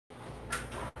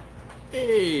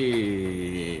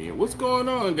Hey, what's going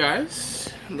on, guys?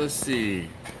 Let's see.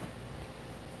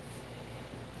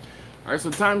 All right,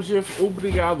 so time shift,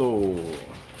 obrigado.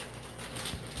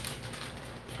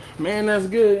 Man, that's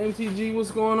good. MTG,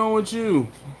 what's going on with you?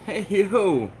 Hey,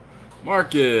 yo.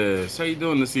 Marcus, how you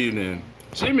doing this evening?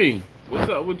 Jimmy,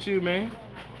 what's up with you, man?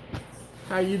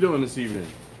 How you doing this evening?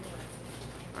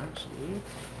 Actually,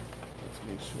 let's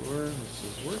make sure this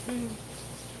is working.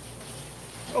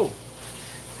 Oh,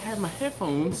 I have my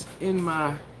headphones on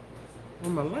my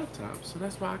laptop, so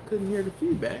that's why I couldn't hear the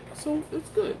feedback. So it's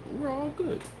good. We're all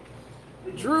good.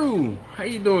 Drew, how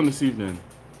you doing this evening?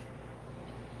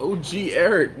 OG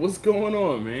Eric, what's going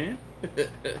on, man?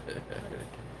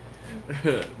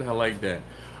 I like that.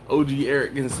 OG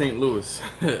Eric in St. Louis.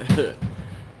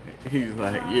 He's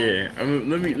like, yeah. I mean,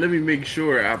 let me make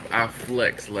sure I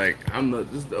flex like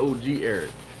this is the OG Eric.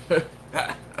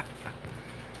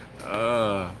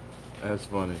 That's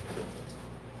funny.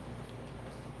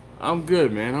 I'm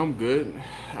good, man. I'm good.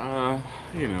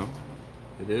 You know,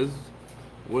 it is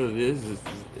what it is.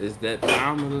 It's that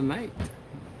time of the night.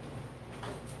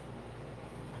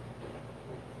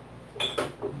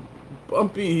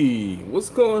 Bumpy, what's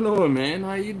going on, man?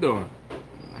 How you doing?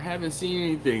 I haven't seen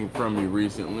anything from you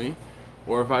recently,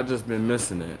 or if I just been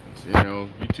missing it. You know,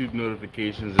 YouTube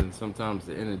notifications and sometimes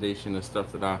the inundation of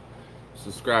stuff that I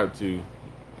subscribe to,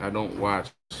 I don't watch.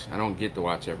 I don't get to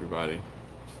watch everybody.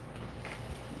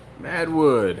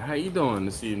 Madwood, how you doing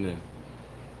this evening?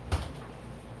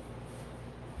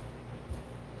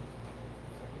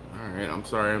 All right, I'm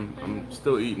sorry. I'm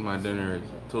still eating my dinner. It's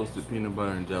toasted peanut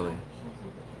butter and jelly.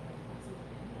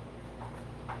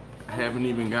 I haven't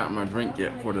even got my drink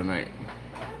yet for tonight.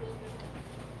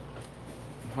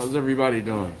 How's everybody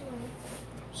doing?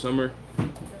 Summer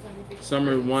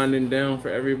winding down for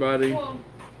everybody.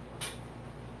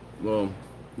 Well,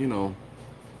 you know,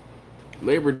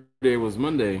 Labor Day was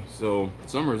Monday, so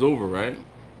summer's over, right?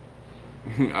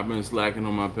 I've been slacking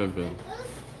on my pimping.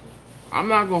 I'm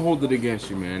not gonna hold it against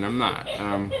you, man. I'm not.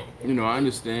 You know, I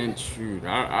understand. Shoot,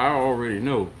 I already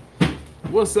know.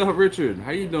 What's up, Richard?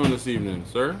 How you doing this evening,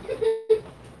 sir?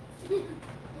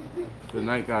 Good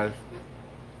night, guys.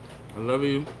 I love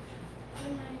you.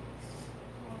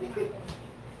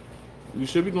 You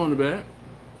should be going to bed.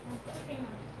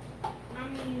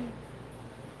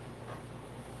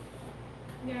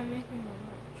 Yeah, I'm making my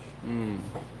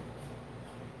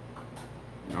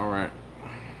lunch. All right.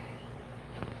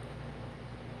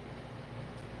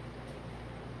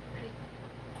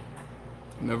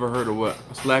 Never heard of what?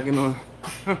 Slacking on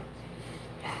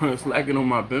slacking on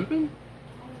my pimping?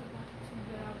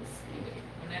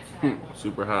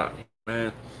 Super hot.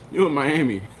 Man, you in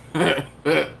Miami.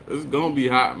 It's gonna be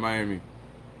hot in Miami.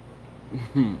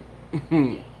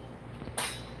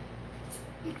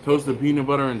 Toasted peanut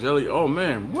butter and jelly. Oh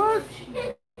man, what?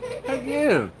 Heck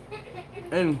yeah.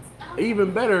 And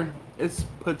even better, it's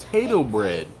potato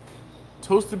bread.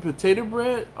 Toasted potato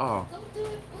bread? Oh.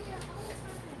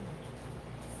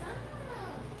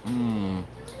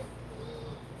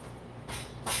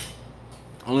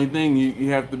 Only thing you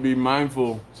have to be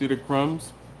mindful. See the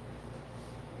crumbs?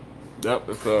 Yep,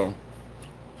 it's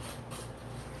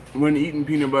when eating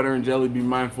peanut butter and jelly, be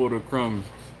mindful of the crumbs.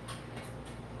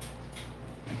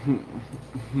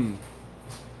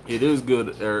 It is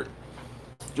good, Eric.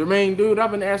 Jermaine, dude,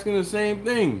 I've been asking the same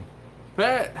thing.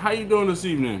 Pat, how you doing this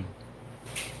evening?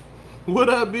 What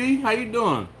up, B? How you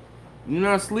doing? You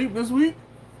not asleep this week?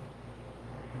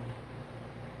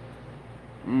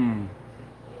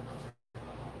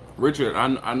 Richard,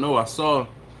 I know I saw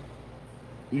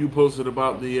you posted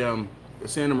about the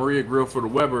Santa Maria grill for the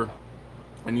Weber,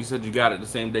 and you said you got it the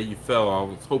same day you fell. I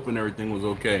was hoping everything was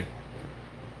okay.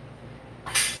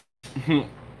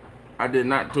 I did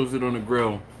not toast it on the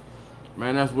grill.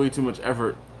 Man, that's way too much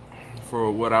effort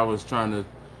for what I was trying to,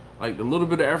 like the little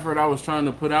bit of effort I was trying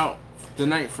to put out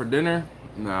tonight for dinner.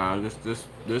 Nah, this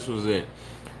was it.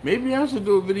 Maybe I should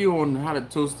do a video on how to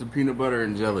toast the peanut butter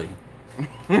and jelly.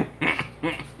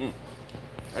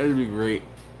 That'd be great.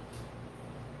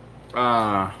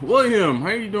 William,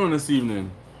 how you doing this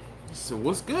evening? So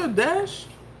what's good, Dash?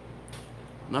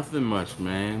 Nothing much,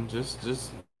 man.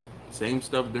 Just same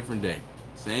stuff, different day.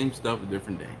 Same stuff,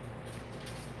 different day.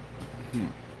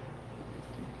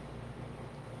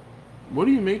 What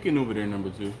are you making over there, number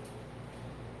 2?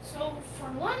 So for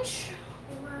lunch,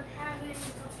 we're having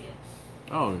tortillas.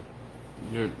 Oh,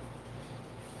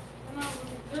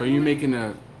 so you're making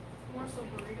a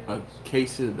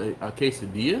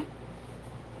quesadilla? Ooh,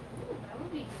 that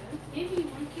would be good. Maybe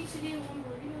one quesadilla, one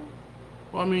burrito.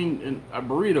 Well, I mean, in a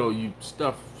burrito, you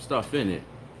stuff in it.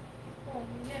 Oh,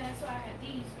 yeah, that's why I had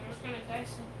these. I was gonna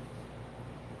dice them.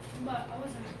 but I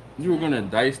wasn't. You were gonna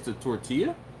dice the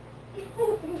tortilla? No,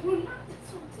 not the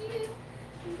tortilla.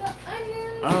 The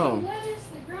onions, Oh. the lettuce,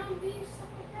 the ground beef, stuff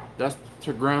like that.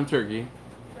 That's ground turkey.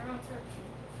 Ground turkey.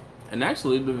 And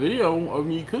actually, the video of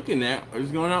me cooking that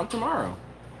is going out tomorrow.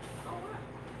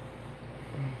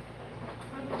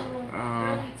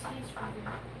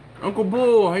 Uncle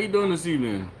Bull, how you doing this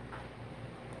evening?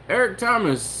 Eric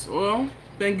Thomas, well,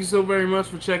 thank you so very much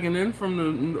for checking in from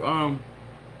the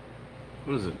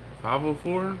what is it?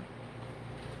 504?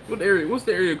 What area? What's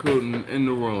the area code in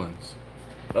New Orleans?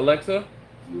 Alexa,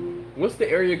 what's the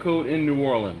area code in New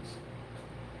Orleans?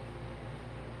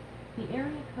 The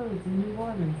area codes in New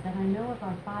Orleans that I know of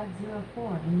are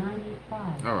 504 and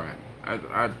 985. All right,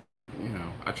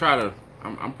 I try to.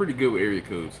 I'm pretty good with area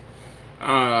codes.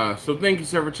 So thank you,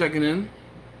 sir, for checking in.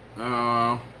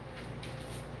 I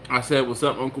said, what's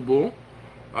up, Uncle Bull?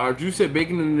 Drew said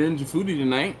bacon and ninja foodie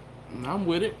tonight. I'm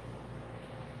with it.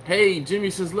 Hey,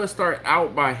 Jimmy says, let's start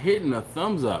out by hitting a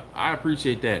thumbs up. I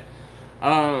appreciate that.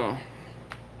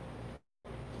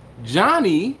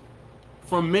 Johnny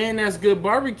from Man That's Good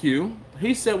Barbecue,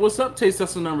 he said, what's up, Taste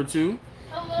Tester number 2?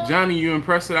 Hello. Johnny, you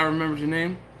impressed that I remembered your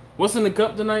name? What's in the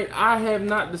cup tonight? I have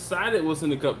not decided what's in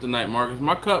the cup tonight, Marcus.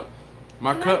 My cup.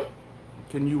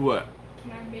 Can you what?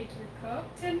 Can I make your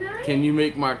cup tonight? Can you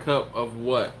make my cup of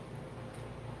what?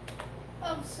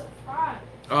 Of surprise.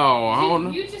 Oh, I don't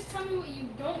know. You just tell me what you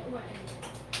don't want in it,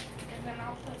 and then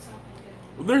I'll put something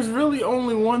good. There's really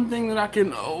only one thing that I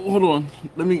can. Oh, hold on.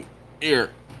 Let me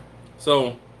here.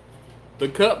 So, the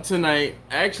cup tonight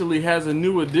actually has a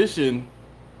new addition.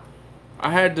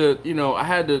 I had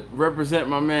to represent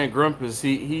my man Grumpus.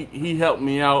 He helped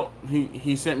me out.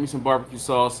 He sent me some barbecue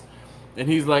sauce, and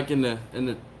he's like in the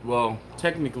well,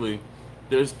 technically,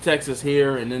 there's Texas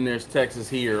here and then there's Texas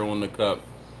here on the cup,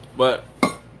 but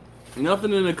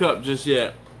nothing in the cup just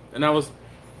yet. And I was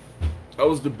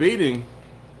debating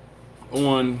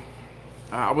on.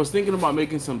 I was thinking about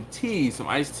making some tea, some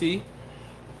iced tea,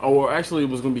 or actually it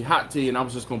was gonna be hot tea, and I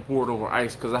was just gonna pour it over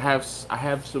ice because I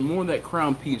have some more of that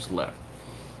Crown Peach left.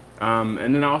 And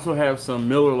then I also have some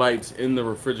Miller Lights in the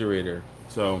refrigerator.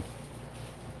 So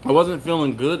I wasn't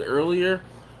feeling good earlier,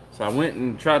 so I went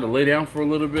and tried to lay down for a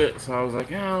little bit. So I was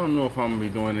like, I don't know if I'm gonna be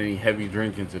doing any heavy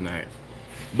drinking tonight.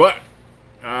 But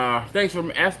thanks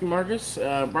for asking, Marcus.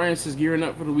 Brian says gearing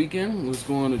up for the weekend. Was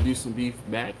going to do some beef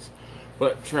backs,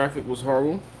 but traffic was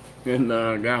horrible and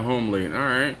got home late. All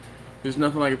right, there's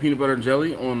nothing like a peanut butter and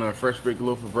jelly on a fresh baked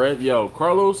loaf of bread. Yo,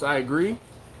 Carlos, I agree.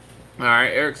 All right,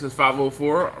 Eric says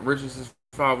 504. Richard says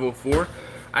 504.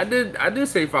 I did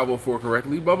say 504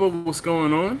 correctly. Bubba, what's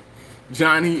going on?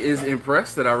 Johnny is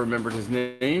impressed that I remembered his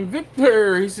name.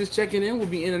 Victor, he says checking in. We'll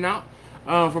be in and out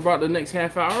for about the next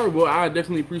half hour. Well, I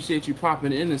definitely appreciate you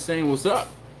popping in and saying what's up.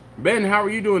 Ben, how are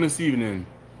you doing this evening?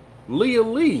 Leah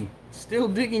Lee, still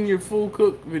digging your full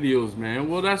cook videos, man.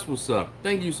 Well, that's what's up.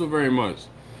 Thank you so very much.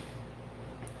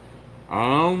 I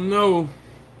don't know,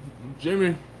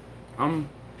 Jimmy. I'm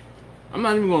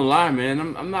not even gonna lie,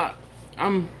 man.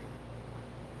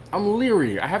 I'm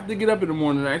leery. I have to get up in the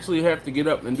morning. I actually have to get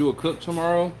up and do a cook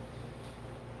tomorrow.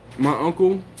 My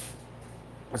uncle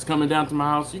is coming down to my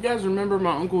house. You guys remember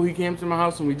my uncle? He came to my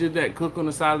house and we did that cook on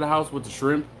the side of the house with the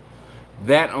shrimp.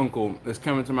 That uncle is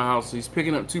coming to my house. He's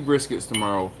picking up 2 briskets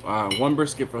tomorrow. One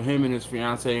brisket for him and his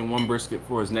fiance, and 1 brisket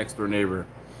for his next door neighbor.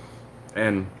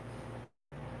 And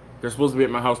they're supposed to be at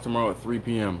my house tomorrow at 3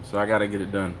 p.m. So I gotta get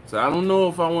it done. So I don't know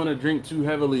if I want to drink too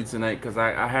heavily tonight because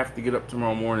I have to get up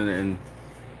tomorrow morning and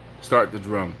start the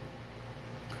drum.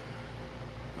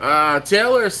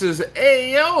 Taylor says,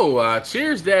 hey, yo,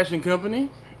 cheers, Dash and Company.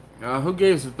 Who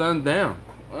gave us a thumb down?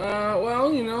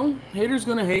 Well, you know, haters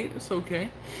gonna hate. It's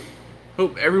okay.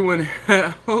 Hope everyone,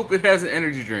 hope it has an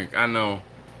energy drink. I know.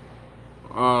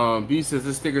 B says,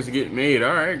 the stickers are getting made.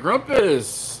 All right,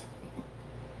 Grumpus.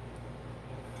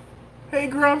 Hey,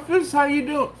 Grumpus, how you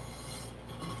doing?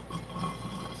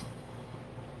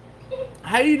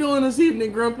 How you doing this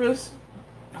evening, Grumpus?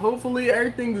 Hopefully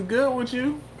everything's good with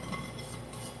you.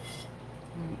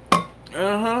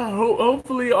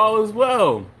 Hopefully all is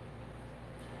well.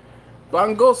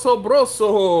 Bango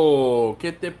Sobroso,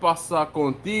 ¿qué te pasa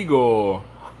contigo?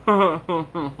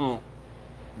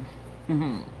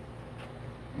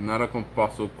 Nada con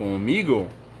paso conmigo.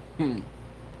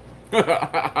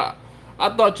 I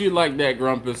thought you'd like that,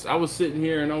 Grumpus. I was sitting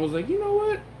here and I was like, you know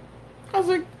what? I was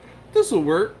like, this will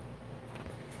work.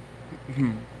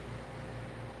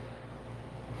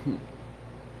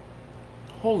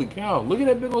 Holy cow, look at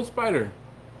that big old spider.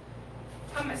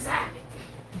 I'm a zombie.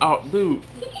 Oh, dude.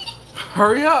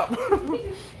 Hurry up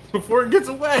before it gets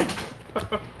away.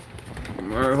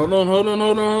 right, hold on.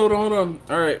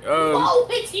 All right, Oh,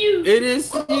 it's huge. it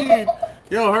is huge.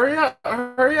 Yo, hurry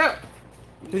up.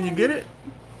 Can you get it?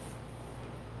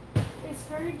 It's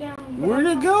further down. Where'd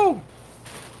it go?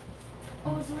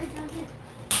 Oh, it's right down here.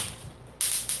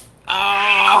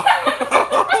 Ah!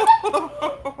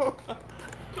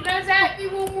 Can I zap you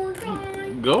one more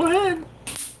time? Go ahead.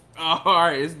 Oh, all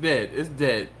right, it's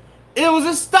dead. It was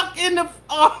just stuck in the.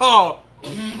 Oh,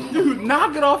 dude,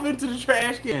 knock it off into the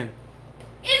trash can.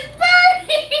 It's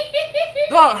burning.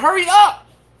 Dog, hurry up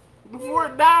before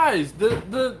it dies.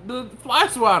 The fly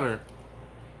swatter.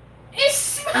 It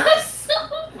smells so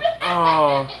bad.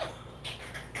 Oh,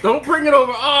 don't bring it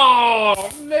over. Oh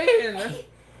man,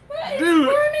 dude.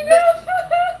 Burning up.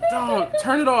 Dog,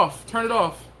 turn it off.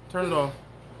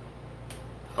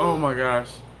 Oh my gosh.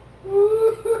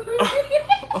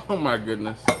 Oh my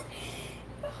goodness.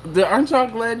 Aren't y'all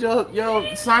glad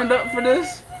y'all signed up for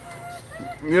this?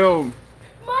 Yo,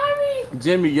 Mommy.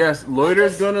 Jimmy, yes,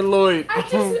 loiter's gonna loiter. I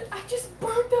just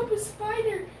burnt up a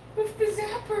spider with the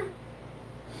zapper.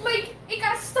 Like, it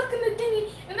got stuck in the thingy,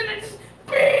 and then I just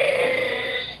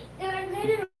and I made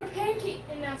it a pancake,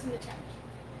 and now it's in the trash.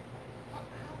 How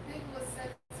big was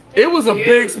that? It was a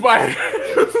big spider.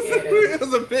 It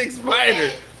was a big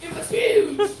spider. It was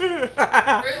huge. Really?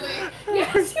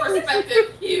 Yes.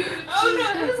 Perspective huge. Oh no,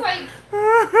 it was like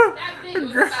that big. It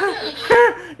was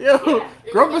about Yo,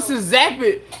 Grumpus is zap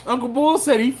it. Uncle Bull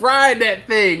said he fried that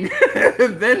thing.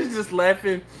 Then he's just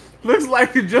laughing. Looks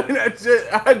like a joint I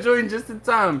joined just in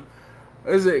time.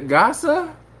 Is it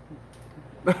Gasa?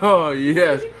 Oh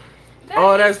yes.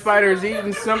 Oh, that spider's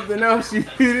eating something else you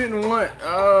didn't want.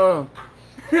 Oh.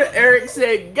 Eric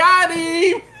said, got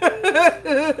him.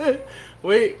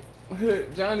 Wait,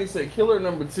 Johnny said killer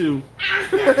number 2.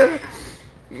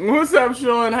 What's up,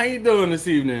 Sean? How you doing this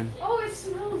evening? Oh, it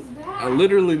smells bad.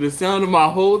 Literally the sound of my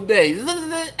whole day.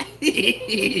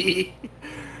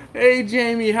 Hey,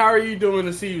 Jamie, how are you doing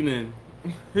this evening?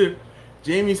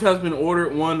 Jamie's husband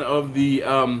ordered one of the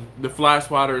fly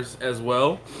swatters as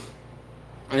well.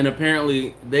 And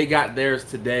apparently they got theirs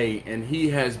today, and he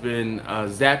has been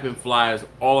zapping flies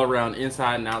all around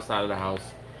inside and outside of the house.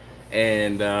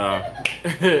 And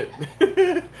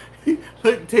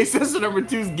look, taste tester number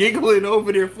 2's giggling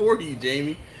over there for you,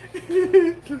 Jamie.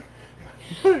 That's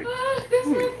my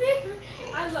favorite.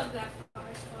 I love that fly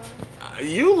swatter.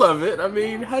 You love it. I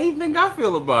mean, how do you think I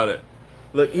feel about it?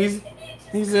 Look, he's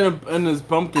in his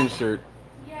pumpkin shirt.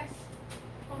 Yes.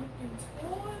 Pumpkin's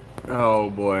on. Oh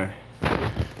boy.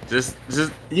 Just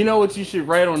you know what you should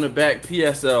write on the back?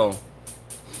 PSL. Oh,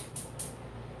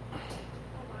 wow.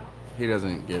 He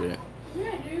doesn't get it.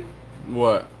 Yeah, dude.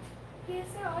 What? PSL,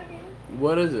 I get it.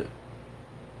 What is it?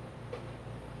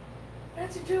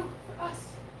 That's a joke for us.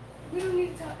 We don't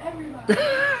need to tell everybody.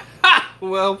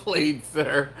 Well played,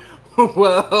 sir.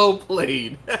 Well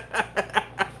played.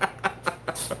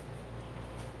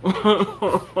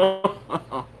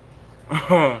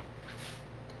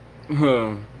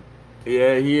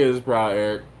 Yeah, he is proud,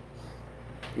 Eric.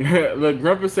 Look,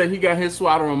 Grandpa said he got his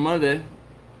swatter on Monday.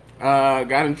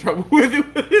 Got in trouble with it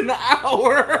within an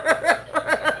hour.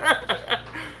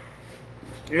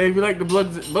 Yeah, if you like the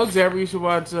bug zapper, you should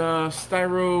watch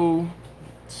Styro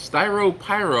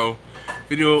Pyro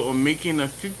video on making a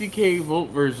 50K volt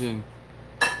version.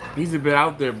 He's a bit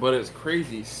out there, but it's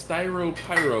crazy. Styro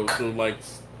Pyro, so like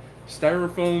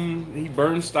styrofoam. He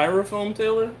burns styrofoam,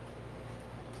 Taylor.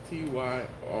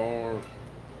 Tyro.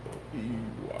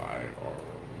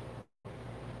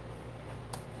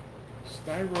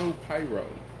 Styro Pyro.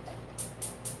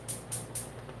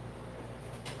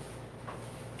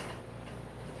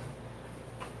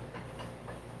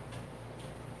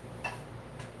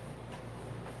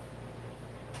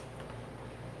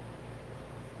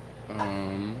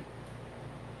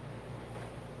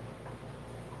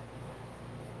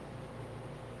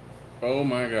 Oh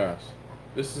my gosh.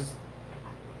 This is...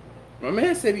 My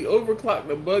man said he overclocked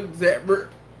the bug zapper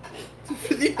to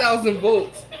 50,000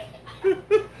 volts.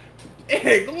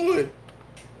 Hey, go on.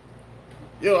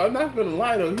 Yo, I'm not gonna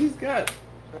lie though, he's got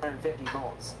 250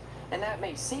 volts. And that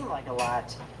may seem like a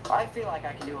lot, but I feel like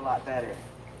I can do a lot better.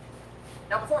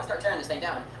 Now before I start tearing this thing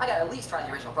down, I gotta at least try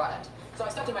the original product. So I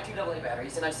stuck in my 2 AA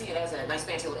batteries, and I see it has a nice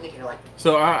fancy little indicator like...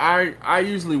 So I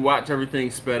usually watch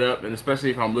everything sped up, and especially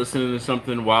if I'm listening to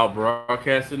something while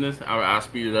broadcasting this, I'll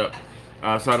speed it up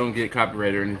so I don't get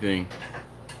copyrighted or anything.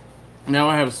 Now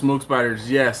I have smoke spiders.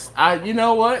 Yes, you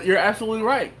know what? You're absolutely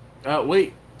right.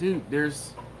 Wait, dude,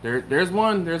 there's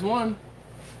one. There's one.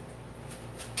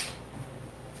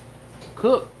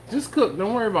 Cook. Just cook.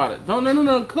 Don't worry about it.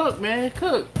 No. Cook, man.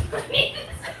 Cook.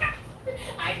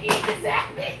 I need to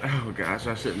zap it. Oh gosh,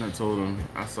 I shouldn't have told him.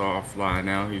 I saw a fly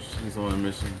now. He's on a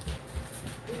mission.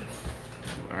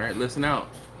 All right, listen out.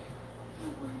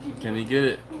 Can he get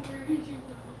it?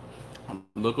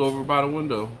 Look over by the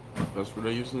window. That's where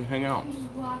they usually hang out.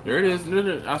 There it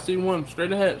is. I see one.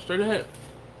 Straight ahead. Straight ahead.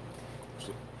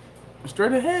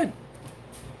 Straight ahead.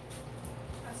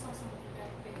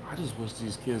 I just wish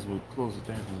these kids would close the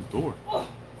damn door.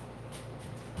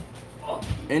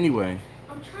 Anyway.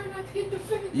 I'm trying not to hit the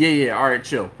fence. Yeah. All right,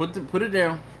 chill. Put it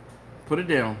down. Put it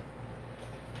down.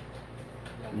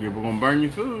 Yeah, we're gonna burn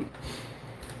your food.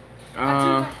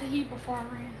 I took out the heat before I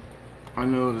ran. I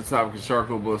know the topic is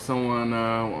charcoal, but someone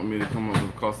want me to come up with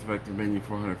a cost-effective menu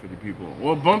for 150 people.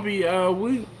 Well, Bumpy,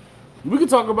 we could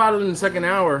talk about it in the second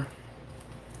hour.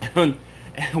 And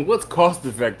what's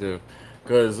cost-effective?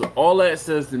 Because all that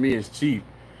says to me is cheap.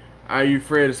 Are you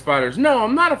afraid of spiders? No,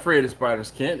 I'm not afraid of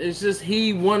spiders, Kent. It's just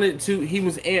he was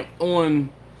amped on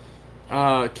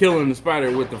killing the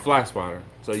spider with the fly spider.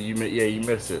 So you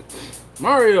missed it.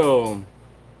 Mario,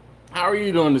 how are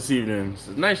you doing this evening? It's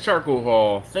a nice charcoal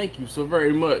haul. Thank you so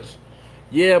very much.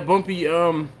 Yeah, Bumpy,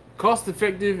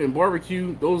 cost-effective and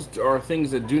barbecue, those are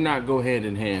things that do not go hand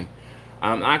in hand.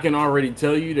 I can already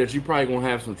tell you that you probably gonna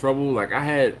have some trouble. Like I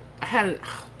had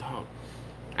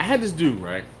this dude,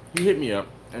 right? He hit me up,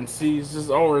 and see, this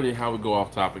is already how we go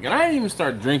off topic. And I didn't even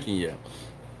start drinking yet.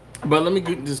 But let me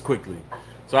get this quickly.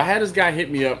 So I had this guy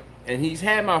hit me up, and he's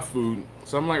had my food.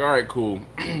 So I'm like, all right, cool.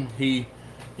 He's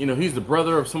the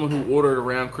brother of someone who ordered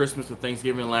around Christmas or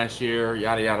Thanksgiving last year,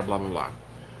 yada, yada, blah, blah, blah.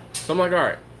 So I'm like, all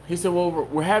right. He said, well,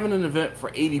 we're having an event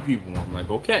for 80 people. I'm like,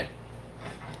 okay.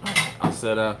 I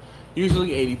said,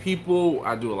 usually 80 people.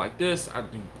 I do it like this. I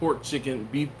do pork, chicken,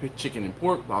 beef, chicken, and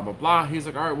pork, blah, blah, blah. He's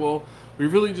like, all right, well, we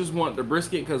really just want the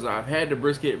brisket because I've had the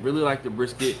brisket, really like the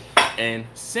brisket, and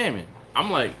salmon. I'm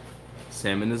like,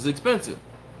 salmon is expensive.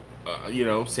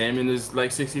 Salmon is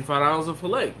like $65 a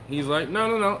fillet. He's like,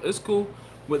 no, it's cool.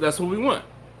 But that's what we want.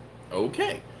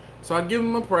 Okay. So I give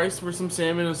him a price for some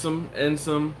salmon and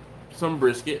some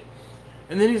brisket.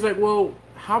 And then he's like, well,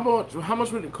 how much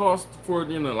would it cost for,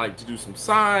 to do some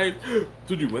sides,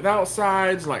 to do without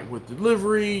sides, like with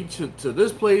delivery to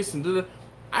this place and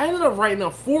I ended up writing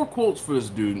up 4 quotes for this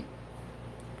dude.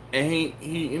 And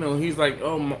he's like,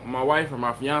 oh, my wife or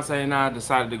my fiance and I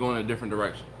decided to go in a different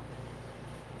direction.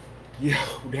 Yo,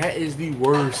 that is the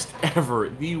worst ever.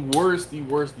 The worst.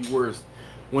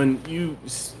 When you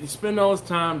spend all this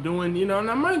time doing, and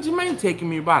it might taking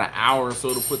me about an hour or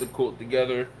so to put the quote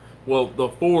together. Well, the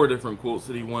 4 different quotes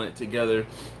that he wanted together.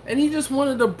 And he just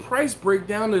wanted the price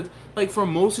breakdown to, like,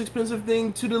 from most expensive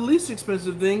thing to the least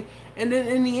expensive thing. And then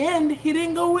in the end, he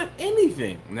didn't go with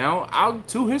anything. Now,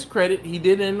 to his credit, he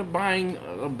did end up buying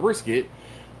a brisket.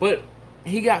 But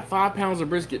he got 5 pounds of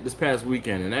brisket this past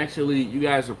weekend. And actually, you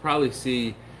guys will probably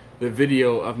see the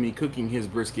video of me cooking his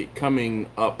brisket coming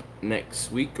up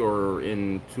next week or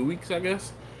in 2 weeks, I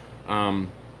guess.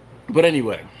 But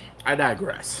anyway, I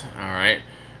digress. All right.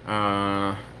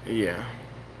 Yeah.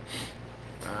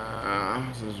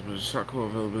 Chocolate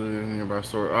availability in nearby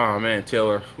store. Oh man,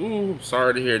 Taylor. Ooh,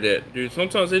 sorry to hear that, dude.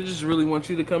 Sometimes they just really want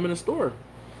you to come in the store.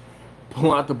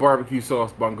 Pull out the barbecue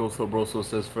sauce. Bongoso Broso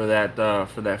says for that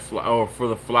fly, or for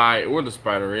the fly or the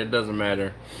spider. It doesn't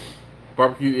matter.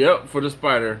 Barbecue. Yep, for the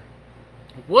spider.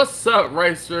 What's up,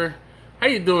 Ricer? How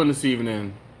you doing this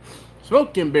evening?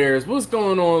 Smoking Bears, what's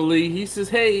going on, Lee? He says,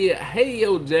 hey,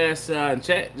 yo, Jazz,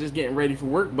 chat, just getting ready for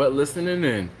work, but listening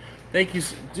in. Thank you,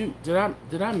 dude.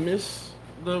 Did I miss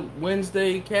the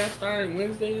Wednesday cast iron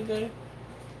Wednesday today?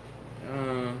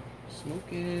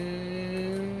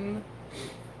 Smoking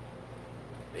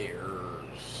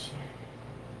Bears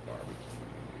barbecue.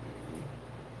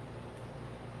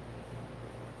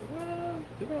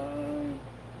 Did I?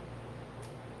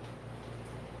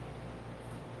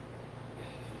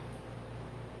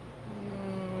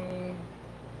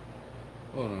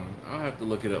 Hold on, I'll have to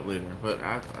look it up later, but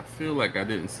I feel like I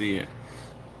didn't see it.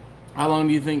 How long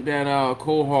do you think that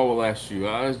coal haul will last you?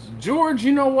 George,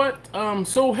 you know what?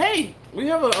 So hey, we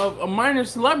have a minor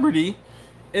celebrity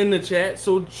in the chat.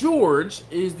 So George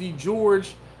is the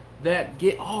George that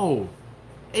hey,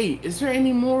 is there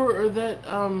any more of that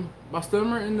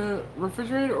bastummer in the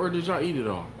refrigerator, or did y'all eat it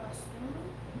all?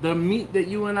 The meat that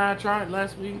you and I tried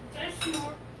last week?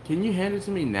 Can you hand it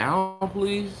to me now,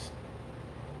 please?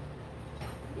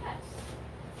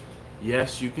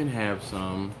 Yes, you can have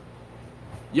some.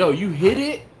 Yo, you hit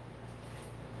it?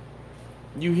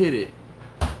 You hit it.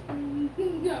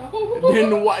 No.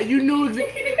 Then why? You knew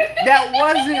exactly. That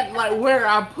wasn't like where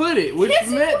I put it, which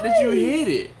meant that you hit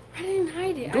it. I didn't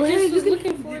hide it. Go I ahead. just was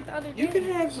looking for it the other day. You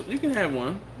can have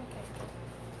one.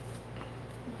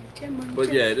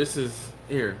 But yeah, this is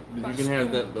here. You can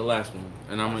have the last one,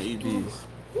 and I'm gonna eat these.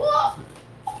 Whoa!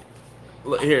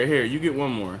 Look, here, you get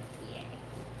one more. Yeah.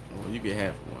 Well, you get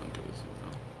half one, cause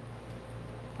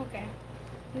Okay.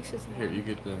 This is here you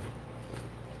get the.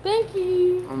 Thank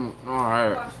you. All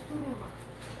right.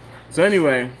 So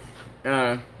anyway,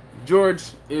 George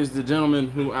is the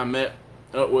gentleman who I met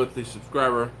up with, the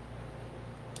subscriber,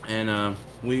 and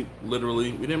we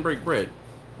didn't break bread,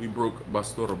 we broke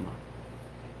bastorma.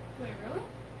 Wait, really?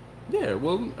 Yeah,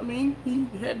 well, I mean, he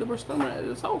had the bastorma at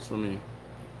his house for me.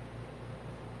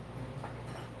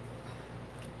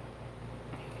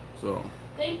 So.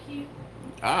 Thank you.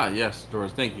 Ah, yes,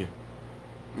 George, thank you.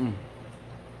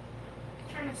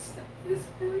 Trying to stuff this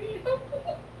burrito.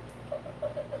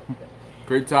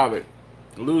 Great topic.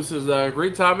 Lewis says,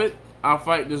 great topic. I'll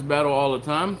fight this battle all the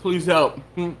time. Please help.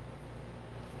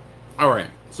 All right.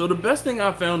 So the best thing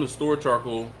I found to store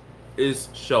charcoal is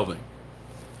shelving.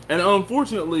 And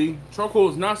unfortunately, charcoal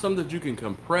is not something that you can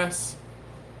compress.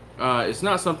 It's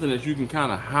not something that you can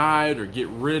kind of hide or get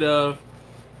rid of.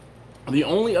 The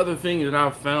only other thing that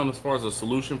I've found as far as a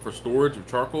solution for storage of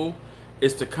charcoal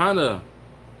is to kind of,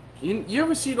 you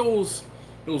ever see those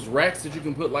racks that you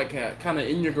can put like kind of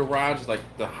in your garage, like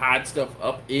to hide stuff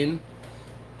up in?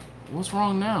 What's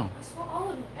wrong now? I spill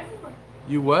all of it everywhere.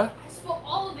 You what? I spill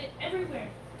all of it everywhere.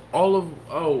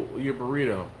 Oh, your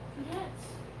burrito. Yes.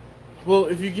 Well,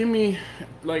 if you give me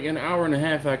like an hour and a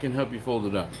half, I can help you fold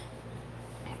it up.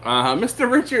 Mr.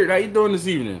 Richard, how you doing this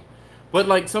evening? But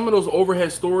like some of those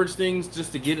overhead storage things,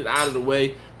 just to get it out of the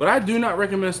way. But I do not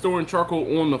recommend storing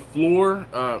charcoal on the floor.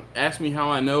 Ask me how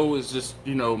I know. It's just,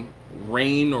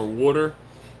 rain or water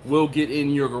will get in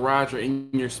your garage or in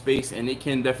your space, and it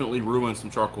can definitely ruin some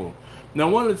charcoal. Now,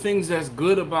 one of the things that's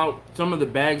good about some of the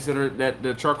bags that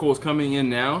the charcoal is coming in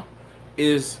now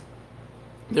is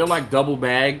they're like double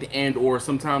bagged and or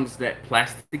sometimes that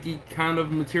plasticky kind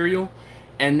of material,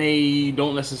 and they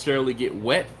don't necessarily get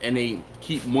wet and they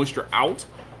keep moisture out.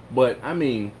 But I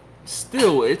mean,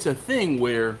 still, it's a thing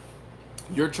where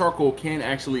your charcoal can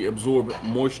actually absorb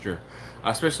moisture,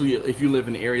 especially if you live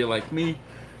in an area like me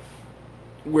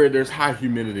where there's high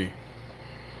humidity.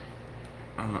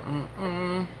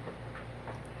 Well,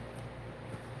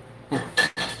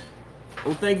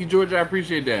 thank you, George. I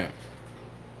appreciate that.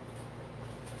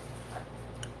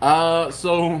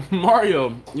 So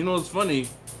Mario, it's funny.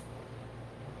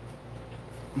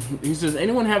 He says,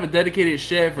 anyone have a dedicated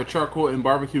shed for charcoal and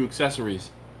barbecue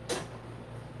accessories?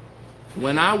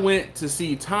 When I went to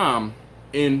see Tom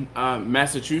in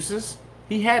Massachusetts,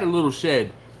 he had a little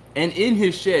shed. And in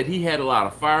his shed, he had a lot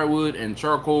of firewood and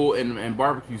charcoal and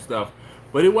barbecue stuff.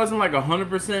 But it wasn't like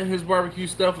 100% his barbecue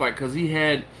stuff, like, because he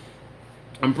had,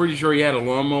 I'm pretty sure he had a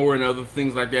lawnmower and other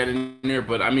things like that in there.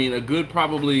 But, I mean, a good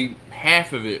probably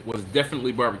half of it was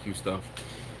definitely barbecue stuff.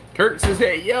 Kirk says,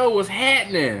 hey, yo, what's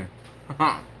happening?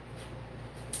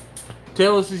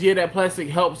 Taylor says, yeah, that plastic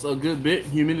helps a good bit.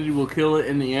 Humidity will kill it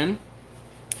in the end.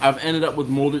 I've ended up with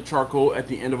molded charcoal at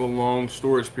the end of a long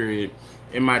storage period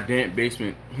in my damp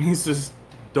basement. He says,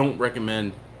 don't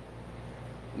recommend.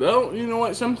 Well, you know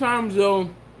what? Sometimes, though,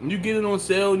 you get it on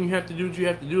sale and you have to do what you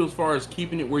have to do as far as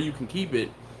keeping it where you can keep it.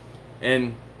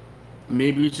 And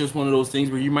maybe it's just one of those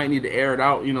things where you might need to air it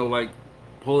out, like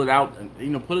pull it out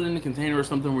and, put it in a container or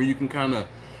something where you can kind of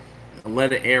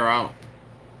let it air out.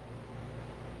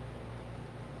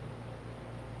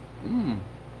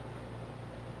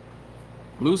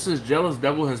 Luce's Jealous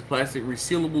Devil has plastic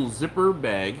resealable zipper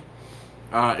bag.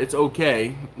 It's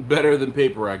okay. Better than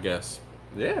paper, I guess.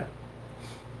 Yeah.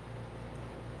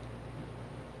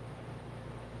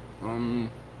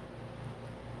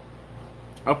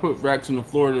 I put racks on the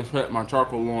floor to set my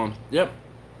charcoal on. Yep.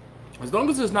 As long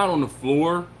as it's not on the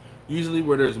floor, usually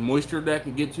where there's moisture that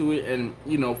can get to it, and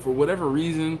for whatever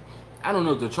reason, I don't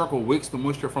know if the charcoal wicks the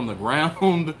moisture from the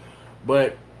ground,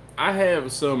 but I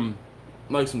have some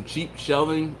cheap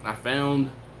shelving I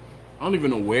found. I don't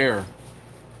even know where,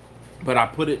 but I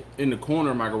put it in the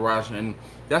corner of my garage, and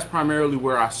that's primarily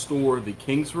where I store the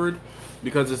Kingsford,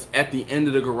 because it's at the end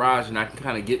of the garage and I can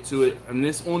kind of get to it. And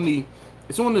it's on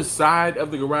the side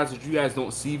of the garage that you guys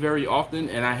don't see very often,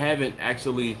 and I haven't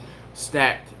actually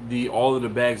stacked all of the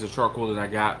bags of charcoal that I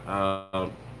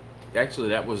got. Actually,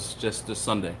 that was just this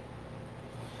Sunday.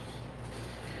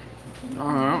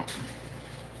 All right.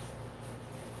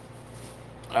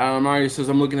 Mario says,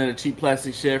 I'm looking at a cheap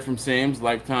plastic shed from Sam's,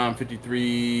 Lifetime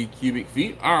 53 cubic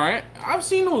feet. All right. I've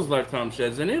seen those Lifetime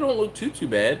sheds, and they don't look too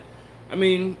bad. I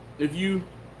mean,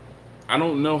 I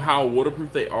don't know how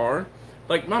waterproof they are.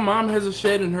 Like, my mom has a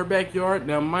shed in her backyard.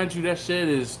 Now, mind you, that shed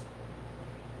is,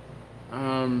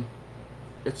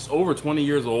 it's over 20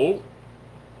 years old.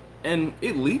 and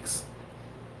it leaks,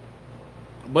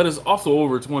 but it's also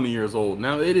over 20 years old.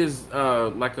 Now it is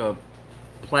like a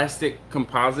plastic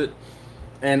composite,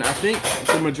 and I think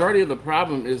the majority of the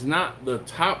problem is not the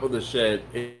top of the shed,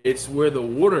 it's where the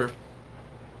water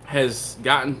has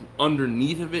gotten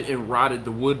underneath of it and rotted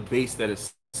the wood base that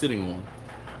it's sitting on.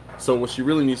 So what she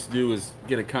really needs to do is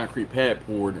get a concrete pad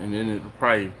poured, and then it'll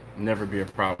probably never be a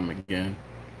problem again.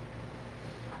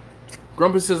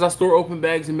 Grumpy says, I store open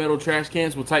bags and metal trash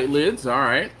cans with tight lids. All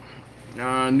right.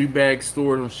 New bags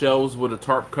stored on shelves with a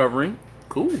tarp covering.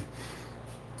 Cool.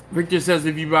 Victor says,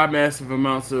 if you buy massive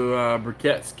amounts of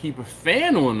briquettes, keep a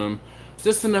fan on them.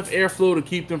 Just enough airflow to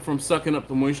keep them from sucking up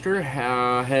the moisture.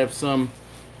 Have some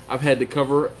I've had to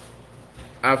cover.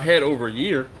 I've had over a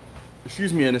year.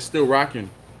 Excuse me, and it's still rocking.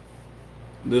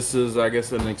 This is, I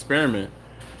guess, an experiment.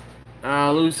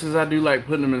 Louis says, I do like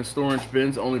putting them in storage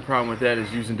bins. Only problem with that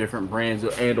is using different brands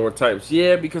and or types.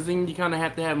 Yeah, because then you kind of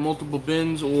have to have multiple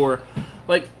bins, or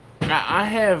like I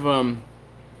have I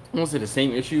won't say the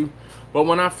same issue, but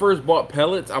when I first bought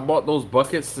pellets, I bought those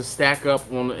buckets to stack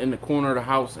up in the corner of the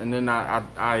house, and then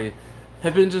I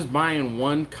have been just buying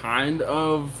one kind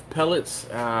of pellets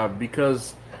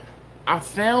because I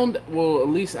found, well, at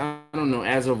least, I don't know,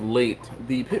 as of late,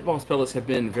 the Pit Boss pellets have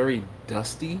been very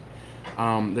dusty.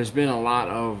 There's been a lot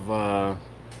of,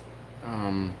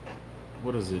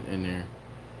 what is it in there?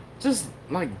 Just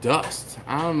like dust.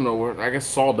 I don't know, I guess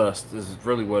sawdust is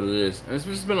really what it is. And it's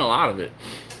just been a lot of it.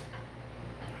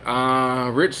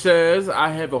 Rich says, I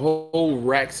have a whole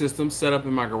rack system set up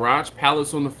in my garage,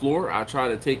 pallets on the floor. I'll try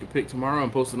to take a pic tomorrow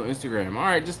and post it on Instagram. All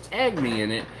right, just tag me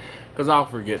in it, because I'll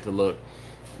forget to look.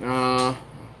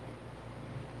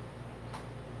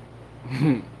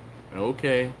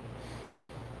 Okay.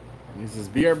 He says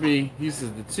BRB. He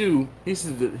says the two. He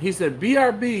said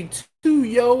BRB 2,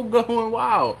 yo, going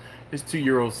wild. His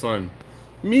 2-year-old son.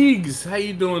 Meegs, how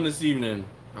you doing this evening?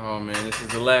 Oh man, this is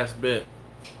the last bit.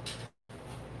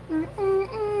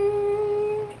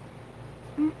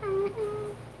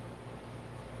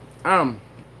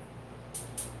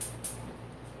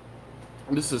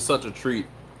 This is such a treat.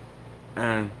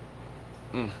 And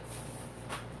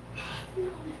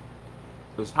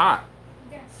it's hot.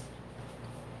 Yes.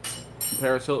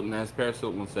 Paris Hilton, as Paris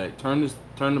Hilton would say, turn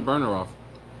the burner off.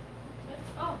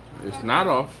 Oh. It's not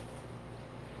off.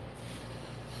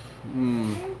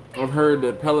 I've heard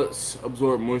that pellets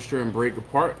absorb moisture and break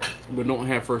apart, but don't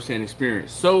have first-hand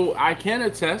experience. So I can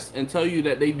attest and tell you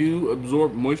that they do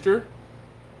absorb moisture,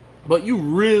 but you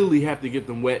really have to get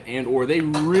them wet, and or they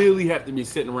really have to be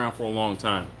sitting around for a long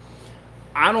time.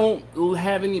 I don't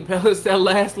have any pellets that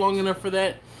last long enough for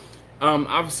that.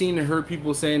 I've seen and heard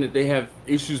people saying that they have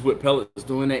issues with pellets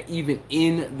doing that, even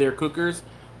in their cookers.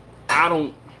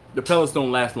 The pellets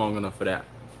don't last long enough for that.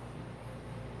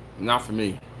 Not for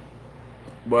me.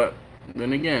 But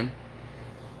then again,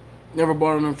 never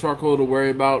bought enough charcoal to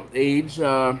worry about age.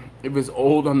 If it's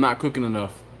old, I'm not cooking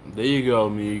enough. There you go,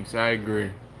 Meeks. I agree.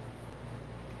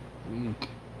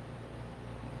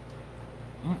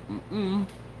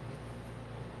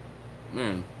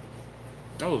 Man,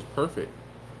 that was perfect.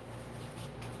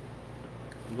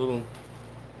 A little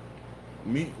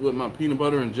meat with my peanut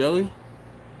butter and jelly.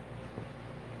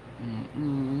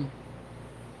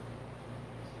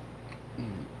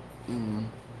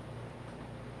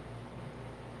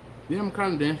 Yeah, I'm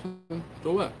kind of dancing.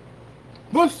 So what?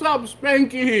 What's up,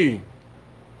 Spanky?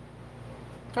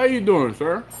 How you doing,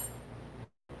 sir?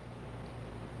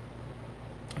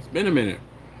 It's been a minute.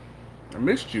 I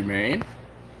missed you, man.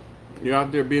 You're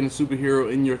out there being a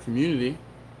superhero in your community.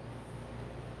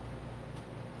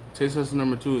 Taste Tester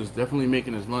number 2 is definitely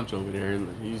making his lunch over there.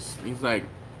 He's like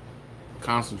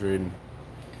concentrating.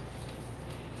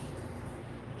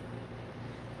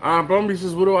 Brumby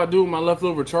says, what do I do with my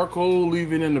leftover charcoal?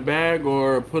 Leave it in the bag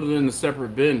or put it in a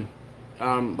separate bin?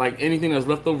 Like anything that's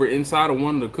left over inside of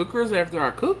one of the cookers after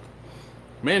I cook?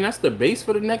 Man, that's the base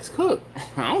for the next cook.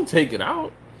 I don't take it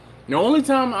out. The only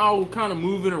time I'll kind of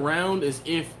move it around is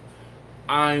if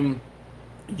I'm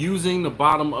using the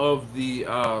bottom of the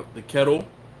kettle,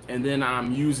 and then I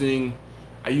use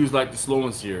like the slow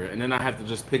and sear, and then I have to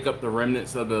just pick up the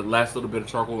remnants of the last little bit of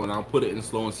charcoal and I'll put it in the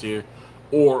slow and sear,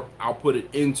 or I'll put it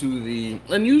into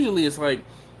and usually it's like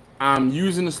I'm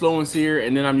using the slow and sear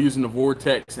and then I'm using the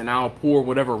vortex, and I'll pour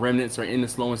whatever remnants are in the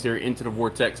slow and sear into the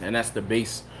vortex, and that's the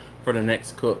base for the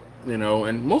next cook, you know.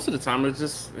 And most of the time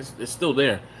it's still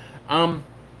there.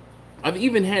 I've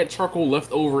even had charcoal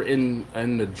left over in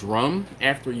the drum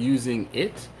after using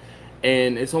it,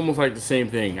 and it's almost like the same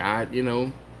thing.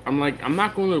 I'm like, I'm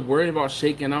not going to worry about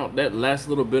shaking out that last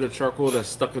little bit of charcoal that's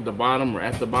stuck at the bottom or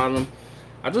at the bottom.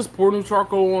 I just pour new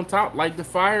charcoal on top, light the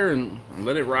fire, and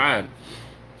let it ride.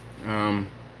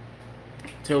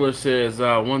 Taylor says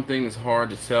one thing that's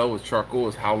hard to tell with charcoal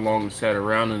is how long it's sat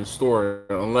around in the store,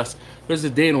 unless there's a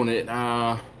date on it.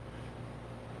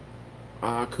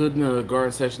 Could in the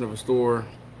garden section of a store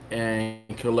and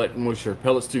collect moisture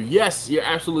pellets too. Yes, you're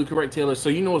absolutely correct, Taylor. So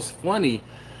you know what's funny?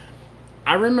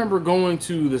 I remember going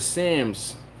to the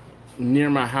Sam's near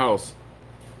my house,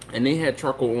 and they had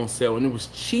charcoal on sale, and it was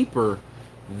cheaper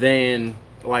than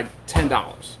like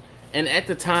 $10. And at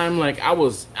the time, like I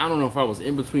don't know if I was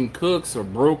in between cooks or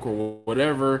broke or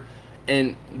whatever.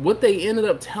 And what they ended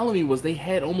up telling me was they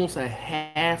had almost a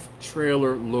half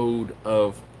trailer load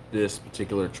of this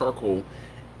particular charcoal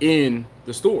in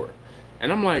the store.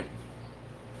 And I'm like,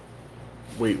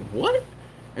 wait, what?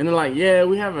 And they're like, yeah,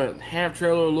 we have a half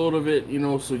trailer load of it, you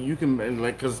know, so you can, and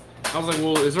like, cause I was like,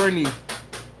 well, is there any?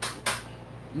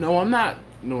 No, I'm not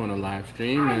doing a live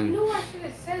stream. I and knew I should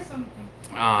have said something.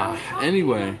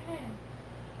 Anyway,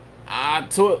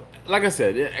 so like I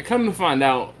said, I come to find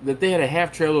out that they had a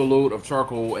half trailer load of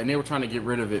charcoal, and they were trying to get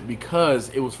rid of it because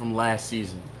it was from last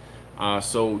season.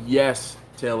 So yes,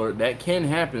 Taylor, that can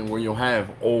happen where you'll have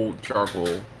old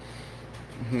charcoal.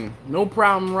 No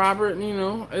problem, Robert. You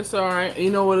know, it's all right. You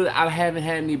know what? I haven't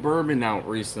had any bourbon out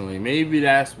recently. Maybe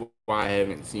that's why I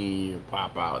haven't seen you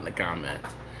pop out in the comments.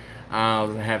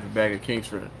 Half a bag of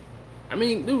Kingsford. I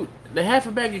mean, dude, the half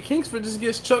a bag of Kingsford just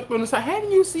gets chucked on the side.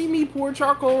 Haven't you seen me pour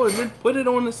charcoal and then put it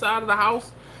on the side of the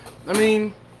house? I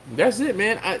mean, that's it,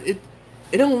 man. It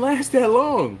don't last that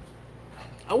long.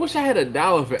 I wish I had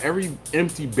 $1 for every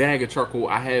empty bag of charcoal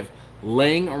I have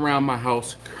laying around my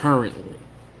house currently.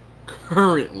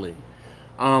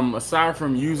 Aside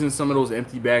from using some of those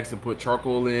empty bags to put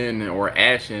charcoal in or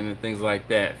ash in and things like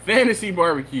that. Fantasy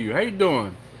Barbecue, how you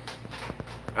doing?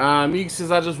 Meek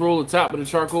says I just roll the top of the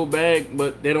charcoal bag,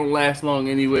 but they don't last long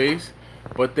anyways.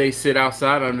 But they sit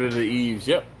outside under the eaves.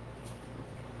 Yep.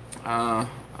 I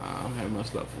don't have much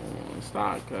stuff on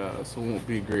stock, so it won't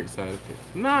be a great side effect.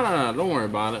 No, don't worry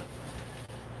about it.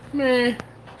 Man,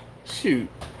 shoot.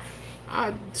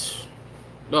 I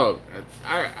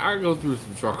go through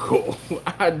some charcoal.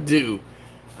 I do.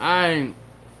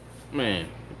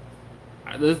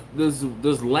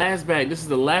 This last bag, this is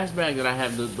the last bag that I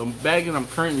have. The bag that I'm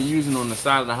currently using on the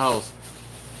side of the house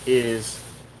is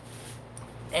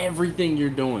everything you're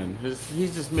doing.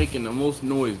 He's just making the most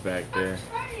noise back there.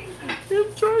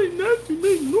 I'm trying not to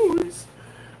make noise.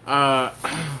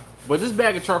 But this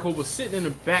bag of charcoal was sitting in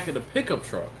the back of the pickup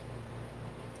truck,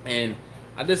 and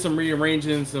I did some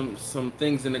rearranging, some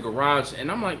things in the garage,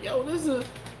 and I'm like, yo, this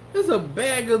is a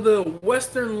bag of the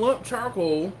Western lump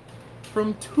charcoal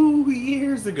from 2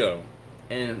 years ago,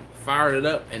 and fired it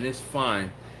up, and it's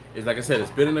fine. It's like I said,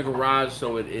 it's been in the garage,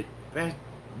 so I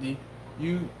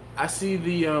see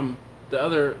the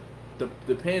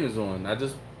pan is on. I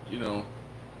just, you know,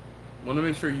 want to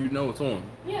make sure you know it's on.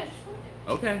 Yeah, just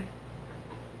okay.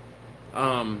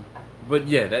 But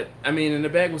yeah, and the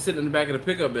bag was sitting in the back of the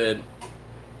pickup bed,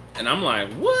 and I'm like,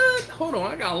 what? Hold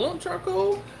on, I got lump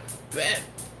charcoal? Bet.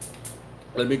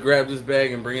 Let me grab this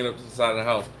bag and bring it up to the side of the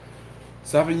house.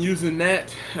 So I've been using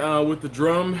that with the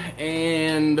drum,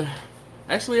 and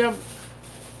actually I've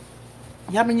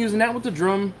been using that with the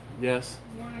drum. Yes.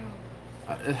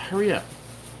 Hurry up.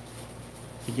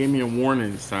 He gave me a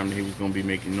warning this time that he was going to be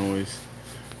making noise.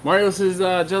 Mario says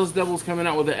Jealous Devil's coming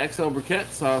out with an XL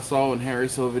briquette. I saw in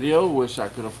Harry's video. Wish I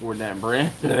could afford that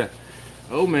brand.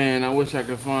 Oh man, I wish I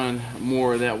could find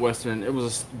more of that Western. It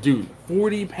was, dude,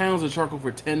 40 pounds of charcoal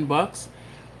for 10 bucks.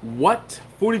 What?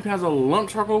 40 pounds of lump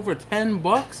charcoal for 10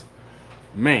 bucks?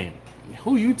 Man,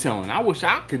 who you telling? I wish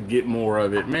I could get more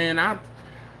of it, man.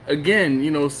 Again,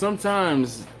 you know,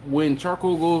 sometimes when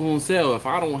charcoal goes on sale, if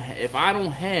I don't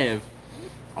have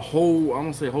a whole, I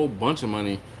don't say a whole bunch of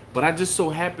money, but I just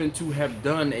so happen to have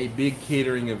done a big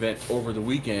catering event over the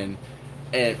weekend,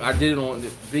 and I did it on the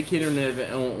big catering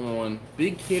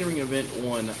event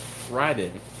on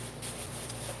Friday.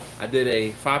 I did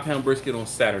a 5-pound brisket on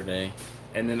Saturday,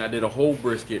 and then I did a whole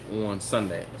brisket on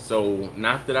Sunday. So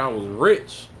not that I was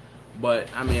rich, but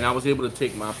I mean, I was able to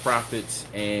take my profits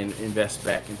and invest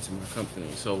back into my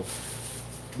company. So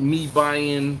me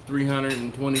buying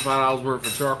 $325 worth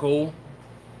of charcoal,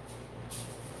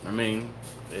 I mean,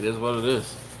 it is what it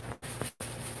is.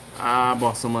 I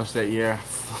bought so much that year.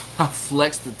 I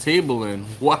flexed the table in.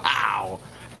 Wow.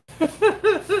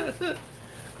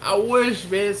 I wish,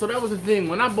 man. So that was the thing.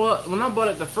 When I bought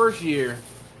it the first year,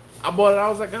 I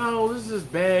was like, oh, this is this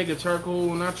bag of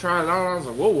charcoal, and I tried it out. I was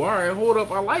like, whoa, all right, hold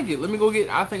up, I like it. Let me go get,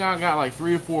 I think I got like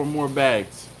 3 or 4 more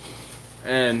bags.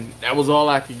 and that was all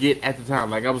I could get at the time.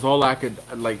 Like, that was all I could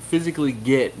like physically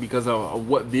get because of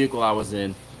what vehicle I was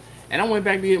in. And I went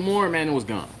back to get more, man, it was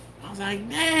gone. I was like,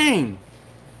 dang.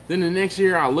 Then the next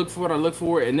year I looked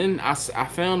for it, and then I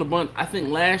found a bunch. I think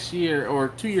last year or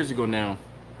 2 years ago now,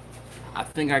 I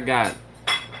think I got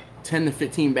 10 to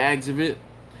 15 bags of it,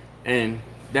 and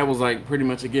that was like pretty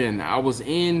much, again, I was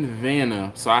in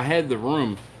Vanna, so I had the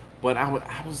room, but I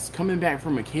was coming back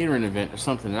from a catering event or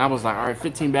something, and I was like, all right,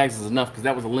 15 bags is enough, because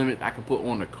that was a limit I could put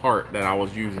on the cart that I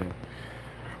was using.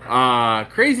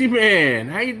 Crazy man,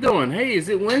 how you doing? Hey, is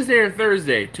it Wednesday or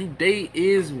Thursday? Today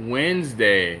is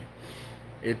Wednesday.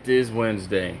 It is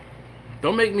Wednesday.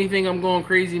 Don't make me think I'm going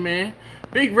crazy, man.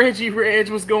 Big Reggie Reg,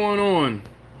 what's going on?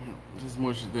 This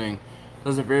moisture thing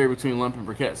doesn't vary between lump and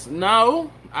briquettes.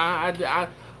 No,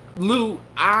 Lou,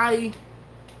 I'm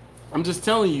just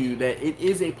telling you that it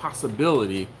is a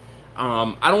possibility.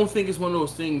 I don't think it's one of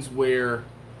those things where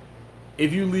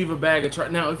if you leave a bag of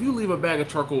charcoal, now if you leave a bag of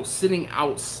charcoal sitting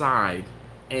outside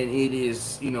and it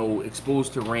is, you know,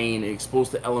 exposed to rain,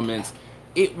 exposed to elements,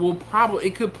 it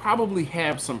could probably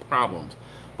have some problems.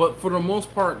 But for the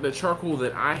most part, the charcoal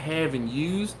that I have and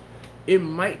use, it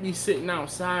might be sitting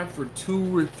outside for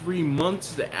 2 or 3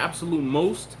 months, the absolute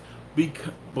most.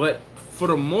 But for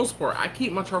the most part, I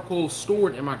keep my charcoal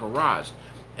stored in my garage,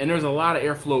 and there's a lot of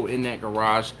airflow in that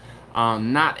garage.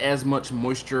 Not as much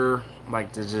moisture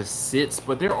like that just sits,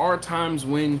 but there are times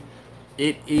when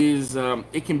it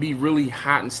can be really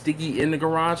hot and sticky in the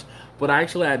garage. But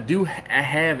actually, I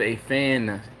have a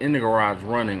fan in the garage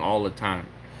running all the time.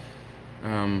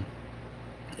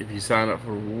 If you sign up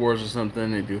for rewards or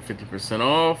something, they do 50%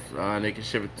 off. They can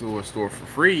ship it to a store for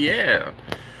free. Yeah.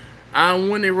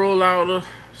 When they roll out a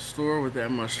store with that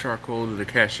much charcoal, do the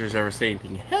cashiers ever say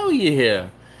anything? Hell yeah.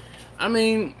 I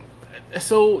mean,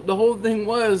 so the whole thing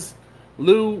was,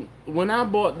 Lou, when I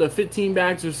bought the 15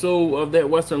 bags or so of that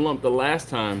Western lump the last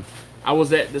time, I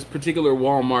was at this particular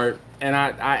Walmart, and I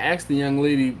asked the young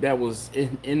lady that was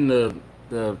in the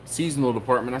seasonal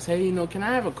department, I said, hey, you know, can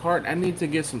I have a cart? I need to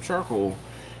get some charcoal.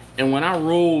 And when I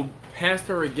rolled past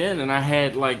her again and I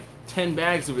had like 10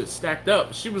 bags of it stacked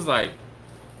up, she was like,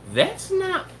 that's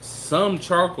not some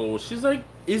charcoal. She's like,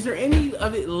 is there any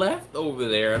of it left over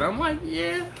there? And I'm like,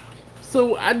 yeah.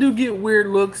 So I do get weird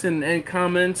looks and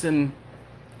comments, and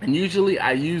usually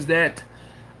I use that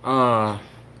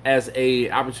as a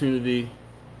opportunity.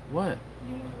 What?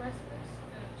 You need the rest of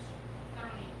this? I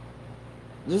don't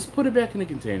need. Just put it back in the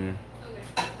container.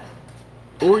 Okay.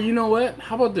 Or you know what?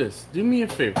 How about this? Do me a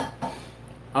favor.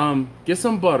 Get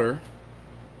some butter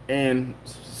and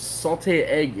saute an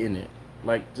egg in it.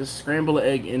 Like, just scramble an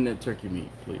egg in the turkey meat,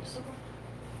 please.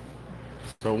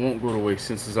 So it won't go to waste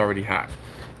since it's already hot.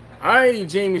 Alright,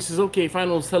 Jamie says, okay,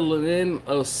 final settling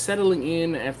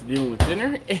in after dealing with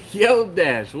dinner. Yo,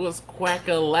 Dash, what's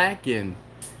quack-a-lackin'?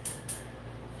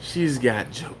 She's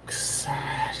got jokes.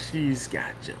 She's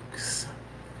got jokes.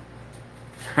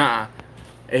 Ha.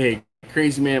 Hey,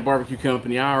 Crazy Man Barbecue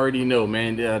Company, I already know,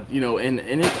 man. You know, and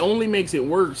it only makes it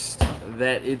worse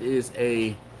that it's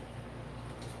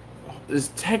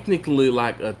technically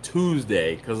like a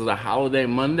Tuesday because of the holiday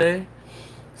Monday.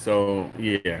 So,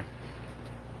 yeah.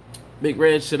 Big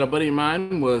Red shit, a buddy of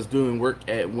mine was doing work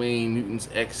at Wayne Newton's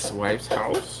ex-wife's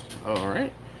house. All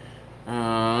right.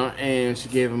 And she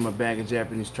gave him a bag of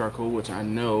Japanese charcoal, which I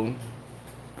know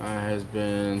has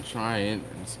been trying.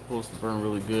 It's supposed to burn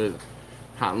really good,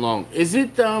 hot and long. Is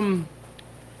it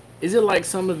like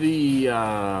some of the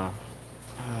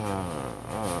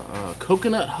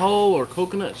coconut hull or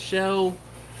coconut shell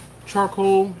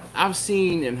charcoal? I've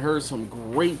seen and heard some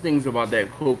great things about that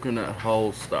coconut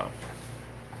hull stuff.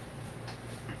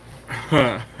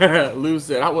 Lou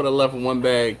said, I would have left one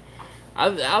bag.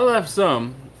 I left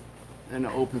some in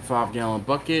an open 5-gallon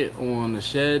bucket on the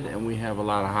shed, and we have a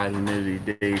lot of high humidity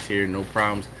days here, no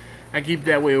problems. I keep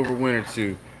that way over winter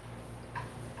too.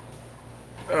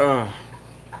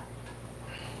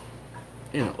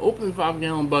 In an open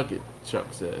 5-gallon bucket, Chuck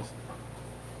says.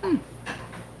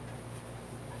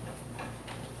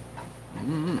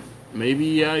 Maybe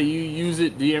you use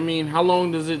it. I mean, how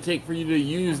long does it take for you to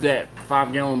use that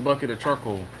 5-gallon bucket of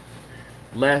charcoal?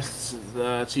 Last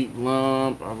cheap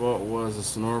lump I bought was a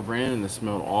Sonora brand, and it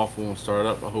smelled awful and started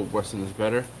up. I hope Western is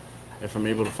better if I'm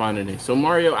able to find any. So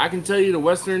Mario, I can tell you the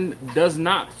Western does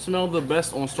not smell the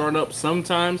best on startup.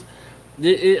 Sometimes,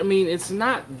 I mean, it's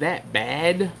not that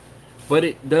bad, but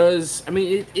it does. I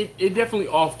mean, it definitely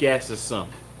off gases some,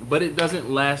 but it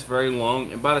doesn't last very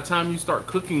long. And by the time you start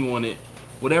cooking on it,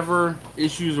 whatever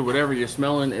issues or whatever you're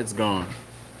smelling, it's gone.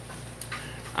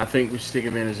 I think we should take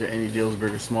advantage of any deals,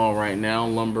 big or small, right now.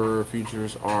 Lumber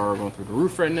futures are going through the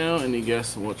roof right now. Any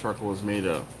guess what charcoal is made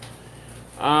of?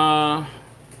 I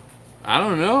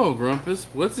don't know, Grumpus.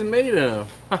 What's it made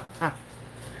of?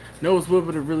 No, it's wood,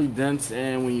 but it's really dense,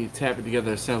 and when you tap it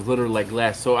together, it sounds literally like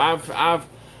glass. So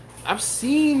I've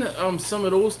seen some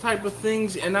of those type of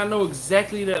things, and I know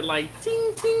exactly that, like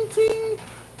ting ting ting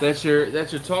that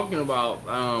you're talking about,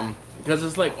 because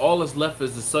it's like all that's left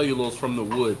is the cellulose from the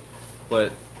wood.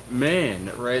 But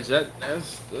man, Reg,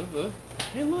 that's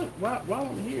hey, look, while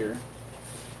I'm here.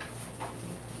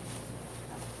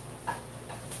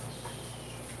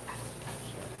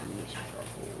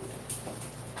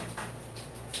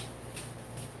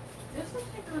 This looks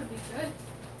like it would be good.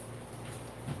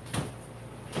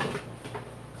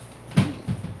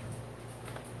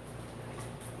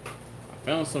 I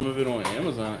found some of it on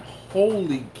Amazon.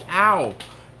 Holy cow.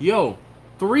 Yo,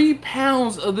 3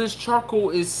 pounds of this charcoal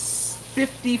is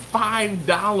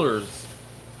 $55.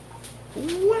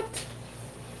 What?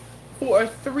 For a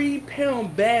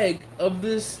 3-pound bag of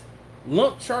this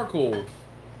lump charcoal.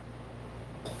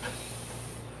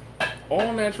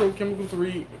 All natural,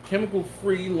 chemical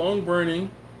free, long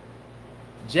burning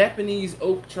Japanese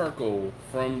oak charcoal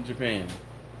from Japan.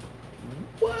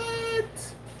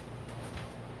 What?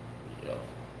 Yo.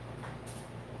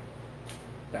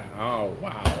 Oh,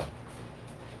 wow.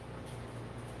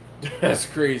 That's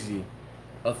crazy.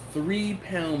 A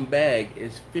 3-pound bag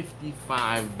is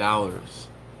 $55.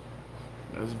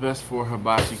 That's best for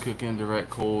hibachi cooking, direct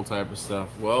cold type of stuff.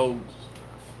 Well,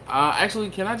 actually,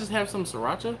 can I just have some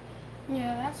sriracha?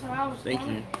 Yeah, that's what I was Thank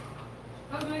you.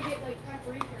 I was gonna get like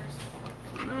paprikas.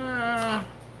 Nah.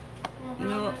 You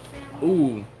know what?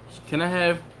 Ooh, can I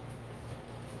have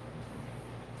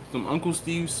some Uncle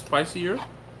Steve's spicier?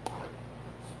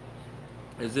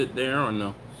 Is it there or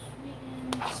no? Sweet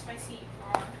and spicy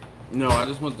are. No, I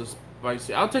just want the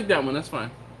spicy. I'll take that one. That's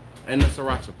fine. And the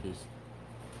sriracha, please.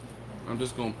 I'm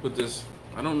just gonna put this.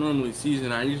 I don't normally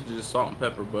season. I usually just salt and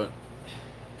pepper, but.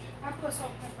 I put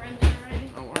salt and pepper in there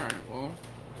already. Oh, all right. Well,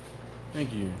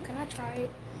 thank you. Can I try it?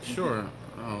 Sure.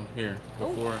 Oh, here.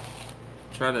 Before.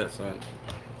 Try that side.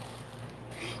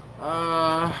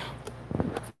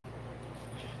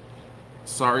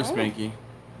 Sorry, Spanky.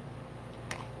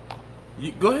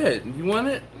 You go ahead. You want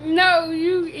it? No,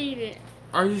 you eat it.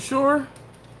 Are you sure?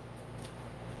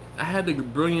 I had the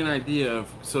brilliant idea of,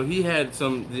 so he had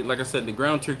some, like I said, the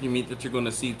ground turkey meat that you're going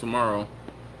to see tomorrow.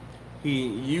 He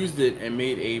used it and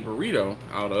made a burrito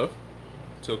out of.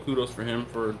 So kudos for him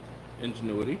for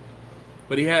ingenuity.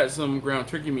 But he had some ground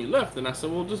turkey meat left, and I said,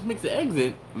 well, just mix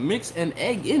an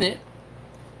egg in it.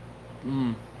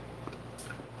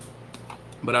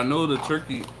 But I know the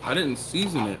turkey, I didn't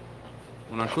season it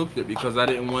when I cooked it because I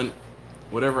didn't want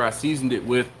whatever I seasoned it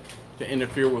with to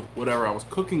interfere with whatever I was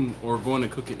cooking or going to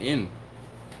cook it in.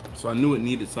 So I knew it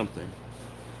needed something.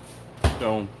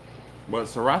 So, but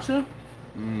sriracha,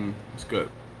 it's good.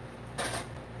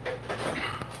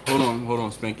 Hold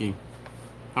on, Spanky.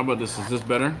 How about this? Is this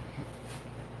better?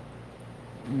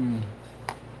 I'm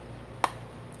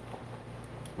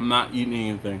not eating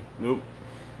anything. Nope.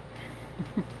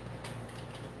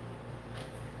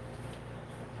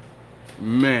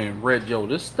 Man, Red Joe,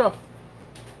 this stuff,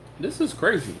 this is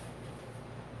crazy.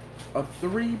 A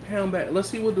 3-pound bag. Let's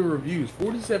see what the reviews.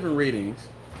 47 ratings.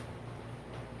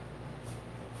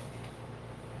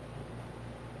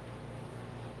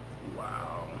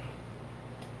 Wow.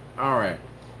 All right.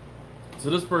 So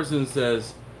this person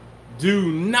says,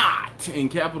 do not, in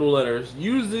capital letters,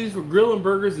 use these for grilling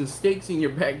burgers and steaks in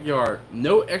your backyard.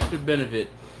 No extra benefit,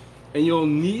 and you'll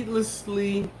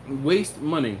needlessly waste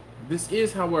money. This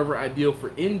is, however, ideal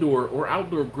for indoor or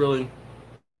outdoor grilling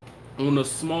on a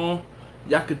small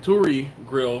yakitori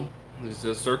grill. This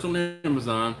is search on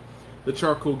Amazon. The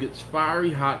charcoal gets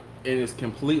fiery hot and is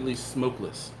completely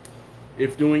smokeless.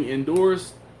 If doing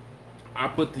indoors, I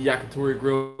put the yakitori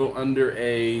grill under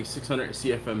a 600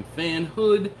 CFM fan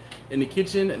hood in the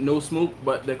kitchen. No smoke,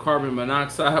 but the carbon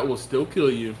monoxide will still kill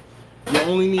you. You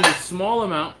only need a small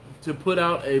amount to put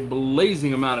out a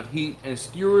blazing amount of heat, and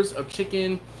skewers of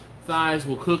chicken thighs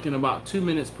will cook in about 2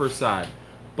 minutes per side.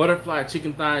 Butterfly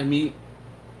chicken thigh meat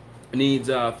needs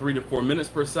 3 to 4 minutes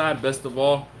per side. Best of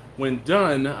all, when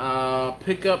done,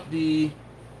 pick up the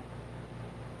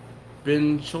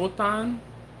benchotan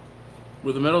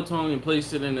with a metal tongue and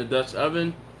place it in a Dutch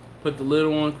oven. Put the lid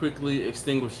on, quickly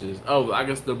extinguishes. Oh, I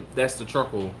guess that's the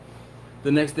charcoal.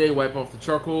 The next day, wipe off the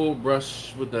charcoal,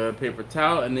 brush with a paper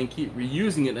towel, and then keep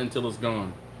reusing it until it's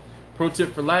gone. Pro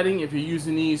tip for lighting: if you're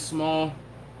using these small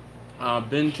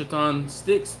benchotan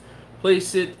sticks,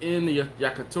 place it in the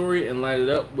yakitori and light it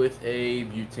up with a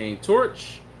butane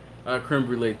torch. creme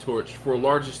brulee torch. For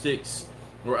larger sticks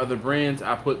or other brands,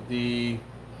 I put the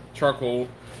charcoal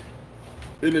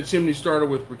in the chimney starter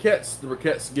with briquettes. The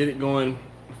briquettes get it going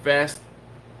fast,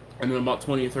 and in about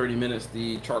 20 or 30 minutes,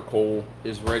 the charcoal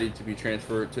is ready to be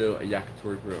transferred to a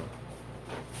yakitori grill.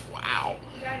 Wow.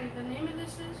 And the name of this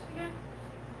is again?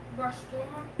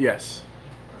 Brashtorma? Yes.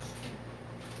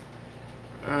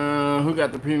 Who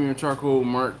got the premium charcoal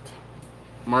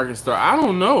market star? I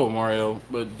don't know, Mario,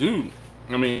 but dude,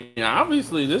 I mean,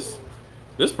 obviously this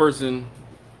person,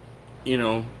 you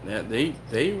know,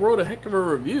 they wrote a heck of a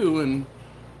review and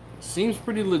seems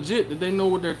pretty legit that they know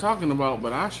what they're talking about.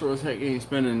 But I sure as heck ain't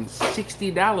spending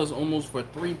 $60 almost for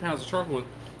 3 pounds of charcoal,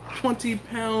 20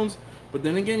 pounds. But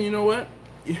then again, you know what?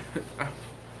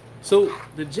 So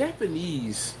the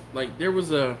Japanese, like, there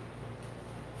was a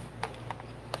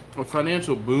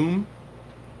financial boom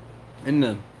in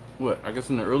the I guess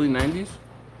in the early 90s.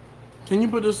 Can you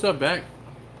put this stuff back,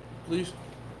 please?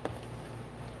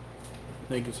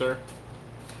 Thank you, sir.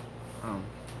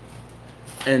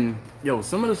 And yo,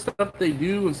 some of the stuff they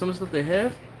do and some of the stuff they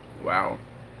have, wow.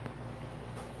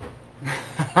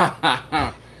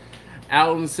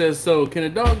 Alton says, so can a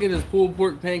dog get his pulled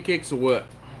pork pancakes or what?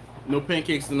 No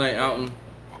pancakes tonight, Alton.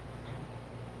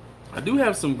 I do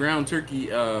have some ground turkey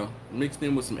mixed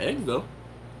in with some eggs though.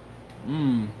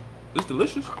 It's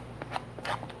delicious.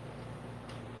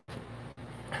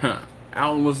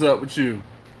 Alton, what's up with you?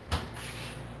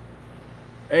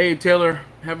 Hey Taylor,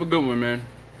 have a good one, man.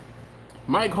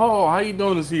 Mike Hall, how you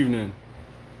doing this evening?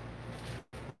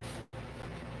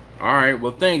 All right,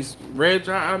 well thanks, Reg.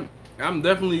 I'm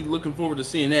definitely looking forward to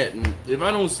seeing that. And if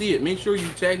I don't see it, make sure you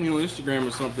tag me on Instagram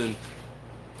or something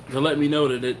to let me know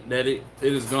that it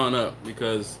has gone up,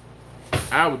 because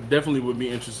I would definitely be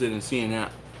interested in seeing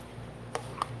that.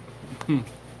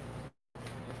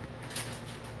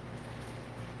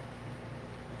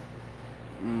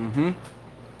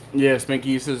 Yeah,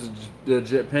 Spanky says the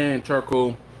Japan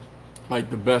charcoal like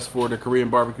the best for the Korean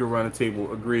barbecue around the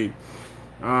table. Agreed.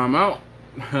 Out.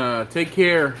 Take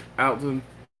care, Alton.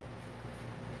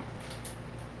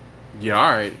 Yeah,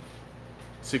 all right.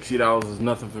 $60 is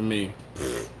nothing for me.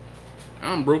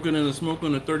 I'm broken in the smoke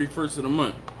on the 31st of the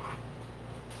month.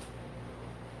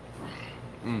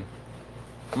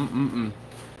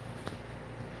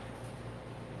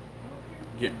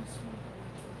 Yeah.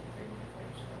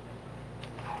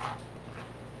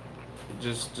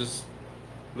 Just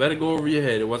let it go over your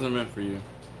head. It wasn't meant for you.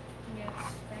 Yes,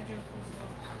 thank you.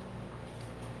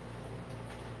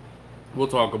 We'll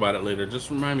talk about it later.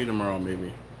 Just remind me tomorrow,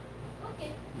 maybe.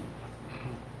 Okay.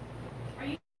 Are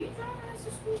you driving us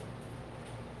to school?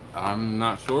 I'm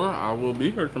not sure. I will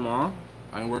be here tomorrow.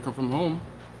 I'm working from home.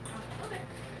 Okay.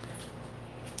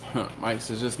 Mike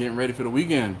says just getting ready for the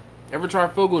weekend. Ever try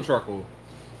Fogo charcoal?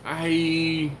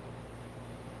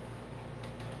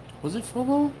 Was it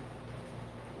Fogo?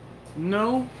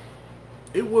 No.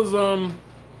 It was the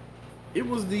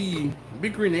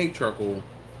Big Green Egg charcoal.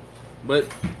 But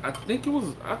I think it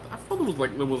was I thought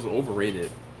it was overrated.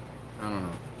 I don't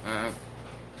know.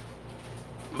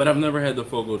 But I've never had the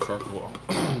Fogo charcoal.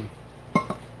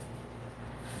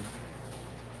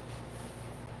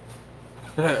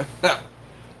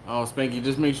 Oh, Spanky,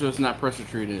 just make sure it's not pressure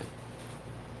treated.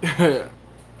 Spanky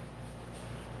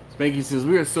says,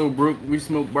 we are so broke, we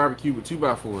smoke barbecue with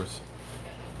 2x4s.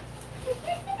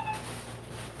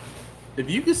 If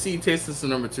you can see Taste Tester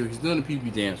number 2, he's doing a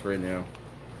pee-pee dance right now.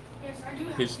 Yes, I do.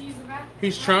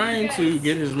 He's trying to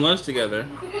get his lunch together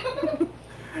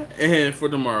and for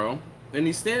tomorrow. And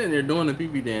he's standing there doing the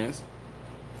pee-pee dance.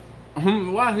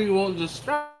 Why he won't just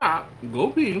stop, go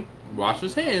pee, wash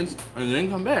his hands, and then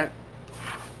come back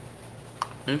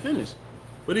and finish.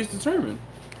 But he's determined.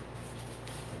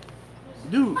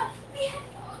 Dude,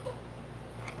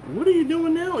 what are you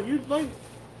doing now? You like...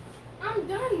 I'm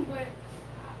done, but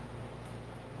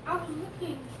I was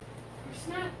looking for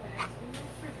snack bags in the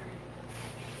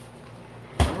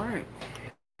refrigerator. Alright.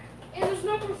 And there's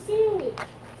no more sandwich.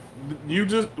 You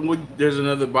just... There's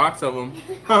another box of them.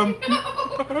 I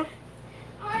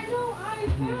know, I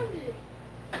found it.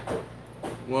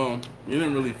 Well, you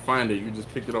didn't really find it. You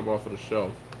just picked it up off of the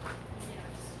shelf. Yes.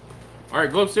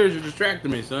 Alright, go upstairs. You're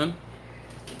distracting me, son.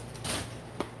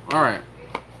 Alright.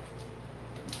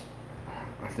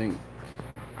 I think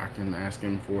I can ask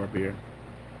him for a beer.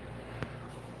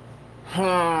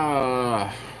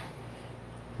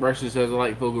 Preston says I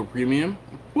like Fogo Premium.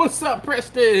 What's up,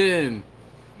 Preston?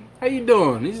 How you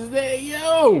doing? He says, hey,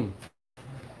 yo!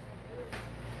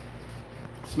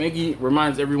 Smanky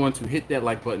reminds everyone to hit that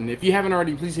like button. If you haven't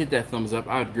already, please hit that thumbs up.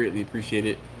 I would greatly appreciate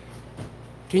it.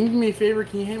 Can you do me a favor?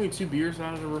 Can you hand me 2 beers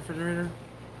out of the refrigerator?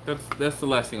 That's the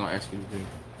last thing I'll ask you to do.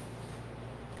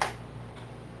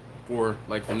 For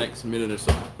like the next minute or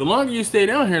so. The longer you stay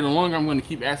down here, the longer I'm going to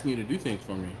keep asking you to do things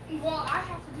for me. Well, I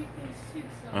have to do things too.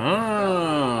 So.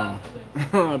 Ah.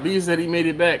 B said he made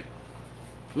it back.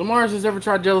 Lamar's has ever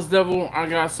tried Jealous Devil? I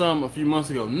got some a few months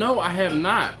ago. No, I have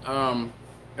not. I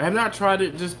have not tried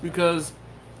it just because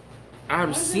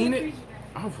I've seen it.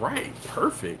 All right,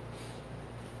 perfect.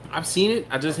 I've seen it.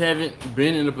 I just haven't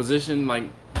been in a position like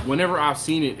whenever I've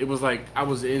seen it. It was like I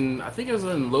was in. I think it was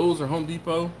in Lowe's or Home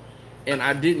Depot, and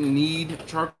I didn't need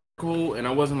charcoal, and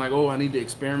I wasn't like, oh, I need to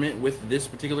experiment with this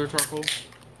particular charcoal,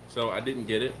 so I didn't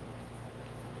get it.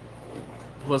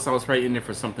 Plus, I was probably in there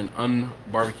for something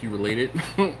un-barbecue related.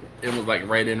 It was like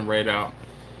right in, right out.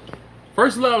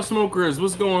 First Love Smokers,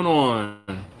 what's going on?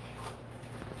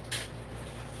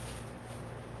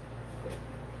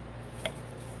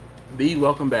 B,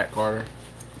 welcome back, Carter.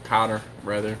 Cotter,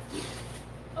 rather.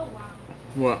 Oh, wow.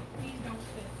 What? These don't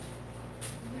fit.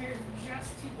 They're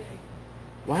just too big.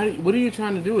 Why? What are you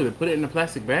trying to do with it? Put it in a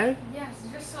plastic bag? Yes,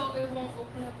 just so it won't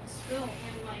open up and spill and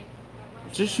like.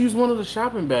 Just use one of the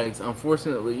shopping bags.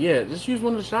 Unfortunately, yeah. Just use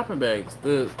one of the shopping bags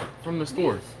from the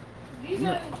stores. These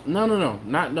are.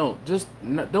 No.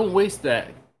 Don't waste that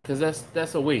because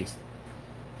that's a waste.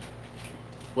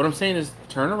 What I'm saying is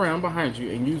turn around behind you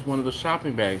and use one of the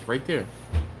shopping bags right there.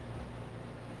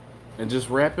 And just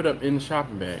wrap it up in the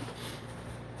shopping bag.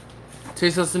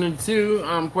 Taste listening to,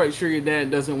 I'm quite sure your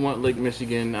dad doesn't want Lake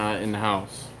Michigan in the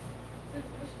house.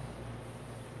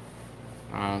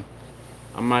 I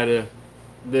might have,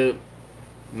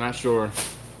 not sure.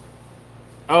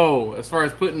 Oh, as far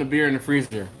as putting the beer in the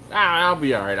freezer. I'll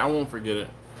be alright. I won't forget it.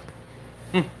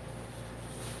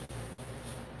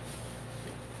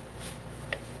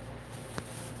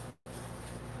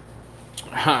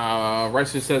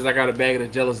 Ricer says, I got a bag of the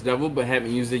Jealous Devil, but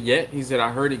haven't used it yet. He said,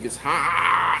 I heard it gets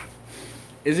hot.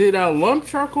 Is it lump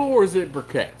charcoal or is it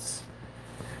briquettes?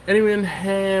 Anyone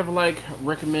have, like,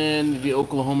 recommend the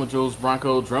Oklahoma Joe's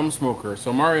Bronco drum smoker?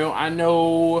 So, Mario, I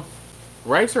know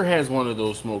Ricer has one of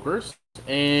those smokers,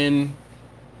 and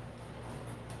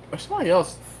there's somebody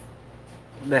else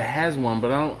that has one,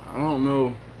 but I don't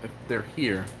know if they're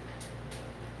here.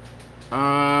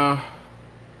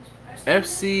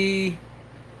 FC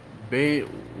Bay,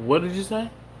 what did you say? Is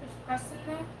Preston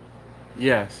there?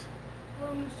 Yes.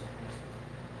 Well, Mr.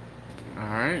 Preston.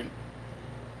 Alright.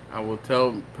 I will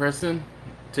tell Preston.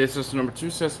 Taste tester number 2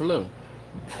 says hello.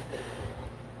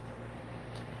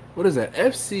 What is that?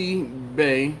 FC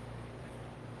Bay.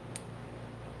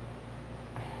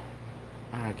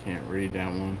 I can't read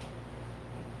that one.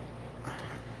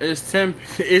 It's 10.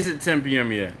 Is it 10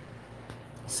 p.m. yet?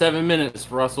 7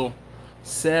 minutes, Russell.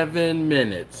 7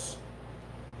 minutes.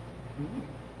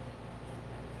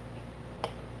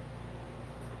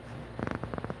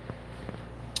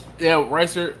 Yeah,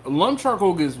 Ricer, lump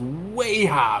charcoal gets way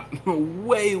hot.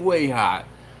 way hot.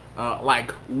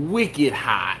 Like wicked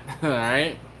hot.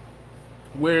 Alright?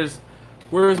 Where's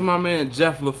my man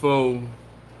Jeff LaFoe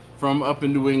from up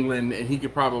in New England, and he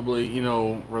could probably, you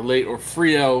know, relate, or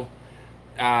Frio,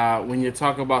 when you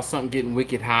talk about something getting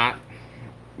wicked hot.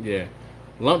 Yeah.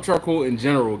 Lump charcoal in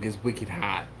general gets wicked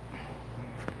hot.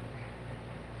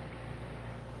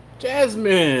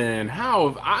 Jasmine, how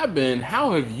have I been?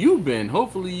 How have you been?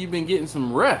 Hopefully you've been getting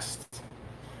some rest.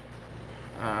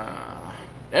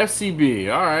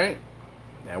 FCB, all right.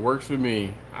 That works for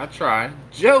me. I try.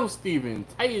 Joe Stevens,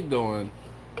 how you doing?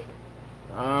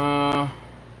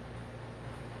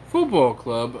 Football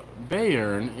club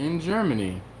Bayern in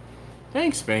Germany.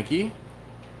 Thanks, Spanky.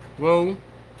 Well,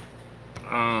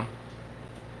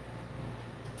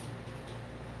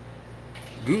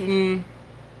 Guten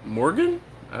Morgen?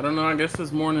 I don't know. I guess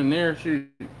it's morning there. Shoot.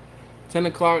 10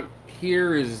 o'clock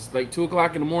here is like 2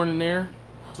 o'clock in the morning there.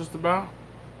 Just about.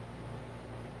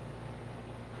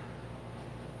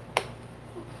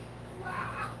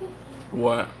 Wow.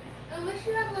 What? Unless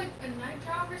you have like a night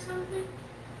job or something,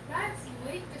 that's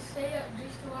late to stay up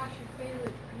just to watch your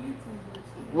favorite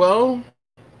YouTubers. Well,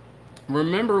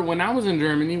 remember when I was in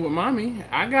Germany with Mommy,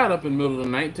 I got up in the middle of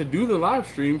the night to do the live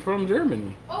stream from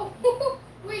Germany. Oh,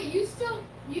 wait,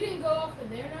 you didn't go off of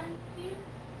their 9 p.m.?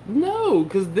 No,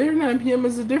 because their 9 p.m.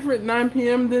 is a different 9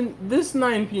 p.m. than this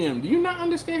 9 p.m. Do you not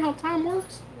understand how time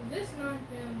works? This 9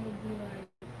 p.m. would be like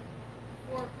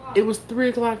 4 o'clock. It was 3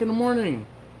 o'clock in the morning.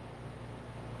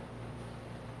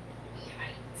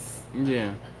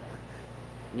 Yikes.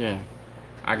 Yeah.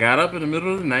 I got up in the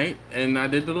middle of the night and I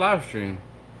did the live stream.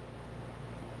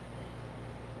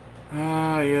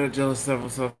 Yeah, Jealous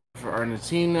stuff for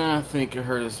Argentina. I think it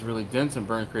hurt us really dense and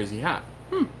burned crazy hot.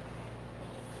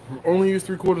 Only used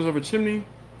 3/4 of a chimney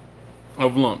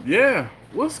Of lump. Yeah.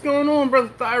 What's going on, brother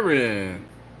Thyron?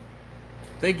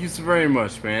 Thank you so very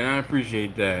much, man. I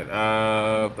appreciate that.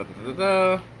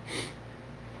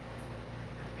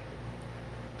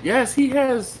 Yes, he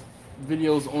has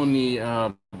videos on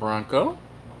the Bronco.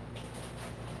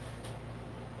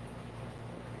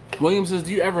 William says,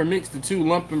 do you ever mix the two,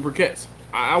 lump and briquettes?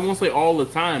 I won't say all the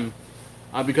time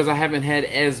because I haven't had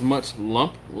as much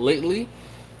lump lately,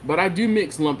 but I do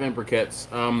mix lump and briquettes.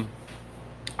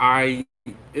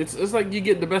 It's like you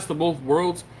get the best of both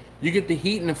worlds. You get the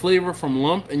heat and the flavor from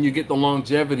lump, and you get the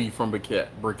longevity from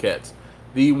briquettes.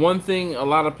 The one thing a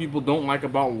lot of people don't like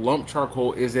about lump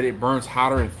charcoal is that it burns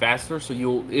hotter and faster, so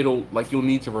you'll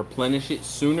need to replenish it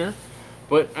sooner.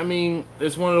 But I mean,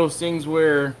 it's one of those things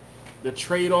where the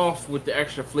trade-off with the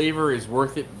extra flavor is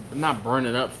worth it, not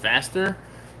burning up faster,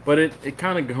 but it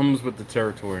kind of comes with the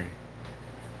territory.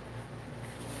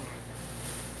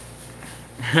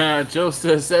 Joe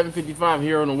says 7:55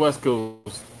 here on the West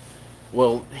Coast.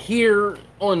 Well, here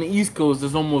on the East Coast,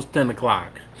 it's almost 10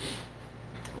 o'clock.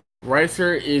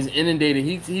 Ricer is inundated.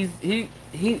 He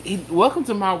welcome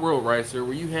to my world, Ricer,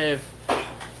 where you have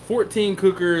 14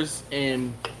 cookers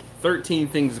and 13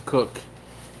 things to cook,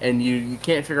 and you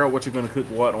can't figure out what you're gonna cook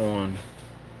what on.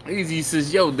 Easy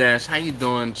says, yo Dash, how you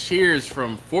doing? Cheers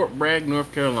from Fort Bragg,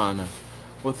 North Carolina.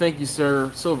 Well, thank you,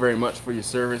 sir, so very much for your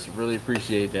service. Really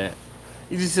appreciate that.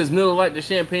 Easy says, Miller Lite the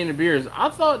champagne and beers. I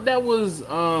thought that was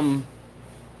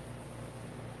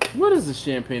what is the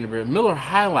champagne and beer? Miller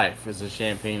High Life is a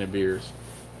champagne and beers.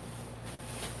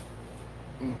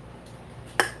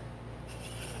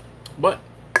 But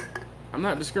I'm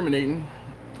not discriminating.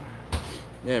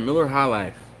 Yeah, Miller High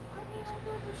Life.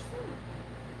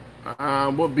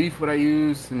 What beef would I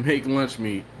use to make lunch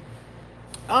meat?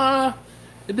 It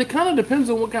kind of depends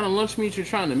on what kind of lunch meat you're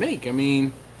trying to make. I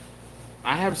mean,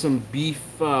 I have some beef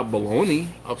bologna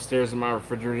upstairs in my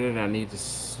refrigerator that I need to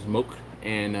smoke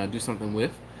and do something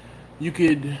with. You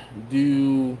could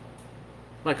do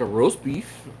like a roast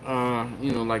beef,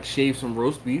 like shave some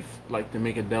roast beef, like to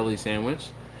make a deli sandwich.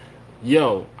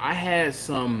 Yo, I had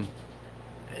some.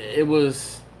 It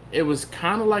was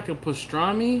kind of like a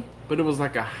pastrami, but it was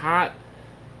like a hot.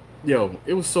 Yo,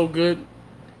 it was so good.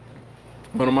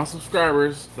 One of my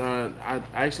subscribers, I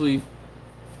actually.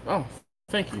 Oh,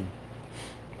 thank you.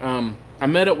 I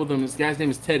met up with him. This guy's name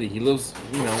is Teddy. He lives,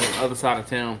 on the other side of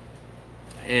town,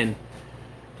 and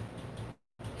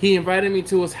he invited me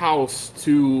to his house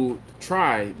to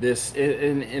try this,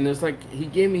 and it's like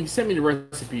he sent me the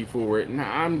recipe for it, and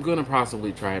I'm gonna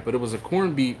possibly try it. But it was a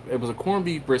corned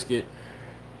beef brisket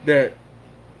that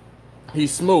he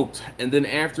smoked, and then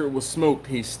after it was smoked,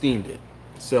 he steamed it.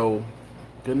 So,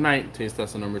 good night, taste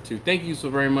tester number 2. Thank you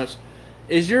so very much.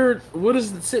 What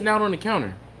is sitting out on the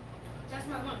counter? That's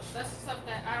my lunch. That's the stuff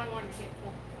that I don't want to get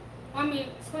cold. Well, I mean,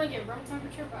 it's going to get room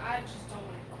temperature, but I just don't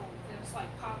want it cold. It's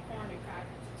like popcorn and crackers.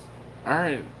 All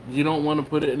right, you don't want to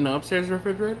put it in the upstairs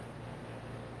refrigerator?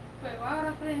 Wait, why would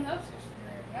I put it in the upstairs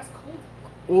refrigerator? That's cold.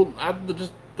 Well, I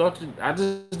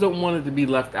just don't want it to be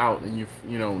left out, and you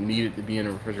need it to be in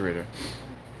the refrigerator.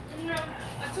 No,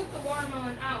 I took the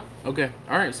watermelon out. Okay,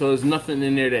 all right. So there's nothing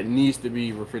in there that needs to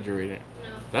be refrigerated. No.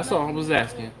 That's all I was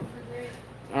asking.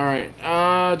 All right.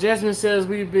 Jasmine says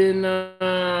we've been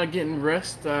getting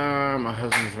rest. My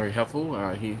husband's very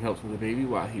helpful. He helps with the baby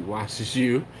while he watches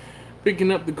you.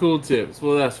 Picking up the cool tips.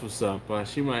 Well, that's what's up.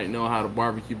 She might know how to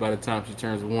barbecue by the time she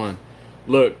turns 1.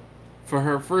 Look, for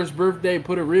her first birthday,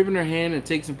 put a rib in her hand and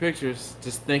take some pictures.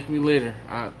 Just thank me later.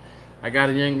 I got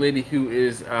a young lady who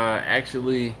is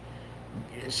actually,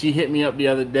 she hit me up the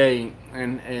other day,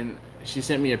 and she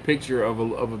sent me a picture of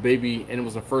a baby, and it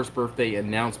was a first birthday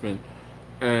announcement.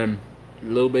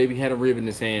 Little baby had a rib in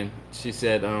his hand. She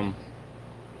said,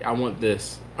 I want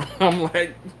this. I'm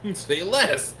like, say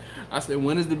less. I said,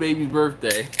 when is the baby's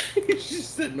birthday? She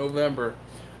said November.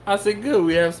 I said, good,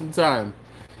 we have some time.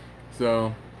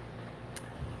 So,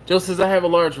 Joe says, I have a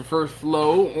large reverse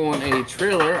flow on a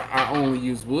trailer. I only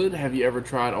use wood. Have you ever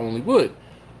tried only wood?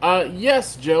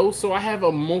 Yes, Joe. So I have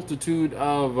a multitude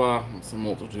of, I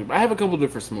have a couple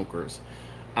different smokers.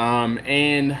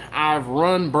 And I've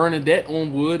run Bernadette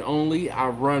on wood only.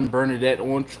 I've run Bernadette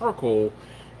on charcoal.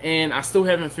 And I still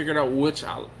haven't figured out which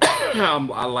I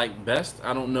like best.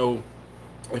 I don't know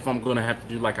if I'm going to have to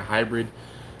do like a hybrid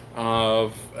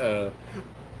of a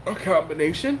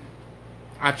combination.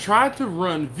 I tried to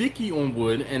run Vicky on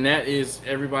wood, and that is,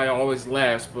 everybody always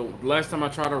laughs, but last time I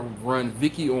tried to run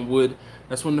Vicky on wood,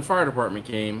 that's when the fire department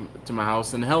came to my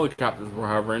house and the helicopters were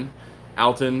hovering.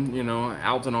 Alton,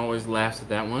 Alton always laughs at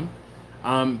that one.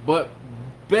 But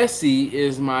Bessie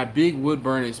is my big wood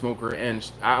burning smoker,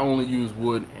 and I only use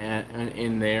wood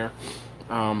in there.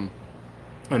 And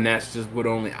that's just wood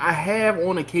only. I have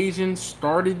on occasion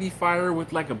started the fire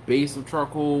with like a base of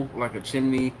charcoal, like a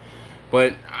chimney,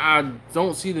 but I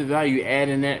don't see the value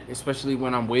adding that, especially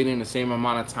when I'm waiting the same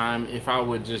amount of time. If I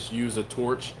would just use a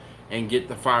torch and get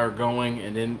the fire going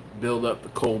and then build up the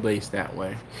coal base that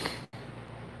way.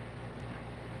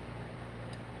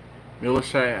 Miller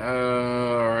Shy,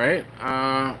 alright.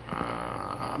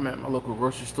 I'm at my local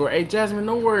grocery store. Hey, Jasmine,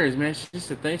 no worries, man. She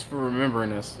said, thanks for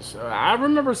remembering us. I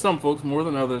remember some folks more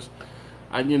than others.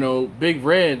 You know, Big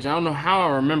Reg, I don't know how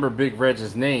I remember Big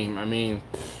Reg's name. I mean,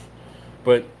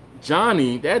 but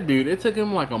Johnny, that dude, it took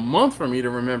him like a month for me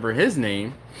to remember his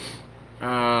name.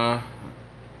 Yeah,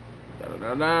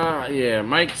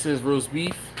 Mike says roast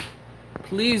beef.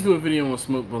 Please do a video with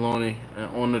smoked bologna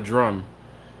on the drum.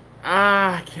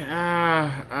 Alright.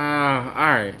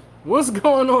 What's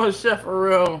going on, Chef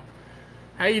Pharrell?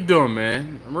 How you doing,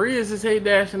 man? Maria says, hey,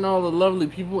 Dash, and all the lovely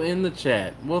people in the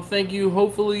chat. Well, thank you.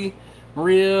 Hopefully,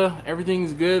 Maria,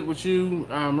 everything's good with you.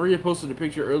 Maria posted a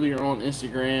picture earlier on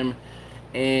Instagram,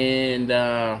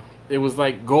 and it was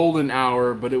like golden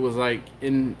hour, but it was like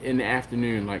in the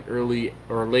afternoon, like early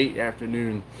or late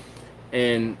afternoon.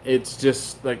 And it's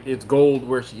just like it's gold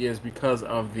where she is because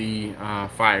of the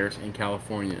fires in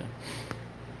California.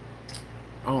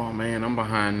 Oh man, I'm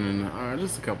behind in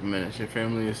just a couple minutes. Your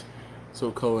family is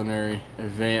so culinary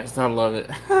advanced. I love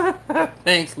it.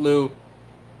 Thanks, Lou.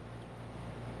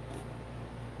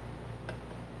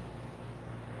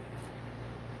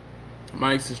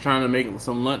 Mike's is trying to make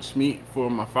some lunch meat for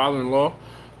my father-in-law,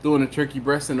 doing a turkey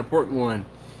breast and a pork loin.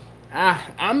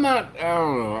 I'm not, I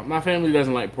don't know. My family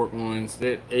doesn't like pork loins.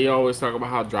 They always talk about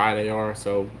how dry they are.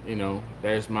 So, you know,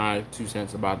 there's my 2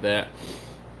 cents about that.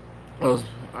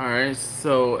 Alright,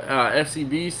 so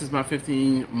FCB says my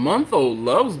 15-month-old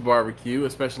loves barbecue,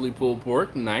 especially pulled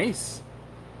pork. Nice.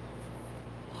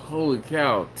 Holy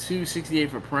cow. $2.68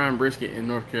 for prime brisket in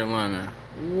North Carolina.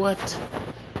 What?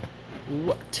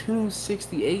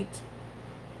 $2.68?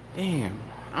 Damn.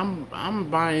 I'm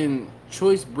buying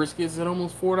choice briskets at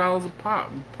almost $4 a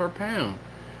pop per pound.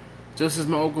 Just as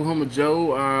my Oklahoma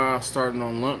Joe starting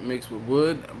on lump mixed with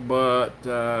wood, but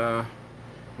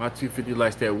my 250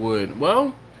 likes that wood.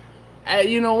 Well,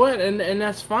 you know what, and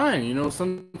that's fine. You know,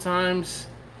 sometimes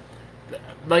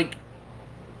like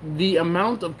the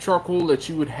amount of charcoal that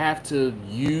you would have to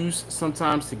use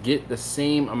sometimes to get the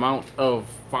same amount of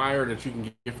fire that you can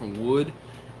get from wood,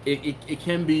 it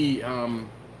can be I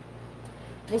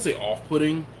won't say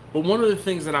off-putting, but one of the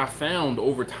things that I found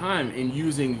over time in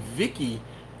using Vicky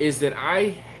is that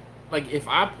if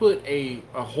I put a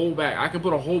whole bag, I can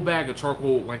put a whole bag of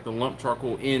charcoal, like the lump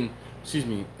charcoal in,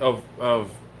 of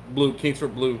blue,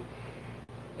 Kingsford Blue,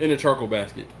 in a charcoal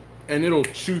basket, and it'll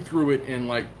chew through it in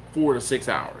like 4 to 6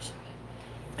 hours.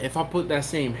 If I put that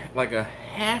same, like a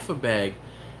half a bag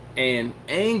and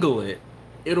angle it,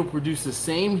 it'll produce the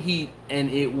same heat and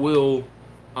it will,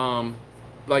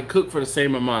 like cook for the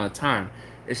same amount of time.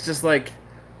 It's just like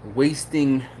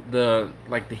wasting the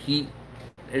heat,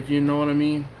 if you know what I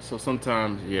mean. So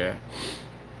sometimes, yeah.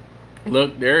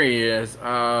 Look, there he is.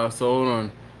 So hold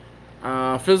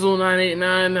on. Fizzle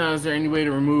 989. Is there any way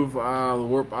to remove the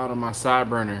warp out of my side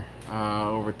burner?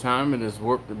 Over time, it has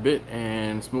warped a bit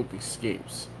and smoke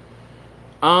escapes.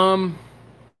 A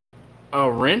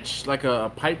wrench, like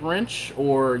a pipe wrench,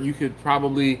 or you could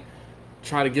probably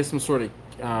try to get some sort of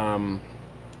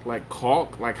like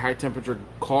caulk, like high temperature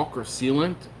caulk or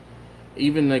sealant.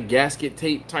 Even the gasket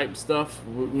tape type stuff,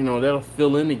 you know, that'll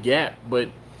fill in the gap, but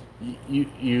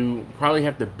you probably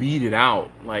have to beat it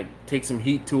out, like take some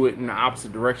heat to it in the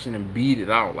opposite direction and beat it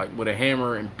out, like with a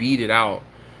hammer, and beat it out.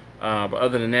 But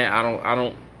other than that, I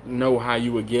don't know how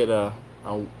you would get a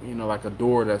you know, like a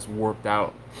door that's warped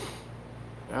out.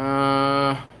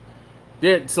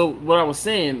 Yeah, so what I was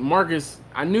saying, Marcus,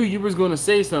 I knew you was going to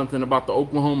say something about the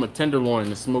Oklahoma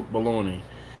tenderloin, the smoked bologna.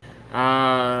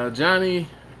 Johnny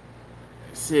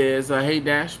says, hey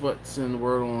Dash, what's in the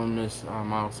word on Miss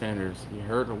Miles Sanders? You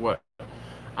heard or what?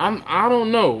 I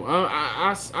don't know.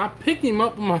 I picked him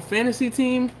up on my fantasy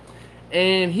team,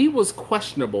 and he was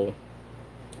questionable.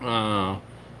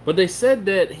 But they said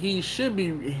that he should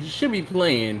be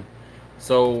playing.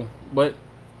 So, but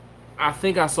I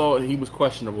think I saw he was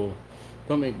questionable.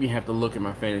 Don't make me have to look at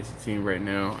my fantasy team right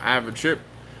now. I have a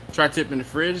tri-tip in the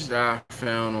fridge that I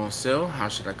found on sale. How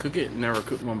should I cook it? Never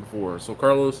cooked one before. So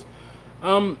Carlos,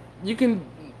 you can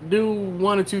do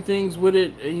 1 or 2 things with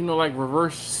it. You know, like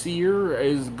reverse sear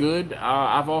is good.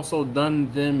 I've also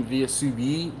done them via sous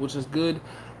vide, which is good.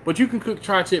 But you can cook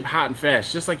tri-tip hot and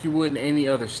fast, just like you would in any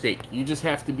other steak. You just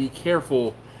have to be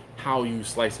careful how you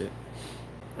slice it.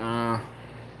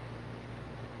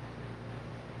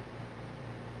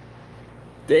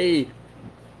 Dave.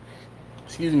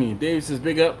 Excuse me. Dave says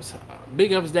big ups.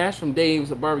 Big ups dash from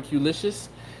Dave's Barbecue Licious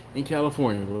in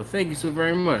California. Well, thank you so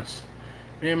very much.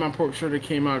 Man, my pork shoulder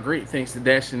came out great thanks to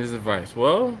Dash and his advice.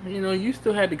 Well, you know, you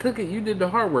still had to cook it. You did the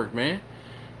hard work, man.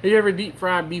 Have you ever deep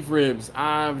fried beef ribs?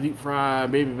 I've deep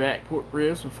fried baby back pork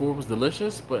ribs before. It was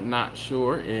delicious, but not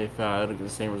sure if it'll get the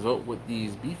same result with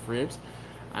these beef ribs.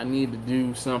 I need to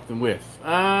do something with.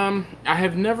 I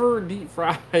have never deep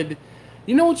fried.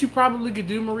 You know what you probably could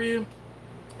do, Maria?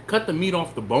 Cut the meat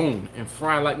off the bone and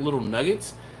fry like little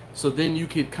nuggets. So then you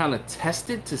could kind of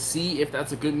test it to see if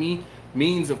that's a good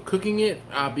means of cooking it,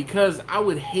 because I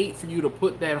would hate for you to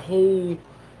put that whole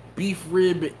beef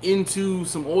rib into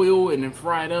some oil and then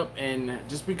fry it up, and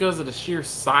just because of the sheer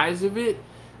size of it,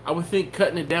 I would think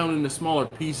cutting it down into smaller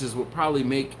pieces would probably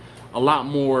make a lot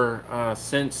more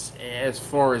sense as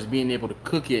far as being able to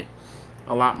cook it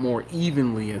a lot more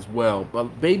evenly as well.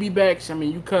 But baby backs, I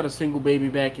mean, you cut a single baby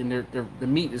back and the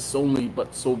meat is only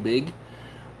but so big,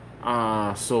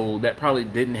 so that probably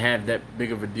didn't have that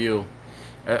big of a deal,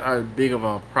 a big of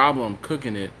a problem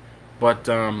cooking it. But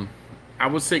I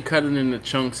would say cut it into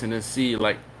chunks and then see,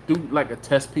 like, do like a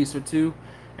test piece or two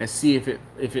and see if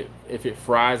it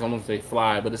fries. I won't say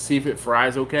fly, but to see if it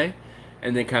fries okay,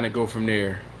 and then kind of go from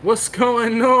there. What's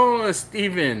going on,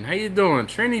 Steven? How you doing?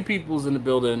 Trini people's in the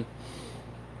building.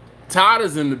 Todd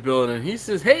is in the building. He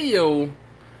says, hey yo.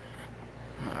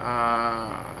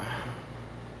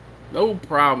 No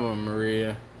problem,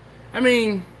 Maria. I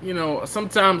mean, you know,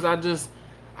 sometimes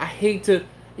I hate to,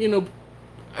 you know,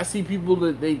 I see people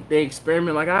that they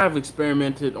experiment. Like, I've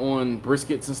experimented on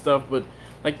briskets and stuff, but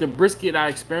like the brisket I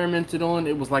experimented on,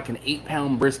 it was like an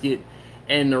 8-pound brisket.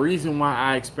 And the reason why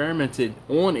I experimented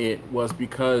on it was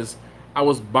because I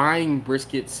was buying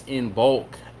briskets in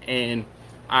bulk and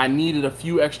I needed a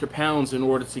few extra pounds in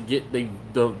order to get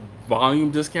the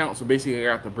volume discount. So basically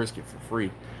I got the brisket for free.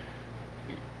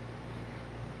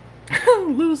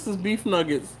 Lewis's beef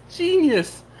nuggets,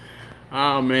 genius.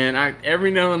 Oh man,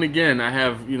 every now and again I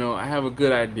have a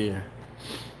good idea.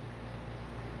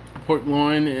 Pork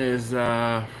loin is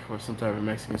for some type of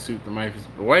Mexican soup the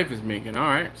wife is making. All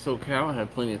right, so Cal, I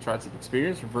have plenty of tri-tip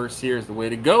experience. Reverse sear is the way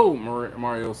to go,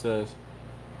 Mario says.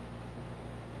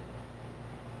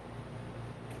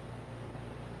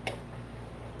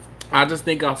 I just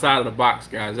think outside of the box,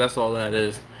 guys. That's all that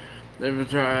is. Never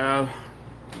try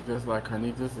just like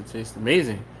carnitas. It tastes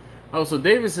amazing. Oh, so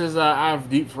David says I've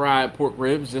deep fried pork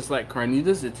ribs just like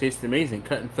carnitas. It tastes amazing.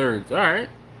 Cut in thirds. All right.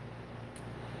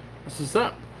 That's what's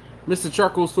up. Mr.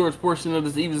 Charcoal Storage portion of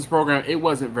this evening's program. It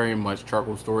wasn't very much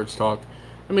charcoal storage talk.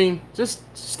 I mean, just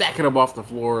stack it up off the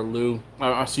floor, Lou.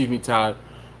 Excuse me, Todd.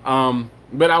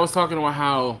 But I was talking about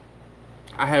how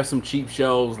I have some cheap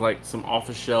shelves, like some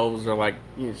office shelves, or like,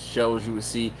 you know, shelves you would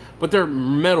see, but they're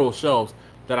metal shelves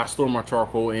that I store my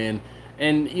charcoal in.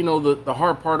 And you know, the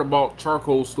hard part about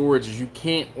charcoal storage is you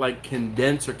can't like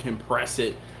condense or compress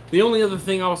it. The only other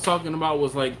thing I was talking about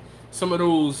was like some of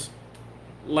those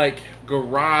like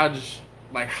garage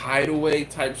like hideaway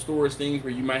type storage things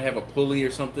where you might have a pulley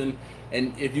or something,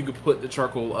 and if you could put the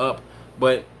charcoal up.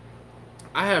 But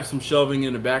I have some shelving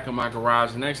in the back of my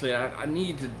garage, and actually I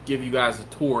need to give you guys a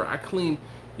tour. I cleaned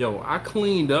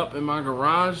up in my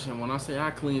garage, and when I say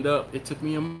I cleaned up, it took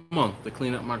me a month to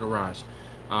clean up my garage.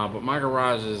 But my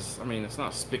garage is, I mean, it's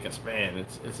not spick and span.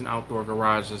 It's an outdoor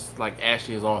garage. It's like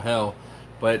ashy as all hell.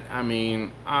 But I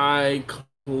mean, I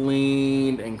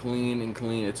cleaned and cleaned and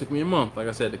cleaned. It took me a month, like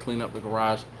I said, to clean up the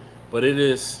garage. But it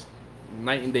is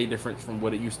night and day difference from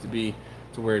what it used to be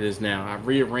to where it is now. I've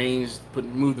rearranged,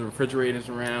 moved the refrigerators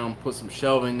around, put some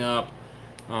shelving up,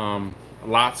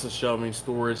 lots of shelving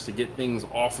storage to get things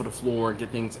off of the floor, get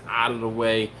things out of the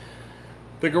way.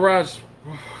 The garage,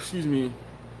 excuse me,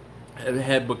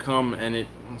 had become, and I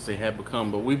don't say had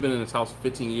become, but we've been in this house for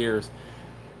 15 years.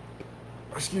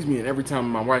 Excuse me, and every time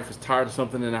my wife is tired of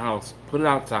something in the house, put it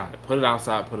outside, put it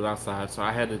outside, put it outside. So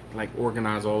I had to like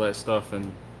organize all that stuff,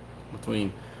 and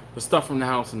between the stuff from the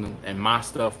house and my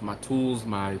stuff, my tools,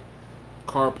 my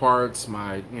car parts,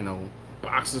 my, you know,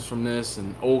 boxes from this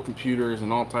and old computers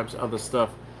and all types of other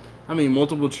stuff. I mean,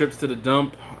 multiple trips to the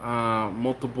dump,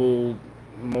 multiple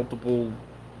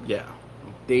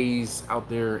days out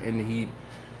there in the heat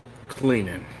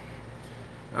cleaning.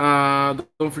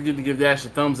 Don't forget to give Dash a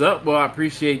thumbs up. Well, I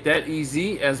appreciate that.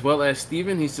 Easy, as well as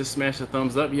Steven. He said smash a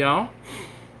thumbs up, y'all.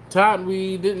 Todd,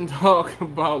 we didn't talk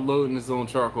about loading his own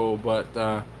charcoal, but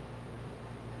Todd,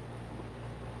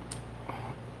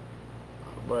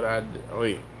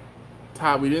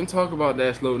 we didn't talk about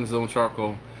Dash loading his own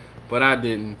charcoal, but I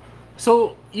didn't.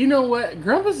 So you know what?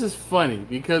 Grumpus is funny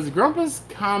because Grumpus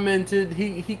commented.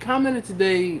 He commented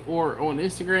today or on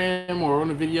Instagram or on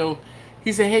a video.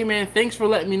 He said, "Hey man, thanks for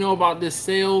letting me know about this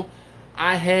sale.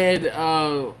 I had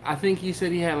I think he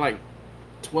said he had like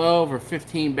 12 or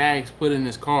 15 bags put in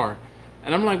his car."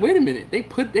 And I'm like, "Wait a minute.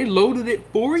 They loaded it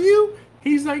for you?"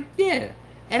 He's like, "Yeah."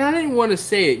 And I didn't want to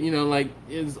say it, you know, like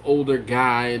his older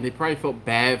guy, and they probably felt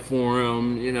bad for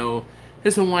him, you know.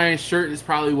 His Hawaiian shirt is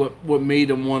probably what made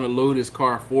him want to load his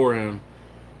car for him.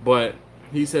 But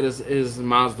he said his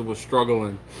Mazda was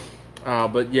struggling.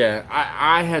 But yeah,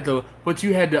 I had to, but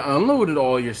you had to unload it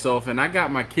all yourself, and I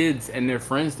got my kids and their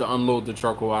friends to unload the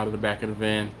charcoal out of the back of the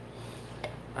van.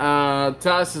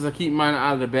 Todd says I keep mine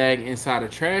out of the bag inside a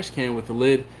trash can with the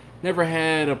lid. Never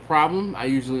had a problem. I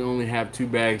usually only have 2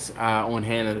 bags on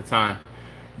hand at a time.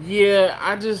 Yeah,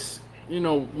 I just, you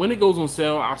know, when it goes on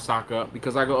sale, I'll stock up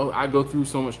because I go through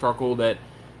so much charcoal that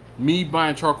me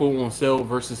buying charcoal on sale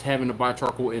versus having to buy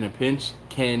charcoal in a pinch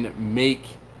can make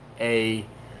a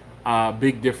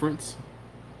big difference.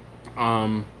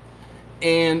 And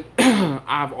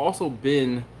I've also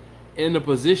been in a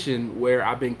position where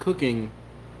I've been cooking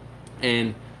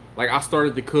and like I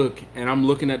started to cook and I'm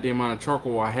looking at the amount of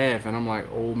charcoal I have and I'm like,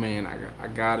 oh man, I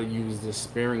gotta use this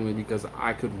sparingly because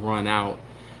I could run out.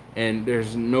 And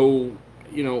there's no,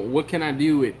 you know, what can I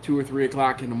do at 2 or 3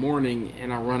 o'clock in the morning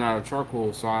and I run out of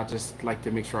charcoal? So I just like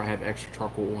to make sure I have extra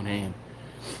charcoal on hand.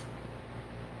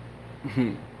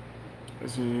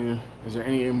 Is there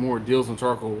any more deals on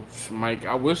charcoal, Mike?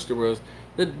 I wish there was.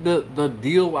 The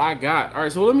deal I got. All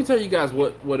right, so let me tell you guys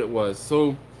what it was.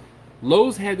 So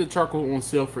Lowe's had the charcoal on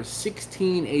sale for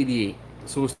 $16.88.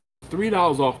 So it's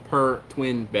 $3 off per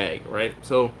twin bag, right?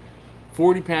 So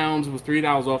 40 pounds was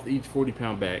 $3 off each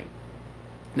 40-pound bag.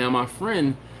 Now my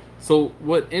friend, so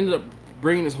what ended up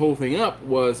bringing this whole thing up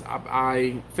was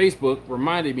Facebook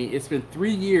reminded me it's been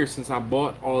 3 years since I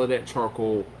bought all of that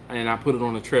charcoal and I put it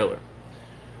on a trailer.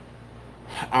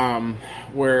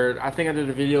 Where I think I did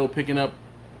a video picking up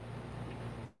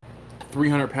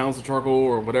 300 pounds of charcoal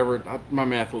or whatever. My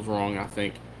math was wrong, I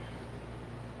think.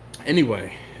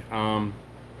 Anyway,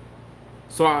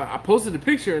 so I posted a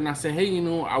picture and I said, hey, you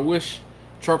know, I wish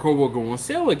charcoal will go on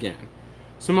sale again.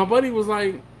 So my buddy was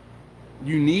like,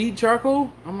 you need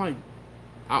charcoal? I'm like,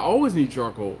 I always need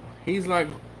charcoal. He's like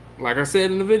I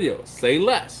said in the video, say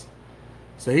less.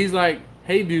 So he's like,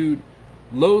 hey dude,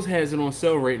 Lowe's has it on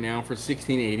sale right now for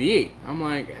 $16.88. I'm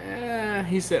like,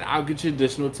 he said, I'll get you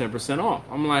additional 10% off.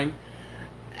 I'm like,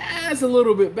 that's a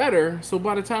little bit better. So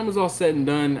by the time it's all said and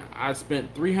done, I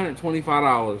spent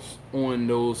 $325 on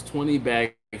those 20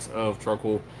 bags of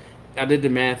charcoal. I did the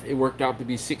math. It worked out to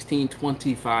be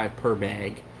 $16.25 per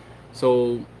bag.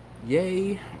 So,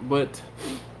 yay. But,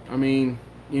 I mean,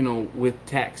 you know, with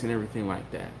tax and everything like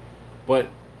that. But,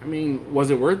 I mean, was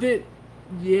it worth it?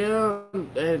 Yeah,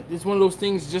 it's one of those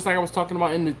things, just like I was talking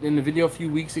about in the video a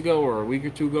few weeks ago or a week or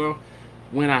two ago.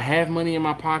 When I have money in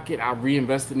my pocket, I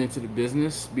reinvest it into the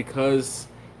business because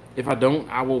if I don't,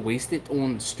 I will waste it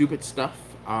on stupid stuff.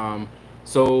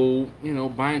 So, you know,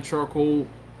 buying charcoal,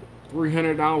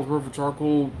 $300 worth of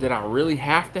charcoal, did I really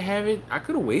have to have it? I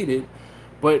could have waited,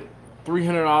 but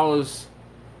 $300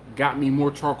 got me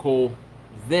more charcoal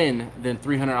than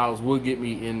 $300 would get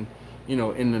me in, you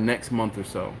know, in the next month or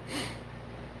so.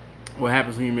 What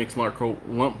happens when you mix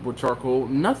lump with charcoal?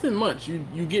 Nothing much.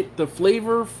 You get the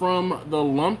flavor from the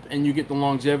lump and you get the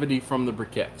longevity from the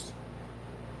briquettes.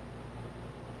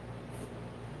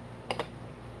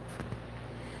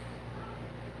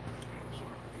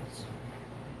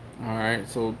 All right.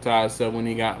 So Todd said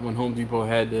when Home Depot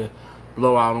had to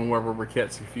blow out on rubber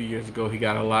briquettes a few years ago, he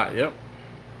got a lot. Yep.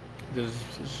 Just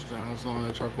how long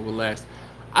the charcoal will last?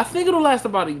 I think it'll last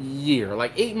about a year,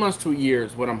 like 8 months to a year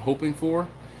is what I'm hoping for.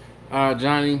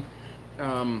 Johnny,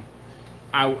 I'm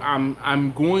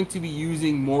going to be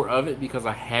using more of it because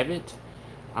I have it.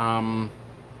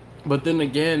 But then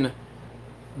again,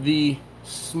 the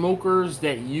smokers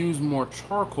that use more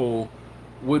charcoal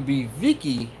would be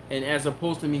Vicky, and as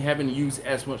opposed to me having to use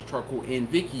as much charcoal in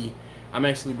Vicky, I'm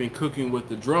actually been cooking with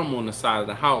the drum on the side of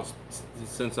the house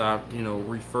since I, you know,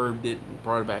 refurbed it and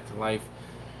brought it back to life.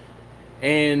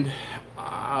 And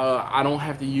I don't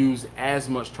have to use as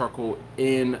much charcoal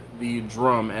in the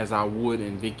drum as I would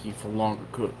in Vicky for longer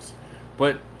cooks.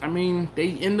 But I mean,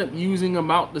 they end up using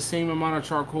about the same amount of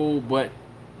charcoal, but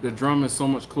the drum is so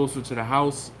much closer to the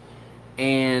house,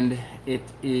 and it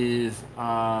is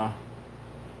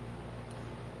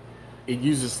it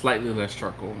uses slightly less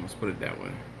charcoal. Let's put it that way.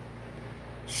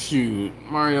 Shoot,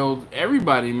 Mario,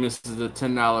 everybody misses the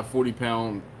 $10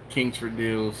 40-pound Kingsford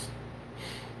deals.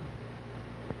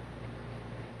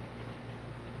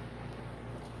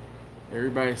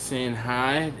 Everybody's saying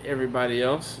hi to everybody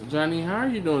else. Johnny, how are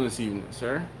you doing this evening,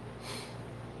 sir?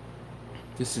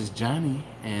 This is Johnny,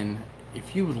 and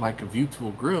if you would like a view to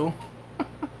a grill,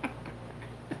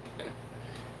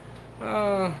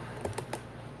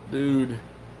 dude,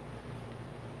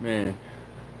 man.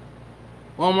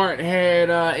 Walmart had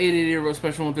 880 roast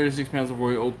special on 36 pounds of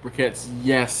royal oak briquettes.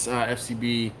 Yes,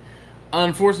 FCB.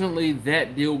 Unfortunately,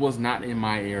 that deal was not in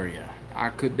my area.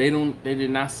 They did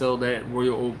not sell that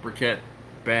royal oak briquette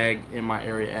bag in my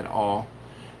area at all.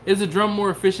 Is the drum more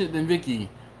efficient than Vicky?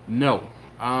 No.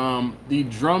 The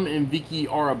drum and Vicky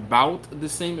are about the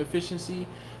same efficiency.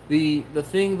 The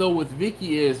thing though with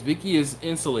Vicky is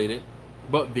insulated,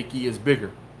 but Vicky is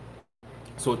bigger.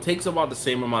 So it takes about the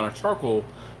same amount of charcoal,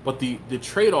 but the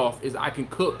trade-off is I can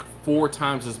cook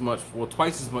twice as much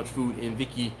food in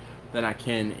Vicky than I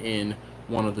can in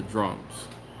one of the drums.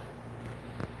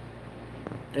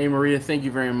 Hey Maria, thank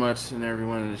you very much, and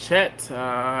everyone in the chat.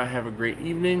 Have a great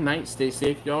evening, night. Stay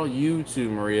safe, y'all. You too,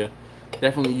 Maria.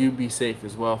 Definitely you be safe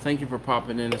as well. Thank you for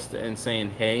popping in and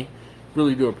saying hey.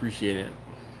 Really do appreciate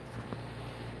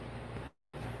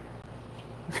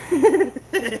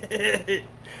it.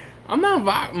 I'm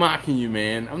not mocking you,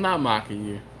 man. I'm not mocking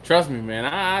you. Trust me,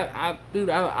 man. Dude,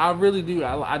 I really do.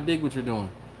 I dig what you're doing.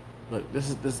 Look,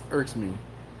 this irks me.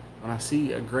 When I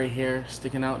see a gray hair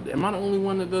sticking out, am I the only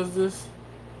one that does this?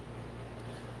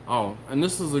 Oh, and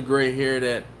this is a gray hair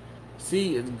that,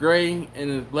 see, it's gray and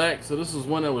it's black. So this is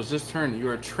one that was just turning.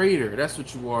 You're a traitor. That's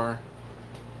what you are.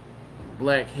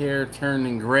 Black hair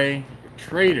turning gray.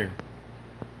 Traitor.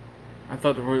 I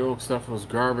thought the royal oak stuff was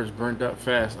garbage, burnt up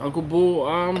fast. Uncle Bull,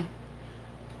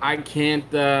 I can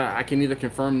neither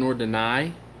confirm nor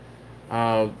deny.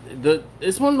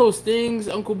 It's one of those things,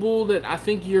 Uncle Bull, that I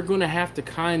think you're gonna have to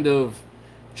kind of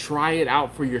try it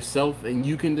out for yourself, and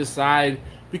you can decide,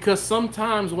 because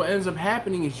sometimes what ends up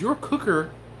happening is your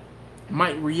cooker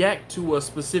might react to a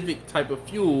specific type of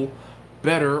fuel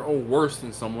better or worse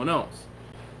than someone else.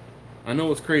 I know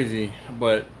it's crazy,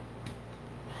 but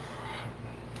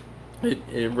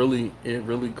it really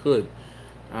could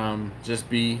just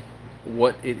be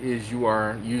what it is you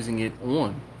are using it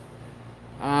on.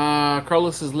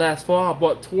 Carlos says, last fall I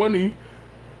bought 20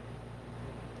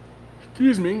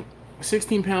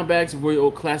 16-pound bags of royal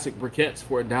oak classic briquettes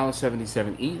for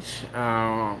 $1.77 each.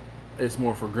 It's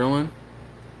more for grilling.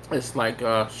 It's like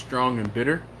strong and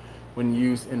bitter when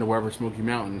used in the Weber Smoky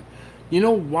Mountain. You know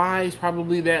why it's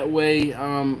probably that way,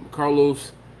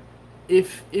 Carlos?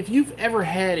 If you've ever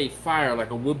had a fire, like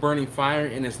a wood burning fire,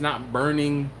 and it's not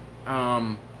burning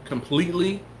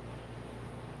completely,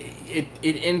 it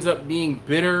ends up being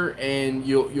bitter, and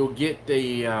you'll get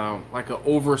the like a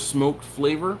over smoked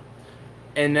flavor,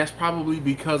 and that's probably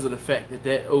because of the fact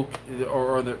that oak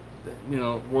or the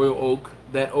royal oak,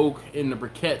 that oak in the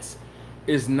briquettes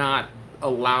is not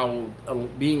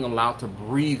being allowed to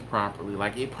breathe properly.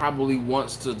 Like, it probably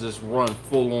wants to just run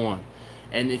full on.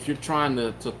 And if you're trying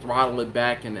to throttle it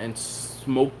back and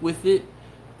smoke with it,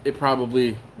 it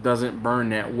probably doesn't burn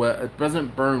that well. It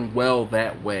doesn't burn well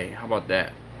that way. How about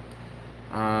that?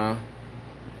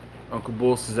 Uncle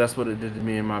Bull says that's what it did to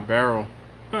me in my barrel.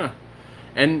 Huh.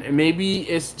 And maybe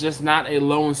it's just not a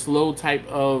low and slow type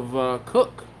of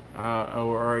cook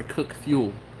or a cook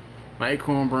fuel. My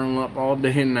acorn burned up all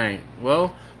day and night.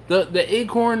 Well, the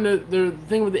acorn, the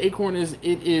thing with the acorn is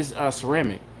it is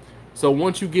ceramic. So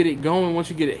once you get it going, once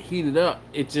you get it heated up,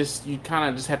 you kind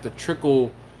of just have to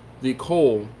trickle the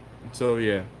coal. So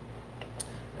yeah.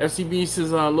 FCB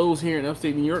says Lowe's here in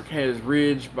upstate New York has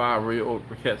Ridge by Royal Oak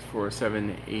briquettes for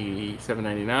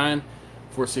 $7.99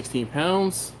 for 16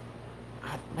 pounds.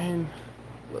 Man,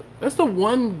 look, that's the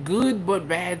one good but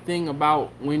bad thing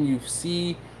about when you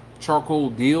see charcoal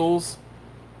deals.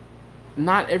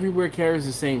 Not everywhere carries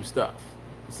the same stuff.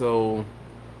 So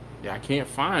yeah, I can't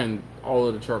find all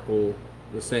of the charcoal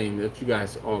the same that you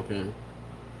guys all can.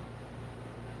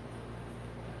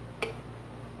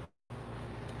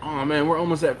 Oh man, we're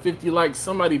almost at 50 likes.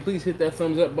 Somebody please hit that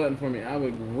thumbs up button for me. I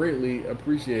would greatly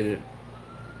appreciate it.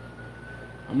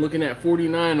 I'm looking at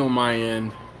 49 on my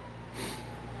end.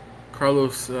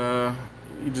 Carlos, you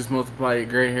just multiply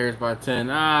gray hairs by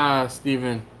 10.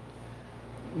 Steven.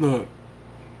 Look,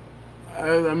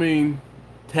 I mean,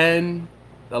 10,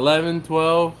 11,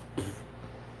 12.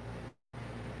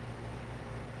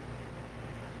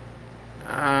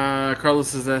 Carlos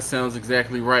says that sounds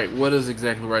exactly right. What is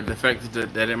exactly right? The fact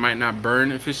that it might not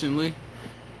burn efficiently?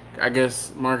 I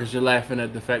guess, Marcus, you're laughing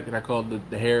at the fact that I called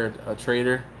the hair a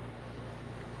traitor.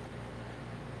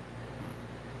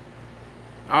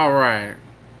 All right.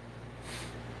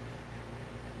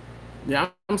 Yeah,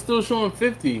 I'm still showing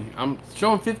 50. I'm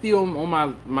showing 50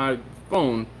 on my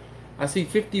phone. I see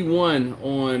 51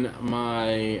 on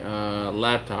my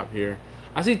laptop here.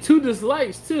 I see 2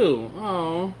 dislikes too.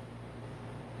 Oh,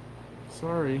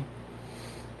 sorry.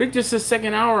 Victor says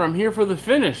second hour. I'm here for the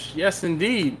finish. Yes,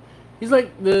 indeed. He's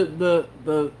like the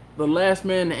last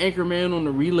man, the anchor man on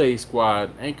the relay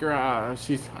squad. Anchor. I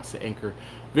said anchor.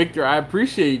 Victor, I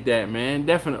appreciate that, man.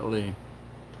 Definitely.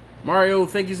 Mario,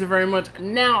 thank you so very much.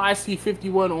 Now I see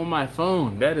 51 on my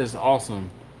phone. That is awesome.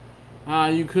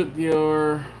 You cooked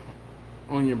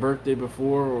on your birthday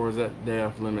before, or was that day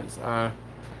off limits? I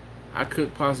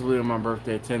cooked possibly on my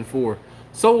birthday at 10/4.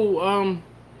 So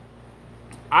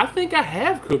I think I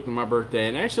have cooked on my birthday,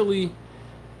 and actually,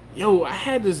 yo, I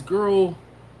had this girl.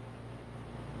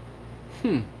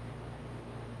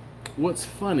 What's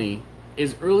funny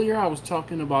is earlier I was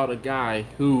talking about a guy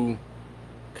who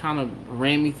kind of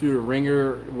ran me through the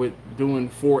ringer with doing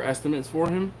 4 estimates for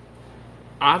him.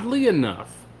 Oddly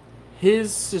enough,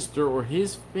 his sister or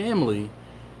his family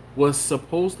was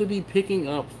supposed to be picking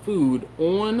up food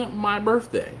on my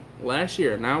birthday last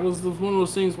year. And that was one of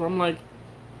those things where I'm like,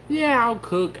 yeah, I'll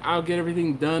cook. I'll get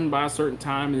everything done by a certain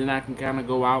time, and then I can kind of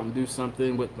go out and do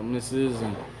something with the missus,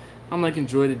 and I'm like,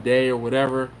 enjoy the day or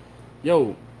whatever.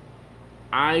 Yo,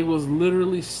 I was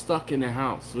literally stuck in the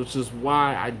house, which is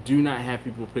why I do not have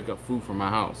people pick up food from my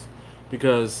house.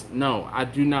 Because, no, I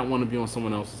do not want to be on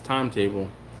someone else's timetable.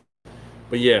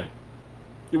 But yeah,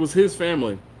 it was his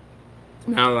family.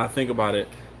 Now that I think about it,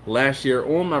 last year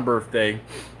on my birthday,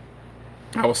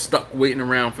 I was stuck waiting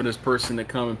around for this person to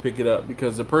come and pick it up,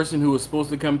 because the person who was supposed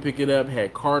to come pick it up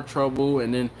had car trouble,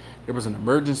 and then there was an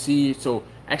emergency. So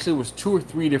actually it was 2 or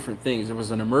 3 different things. There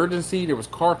was an emergency, there was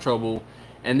car trouble,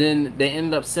 and then they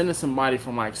ended up sending somebody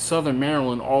from like Southern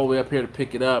Maryland all the way up here to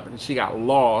pick it up, and she got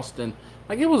lost, and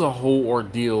like it was a whole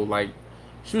ordeal. Like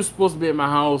she was supposed to be at my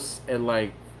house at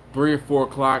like 3 or 4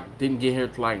 o'clock, didn't get here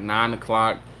till like 9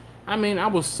 o'clock. I mean, I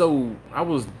was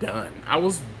done. I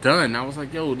was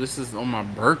like, yo, this is on my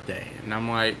birthday. And I'm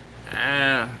like,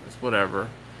 it's whatever.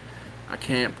 I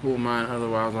can't pull mine,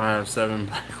 otherwise I have 7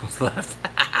 black ones left.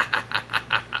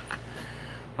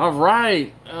 All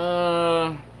right.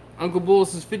 Uncle Bull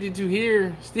says 52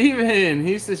 here. Steven,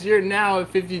 he says you're now at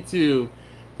 52.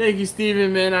 Thank you,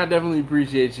 Steven, man. I definitely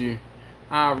appreciate you.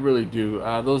 I really do.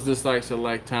 Those dislikes are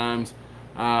like times.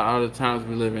 All the times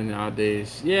we live in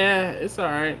nowadays. Yeah, it's all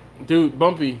right, dude.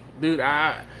 Bumpy, dude.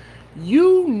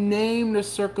 You name the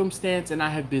circumstance, and I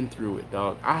have been through it,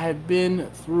 dog. I have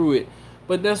been through it.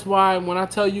 But that's why when I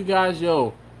tell you guys,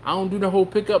 yo, I don't do the whole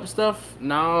pickup stuff.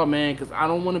 Nah, man, because I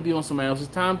don't want to be on somebody else's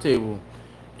timetable.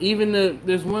 Even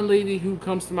there's one lady who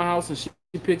comes to my house and she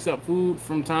picks up food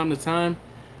from time to time.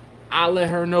 I let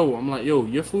her know. I'm like, yo,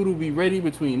 your food will be ready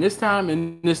between this time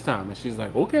and this time, and she's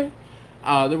like, okay.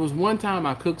 There was one time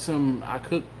I cooked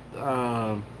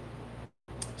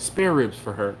spare ribs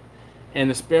for her, and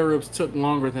the spare ribs took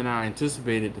longer than I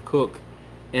anticipated to cook,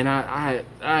 and I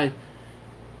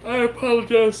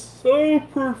apologize so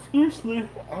profusely.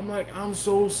 I'm like, I'm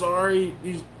so sorry.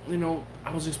 These,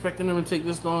 I was expecting them to take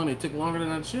this long. They took longer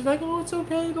than I. She's like, oh, it's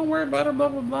okay. Don't worry about it. Blah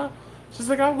blah blah. She's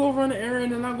like, I'll go run an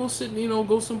errand and I'll go sit,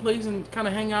 go someplace and kind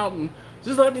of hang out and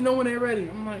just let me know when they're ready.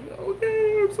 I'm like,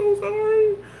 okay, I'm so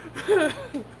sorry.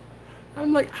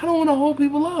 I'm like, I don't want to hold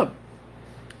people up.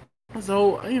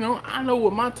 So, I know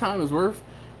what my time is worth.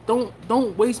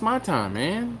 Don't waste my time,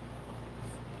 man.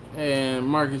 And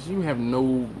Marcus, you have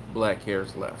no black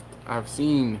hairs left. I've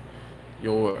seen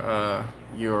your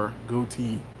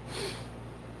goatee.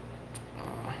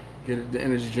 Get the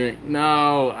energy drink.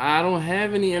 No, I don't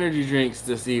have any energy drinks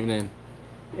this evening.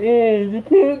 You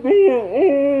can't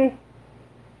do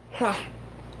it.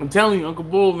 I'm telling you, Uncle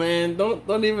Bull, man,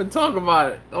 don't even talk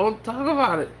about it. Don't talk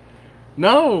about it.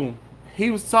 No, he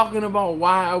was talking about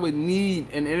why I would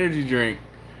need an energy drink.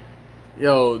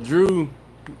 Yo, Drew,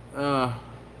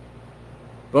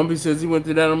 Bumpy says he went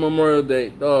through that on Memorial Day.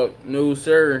 Dog, no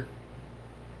sir.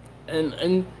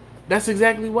 And that's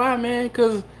exactly why, man,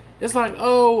 because it's like,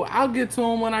 oh, I'll get to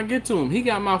him when I get to him. He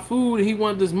got my food and he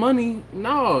wanted this money.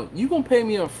 No, you gonna pay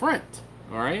me up front,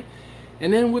 all right?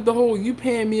 And then with the whole you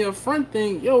paying me up front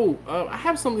thing, yo, I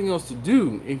have something else to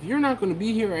do. If you're not going to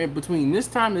be here between this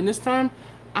time and this time,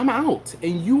 I'm out.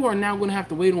 And you are now going to have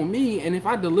to wait on me. And if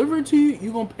I deliver it to you,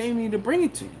 you're going to pay me to bring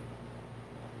it to you.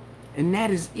 And that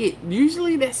is it.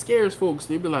 Usually that scares folks.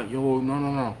 They be like, yo,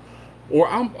 no. Or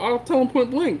I'll tell them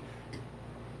point blank.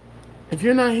 If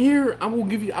you're not here, I will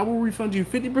refund you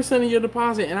 50% of your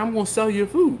deposit and I'm going to sell your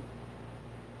food.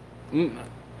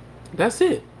 That's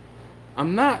it.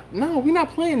 we're not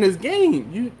playing this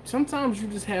game. Sometimes you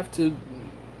just have to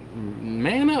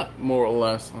man up, more or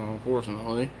less,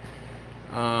 unfortunately.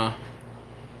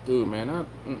 Dude, man,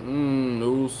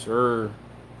 no sir.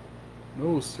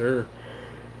 No sir.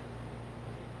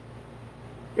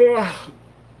 Ugh.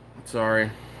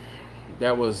 Sorry.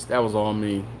 That was all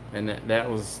me. And that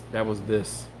was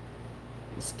this.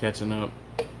 It's catching up.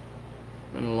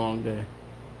 Been a long day.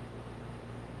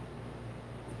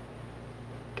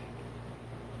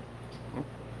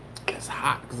 It's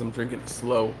hot because I'm drinking it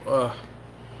slow.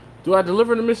 Do I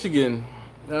deliver to Michigan?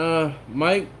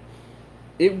 Mike,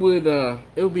 it would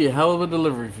be a hell of a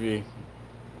delivery fee.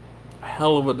 A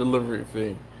hell of a delivery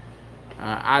fee.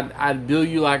 I'd bill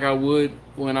you like I would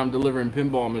when I'm delivering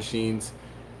pinball machines.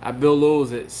 I bill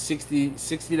those at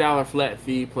 $60 flat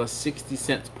fee plus 60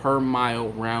 cents per mile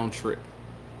round trip.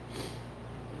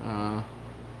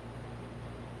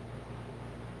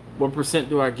 What percent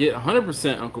do I get?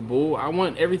 100%, Uncle Bull. I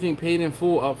want everything paid in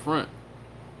full up front.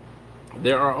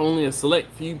 There are only a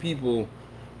select few people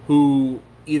who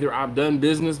either I've done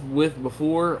business with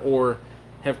before or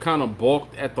have kind of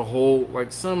balked at the whole,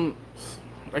 like some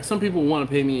people want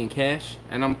to pay me in cash,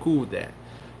 and I'm cool with that.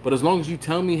 But as long as you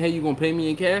tell me, hey, you're going to pay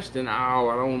me in cash, then I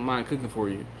don't mind cooking for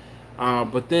you.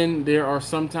 But then there are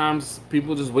sometimes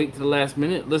people just wait to the last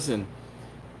minute. Listen,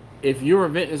 if your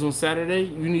event is on Saturday,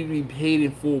 you need to be paid in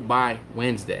full by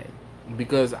Wednesday,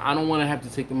 because I don't want to have to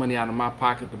take the money out of my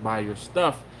pocket to buy your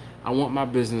stuff. I want my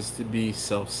business to be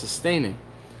self-sustaining.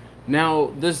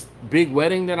 Now, this big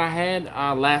wedding that I had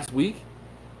last week,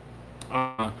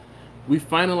 we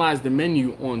finalized the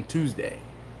menu on Tuesday,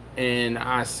 and we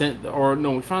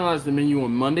finalized the menu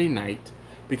on Monday night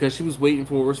because she was waiting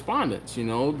for respondents. You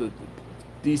know,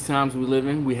 these times we live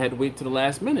in, we had to wait to the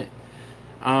last minute.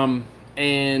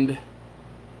 And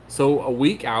so a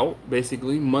week out,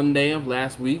 basically Monday of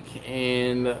last week,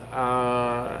 and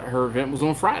her event was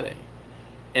on Friday.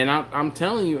 And I'm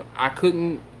telling you, I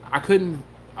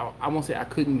won't say I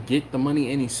couldn't get the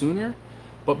money any sooner,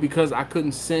 but because I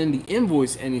couldn't send the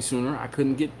invoice any sooner, I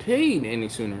couldn't get paid any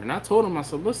sooner. And I told him, I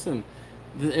said, listen,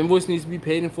 the invoice needs to be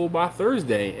paid in full by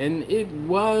Thursday. And it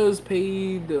was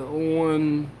paid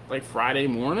on like Friday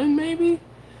morning, maybe.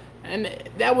 And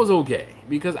that was okay,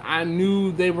 because I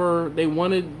knew they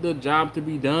wanted the job to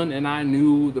be done, and I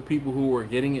knew the people who were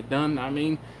getting it done. I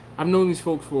mean, I've known these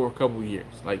folks for a couple of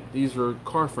years. Like, these are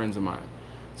car friends of mine,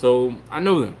 so I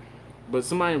know them. But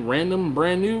somebody random,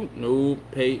 brand new, no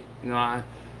pay.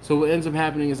 So what ends up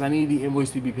happening is I need the invoice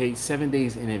to be paid 7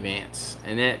 days in advance,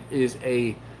 and that is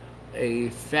a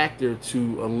factor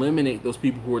to eliminate those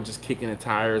people who are just kicking the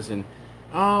tires and,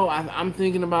 oh, I'm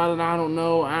thinking about it, I don't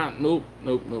know. Nope.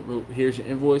 Here's your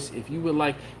invoice. If you would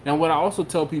like, now what I also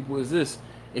tell people is this: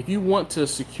 if you want to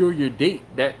secure your date,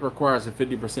 that requires a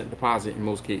 50% deposit in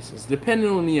most cases, depending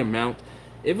on the amount.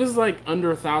 If it's like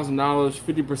under $1,000,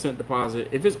 50% deposit.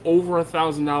 If it's over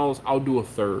 $1,000, I'll do a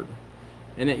third,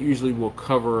 and that usually will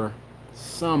cover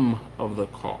some of the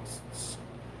costs.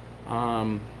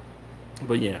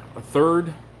 But yeah, a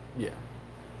third, yeah.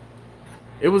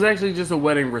 It was actually just a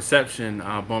wedding reception,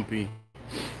 Bumpy.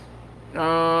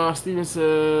 Steven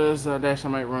says, Dash, I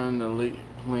might run the late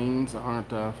planes aren't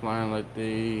flying like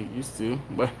they used to,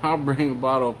 but I'll bring a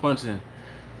bottle of punching.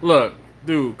 Look,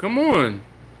 dude, come on.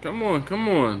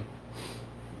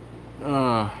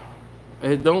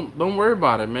 Hey, don't worry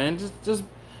about it, man. Just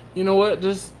you know what?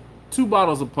 Just 2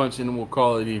 bottles of punching and we'll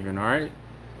call it even, all right?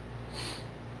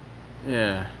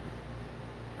 Yeah.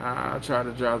 I'll try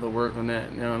to drive the work on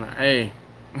that. Hey.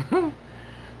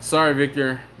 Sorry,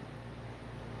 Victor.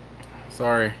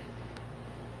 Sorry.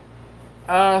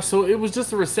 So it was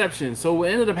just a reception. So what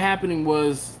ended up happening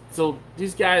was, so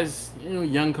these guys,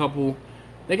 young couple,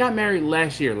 they got married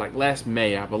last year, like last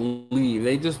May, I believe.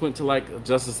 They just went to like a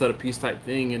justice of the peace type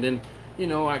thing, and then,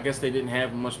 I guess they didn't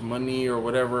have much money or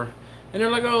whatever. And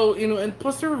they're like, oh, and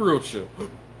plus they're real chill.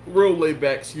 Real laid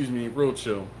back, real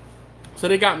chill. So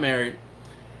they got married.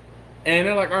 And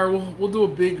they're like, all right, we'll do a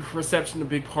big reception, a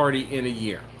big party in a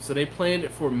year. So they planned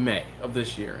it for May of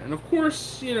this year. And of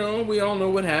course, we all know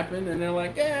what happened. And they're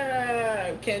like,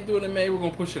 yeah, can't do it in May. We're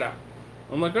going to push it out.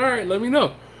 I'm like, all right, let me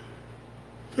know.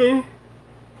 So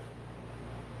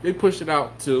they pushed it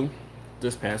out to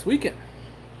this past weekend.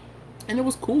 And it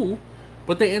was cool.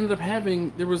 But they ended up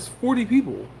there was 40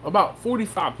 people, about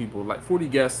 45 people, like 40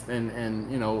 guests. And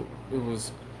it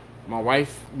was, my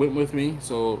wife went with me.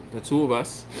 So the 2 of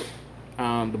us.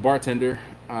 The bartender,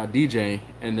 DJ,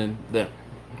 and then them.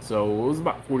 So it was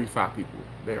about 45 people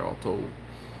there all told.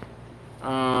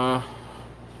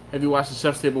 Have you watched The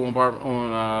Chef's Table on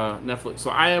Netflix?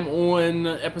 So I am on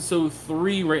episode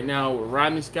 3 right now with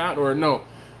Rodney Scott. Or no,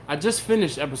 I just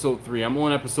finished episode 3. I'm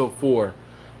on episode 4.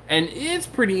 And it's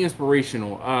pretty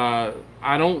inspirational.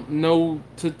 I don't know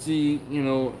Tootsie,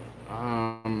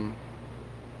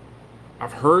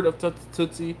 I've heard of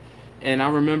Tootsie, and I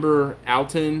remember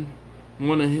Alton.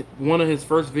 One of his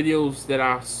first videos that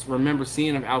I remember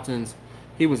seeing of Alton's,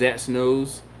 he was at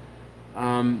Snow's.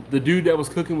 The dude that was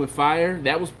cooking with fire,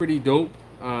 that was pretty dope.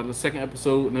 The second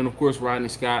episode, and then of course Rodney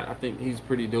Scott, I think he's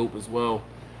pretty dope as well.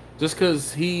 Just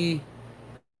because he,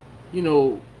 you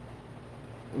know,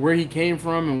 where he came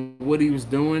from and what he was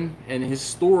doing and his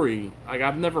story. Like,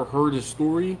 I've never heard his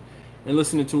story, and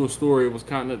listening to his story, it was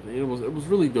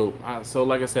really dope. So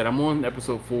like I said, I'm on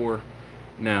episode 4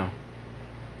 now.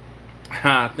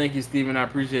 Thank you, Steven. I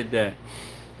appreciate that.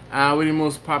 What are the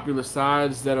most popular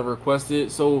sides that are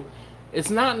requested? So it's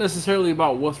not necessarily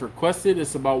about what's requested,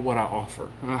 it's about what I offer.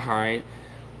 All right.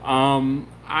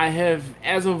 I have,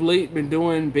 as of late, been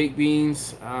doing baked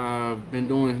beans, been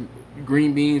doing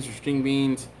green beans or string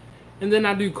beans, and then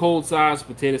I do cold sides,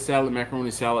 potato salad,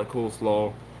 macaroni salad,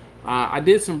 coleslaw. I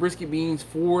did some brisket beans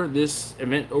for this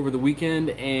event over the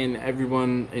weekend, and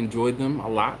everyone enjoyed them a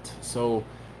lot. So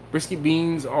brisket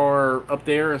beans are up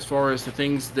there as far as the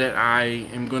things that I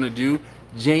am going to do.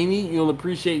 Jamie, you'll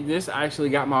appreciate this. I actually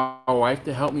got my wife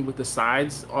to help me with the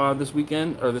sides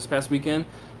this past weekend,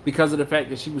 because of the fact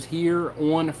that she was here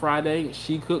on Friday.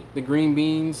 She cooked the green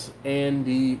beans and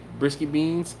the brisket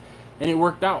beans, and it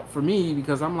worked out for me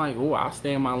because I'm like, oh, I'll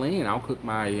stay in my lane. I'll cook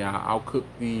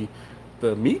the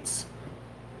meats.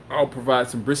 I'll provide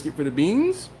some brisket for the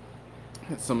beans,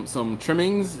 some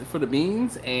trimmings for the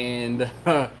beans, and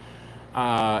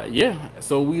yeah.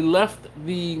 So we left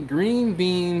the green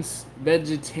beans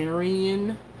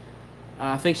vegetarian.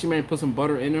 I think she may put some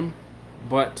butter in them,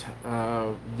 but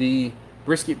the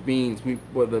brisket beans,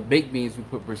 the baked beans, we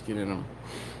put brisket in them.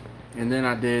 And then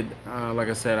I did, like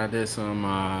I said, I did some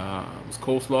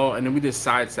coleslaw, and then we did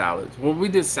side salads. Well, we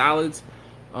did salads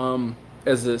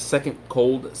as a second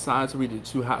cold side, so we did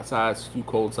 2 hot sides, 2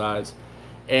 cold sides.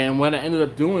 And what I ended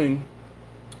up doing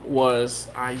was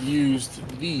I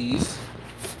used these.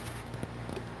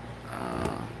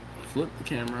 Flip the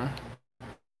camera.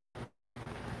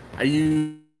 I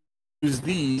used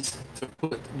these to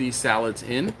put these salads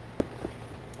in.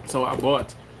 So I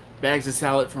bought bags of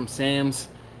salad from Sam's,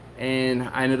 and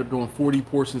I ended up doing 40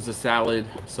 portions of salad.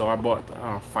 So I bought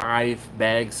 5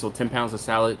 bags, so 10 pounds of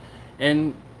salad.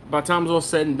 And by the time it was all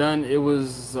said and done, it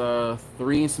was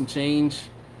 3 and some change.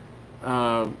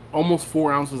 Almost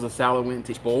 4 ounces of salad went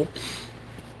into each bowl.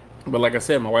 But like I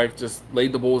said, my wife just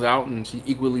laid the bowls out, and she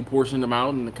equally portioned them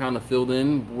out and kind of filled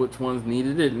in which ones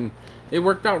needed it, and it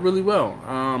worked out really well.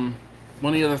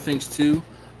 One of the other things too,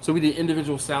 so we did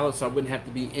individual salads, so I wouldn't have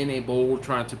to be in a bowl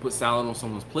trying to put salad on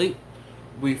someone's plate.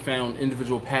 We found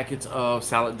individual packets of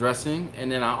salad dressing,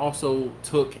 and then I also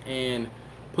took and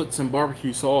put some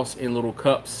barbecue sauce in little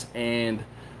cups and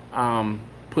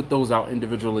put those out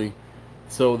individually,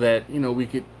 so that, you know, we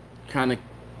could kind of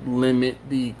limit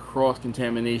the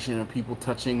cross-contamination of people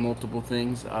touching multiple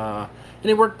things. And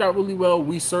it worked out really well.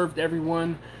 We served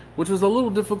everyone, which was a little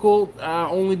difficult,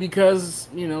 only because,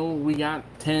 you know, we got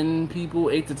 10 people,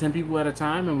 8 to 10 people at a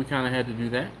time, and we kind of had to do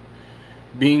that.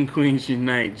 Bean Queens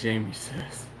unite, Jamie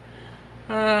says.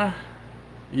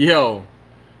 Yo,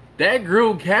 that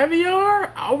grilled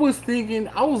caviar, I was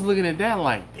looking at that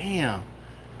like, damn,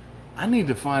 I need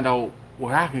to find out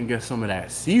where I can get some of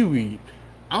that seaweed.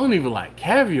 I don't even like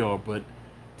caviar, but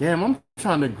damn, I'm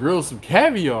trying to grill some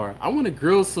caviar. I want to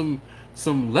grill some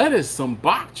lettuce, some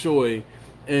bok choy.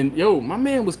 And yo, my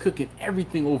man was cooking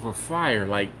everything over fire,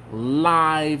 like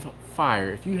live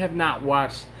fire. If you have not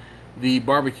watched the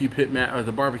barbecue pitman or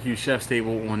the barbecue chef's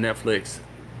table on Netflix,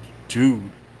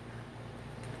 dude,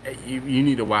 you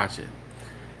need to watch it.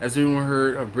 Has anyone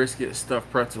heard of brisket stuffed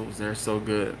pretzels? They're so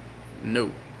good.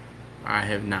 No, I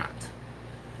have not.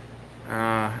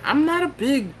 I'm not a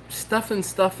big stuffing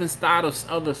style of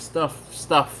other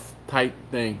stuff type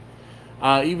thing.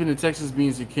 Even the Texas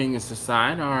beans are king is the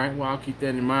side. All right, well, I'll keep that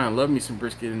in mind. Love me some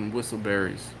brisket and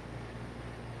whistleberries.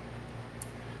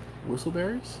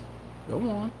 Whistleberries?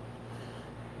 Go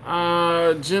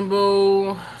on.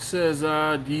 Jimbo says,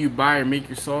 do you buy or make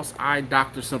your sauce? I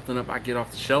doctor something up I get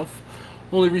off the shelf.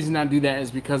 Only reason I do that is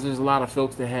because there's a lot of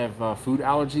folks that have food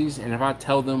allergies, and if I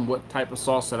tell them what type of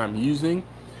sauce that I'm using,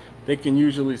 they can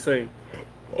usually say,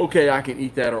 okay, I can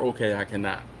eat that, or okay, I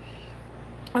cannot.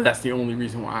 That's the only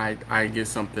reason why I get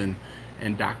something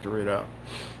and doctor it up.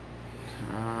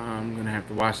 I'm gonna have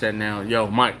to watch that now. Yo,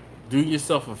 Mike, do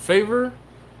yourself a favor.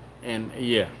 And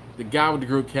yeah, the guy with the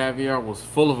grilled caviar was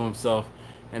full of himself,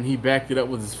 and he backed it up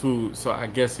with his food, so I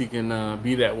guess he can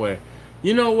be that way.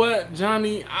 You know what,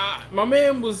 Johnny, my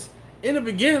man was, in the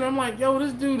beginning, I'm like, yo,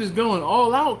 this dude is going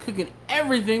all out, cooking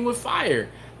everything with fire.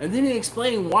 And then he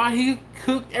explained why he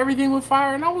cooked everything with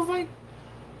fire, and I was like,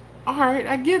 all right,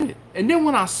 I get it. And then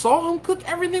when I saw him cook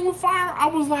everything with fire, I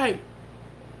was like,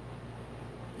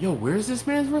 yo, where's this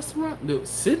man's restaurant? Dude,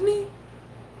 Sydney?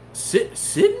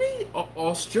 Sydney?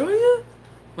 Australia?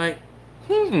 Like,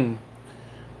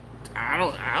 I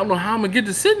don't know how I'm gonna get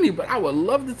to Sydney, but I would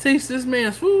love to taste this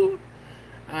man's food.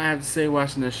 I have to say,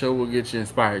 watching this show will get you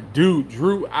inspired. Dude,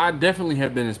 Drew, I definitely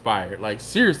have been inspired. Like,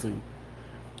 seriously.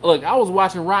 Look, I was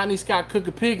watching Rodney Scott cook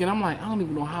a pig, and I'm like, I don't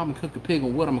even know how I'm gonna cook a pig or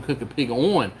what I'm gonna cook a pig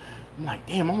on. I'm like,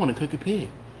 damn, I want to cook a pig.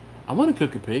 I want to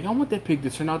cook a pig. I want that pig to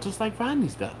turn out just like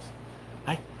Rodney's does.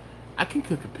 Like, I can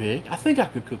cook a pig. I think I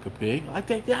could cook a pig. Like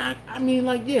that. Yeah, I mean,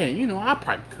 like, yeah, you know, I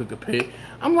probably cook a pig.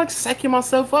 I'm like psyching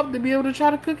myself up to be able to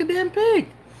try to cook a damn pig.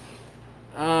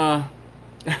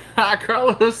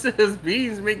 Carlos says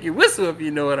beans make you whistle, if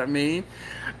you know what I mean.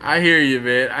 I hear you,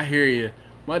 man. I hear you.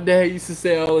 My dad used to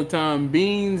say all the time,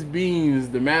 beans, beans,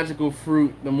 the magical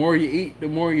fruit. The more you eat, the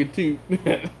more you toot.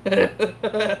 The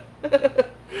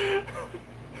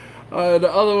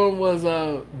other one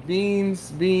was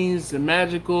beans, the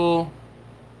magical.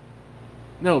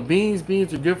 No, beans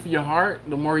are good for your heart.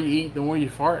 The more you eat, the more you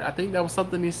fart. I think that was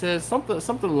something he said,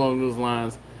 something along those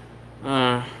lines.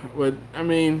 But I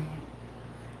mean,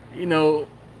 you know,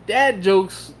 dad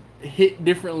jokes hit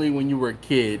differently when you were a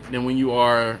kid than when you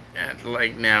are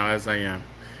like now, as I am.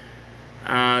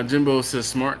 Jimbo says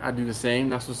smart. I do the same.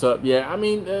 That's what's up. Yeah, I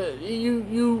mean,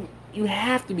 you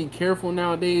have to be careful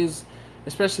nowadays,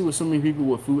 especially with so many people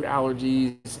with food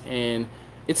allergies, and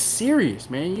it's serious,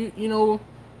 man. You know,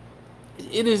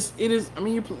 it is. I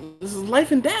mean, this is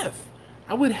life and death.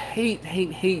 I would hate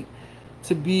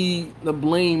to be the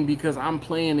blame because I'm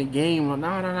playing a game.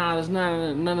 No, there's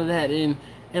none of that.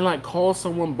 And like cause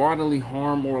someone bodily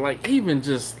harm or like even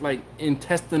just like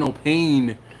intestinal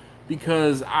pain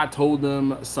because I told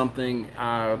them something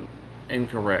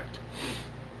incorrect.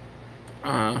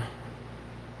 Johnny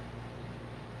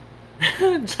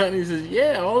says,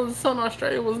 yeah, all of a sudden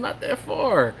Australia was not that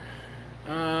far.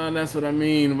 That's what I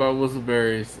mean about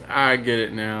whistleberries. I get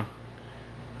it now.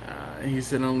 He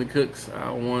said only cooks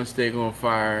one steak on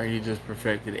fire. He just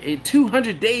perfected it.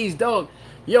 200 days, dog.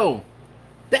 Yo,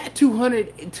 that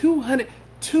 200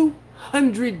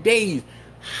 days.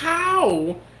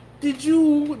 How did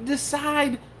you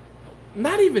decide?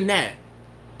 Not even that,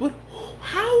 but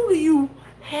how do you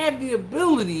have the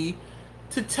ability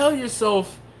to tell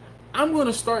yourself, I'm going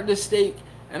to start this steak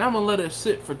and I'm going to let it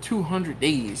sit for 200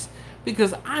 days?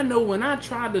 Because I know when I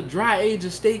tried to dry age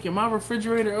a steak in my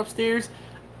refrigerator upstairs,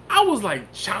 I was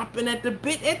like chomping at the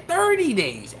bit at 30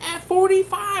 days, at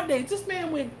 45 days. This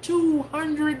man went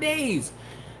 200 days.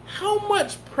 How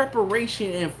much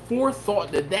preparation and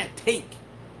forethought did that take?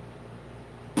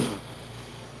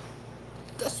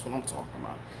 That's what I'm talking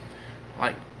about.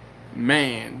 Like,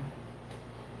 man.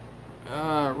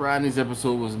 Rodney's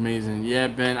episode was amazing. Yeah,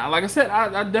 Ben. Like I said,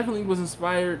 I definitely was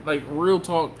inspired. Like, real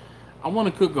talk. I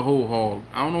want to cook a whole hog.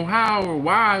 I don't know how or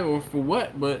why or for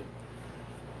what, but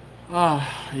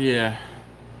yeah.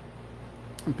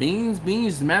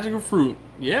 Beans, magical fruit.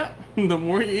 Yeah. The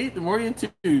more you eat, the more you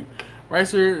toot. Right,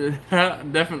 sir?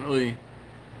 Definitely.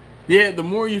 Yeah, the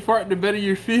more you fart, the better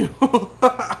you feel.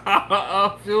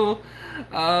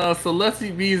 So let's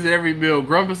eat beans at every meal.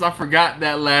 Grumpus, I forgot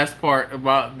that last part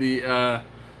about the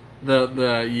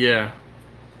yeah.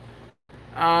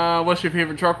 What's your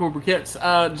favorite charcoal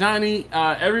briquettes? Johnny,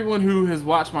 everyone who has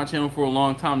watched my channel for a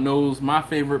long time knows my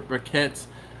favorite briquettes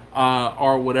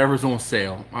are whatever's on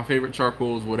sale. My favorite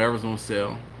charcoal is whatever's on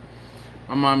sale.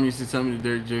 My mom used to tell me the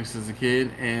dirty jokes as a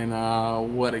kid, and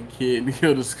what a kid to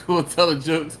go to school and tell the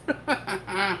jokes.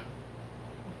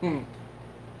 The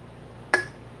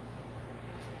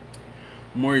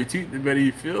more you toot, the better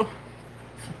you feel.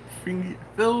 Beans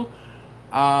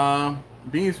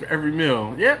for every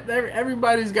meal. Yep,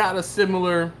 everybody's got a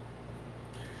similar.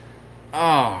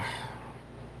 Oh,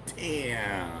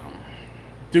 damn,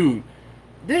 dude.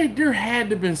 There had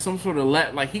to have been some sort of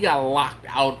like he got locked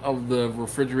out of the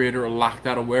refrigerator or locked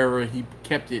out of wherever he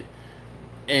kept it,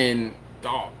 and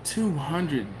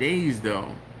 200 days though.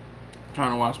 I'm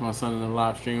trying to watch my son in the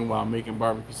live stream while making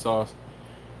barbecue sauce.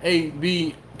 Hey,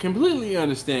 B, completely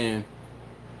understand.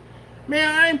 Man,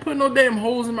 I ain't putting no damn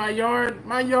holes in my yard.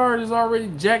 My yard is already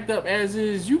jacked up as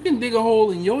is. You can dig a hole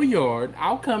in your yard.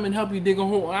 I'll come and help you dig a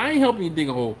hole. I ain't helping you dig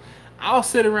a hole. I'll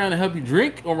sit around and help you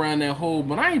drink around that hole,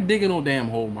 but I ain't digging no damn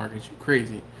hole, Marcus. You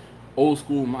crazy. Old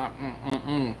school,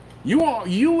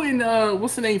 You and,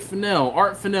 what's the name, Fennell,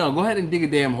 Art Fennell, go ahead and dig a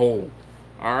damn hole.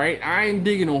 All right? I ain't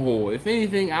digging no hole. If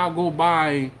anything, I'll go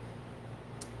buy,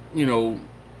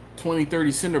 20,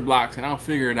 30 cinder blocks and I'll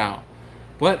figure it out.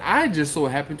 But I just so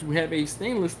happen to have a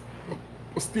stainless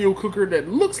steel cooker that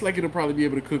looks like it'll probably be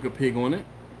able to cook a pig on it.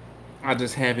 I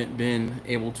just haven't been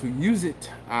able to use it.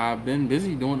 I've been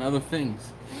busy doing other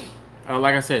things.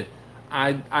 Like I said,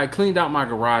 I cleaned out my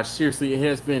garage. Seriously, it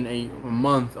has been a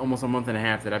month, almost a month and a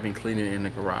half that I've been cleaning in the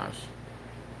garage.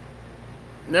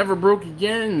 Never broke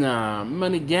again.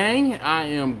 Money gang, I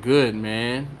am good,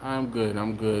 man. I'm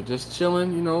good. Just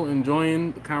chilling, you know,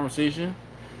 enjoying the conversation.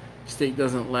 Steak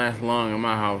doesn't last long in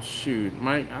my house. Shoot,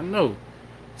 Mike, I know.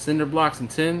 Cinder blocks and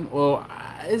tin. Well,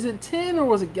 is it tin or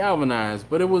was it galvanized?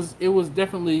 But it was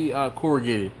definitely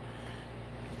corrugated.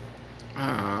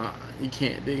 You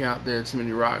can't dig out there too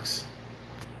many rocks.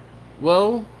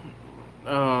 Well,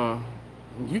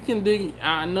 you can dig.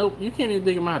 Nope, you can't even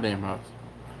dig in my damn house.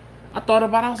 I thought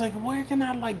about it. I was like, where can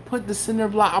I like put the cinder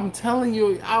block? I'm telling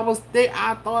you, I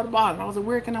thought about it. I was like,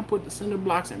 where can I put the cinder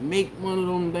blocks and make one of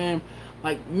them damn,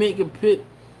 like make a pit?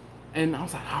 And I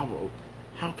was like,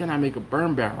 how can I make a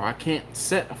burn barrel? I can't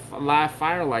set a live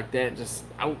fire like that.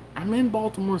 I'm in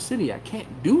Baltimore City. I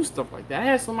can't do stuff like that. I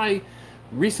had somebody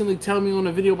recently tell me on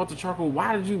a video about the charcoal.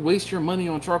 Why did you waste your money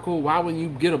on charcoal? Why wouldn't you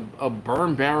get a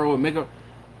burn barrel and make a?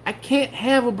 I can't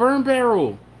have a burn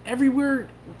barrel. Everywhere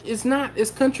it's not as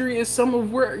country as some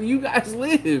of where you guys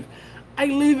live. I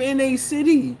live in a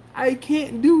city. I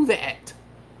can't do that.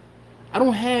 I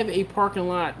don't have a parking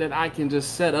lot that I can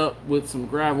just set up with some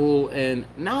gravel and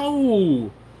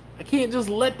no. I can't just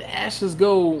let the ashes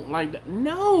go like that.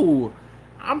 No.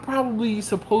 I'm probably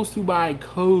supposed to by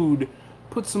code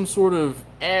put some sort of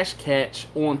ash catch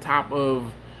on top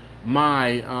of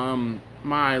my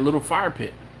my little fire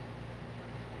pit.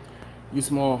 You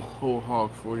small whole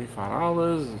hog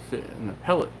 $45 and fit in a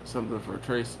pellet, something for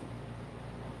Tracy.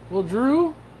 Well,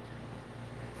 Drew,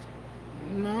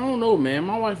 no, I don't know, man.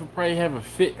 My wife would probably have a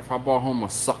fit if I brought home a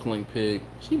suckling pig.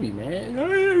 She'd be mad.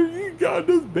 Hey, you got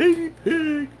this baby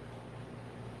pig.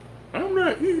 I'm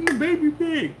not eating the baby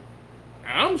pig.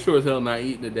 I'm sure as hell not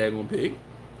eating the daggone pig.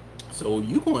 So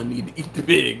you gonna need to eat the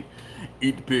pig.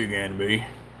 Eat the pig, anime.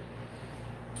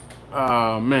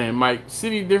 Man, Mike,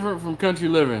 city different from country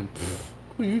living. Pfft,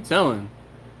 who you telling?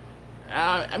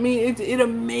 I mean, it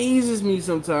amazes me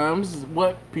sometimes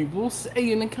what people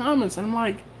say in the comments. I'm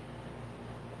like,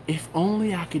 if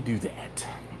only I could do that.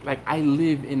 Like, I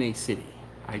live in a city.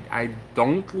 I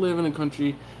don't live in a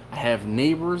country. I have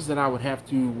neighbors that I would have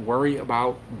to worry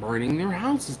about burning their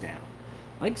houses down.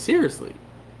 Like, seriously.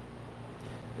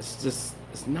 It's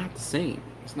not the same.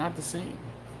 It's not the same.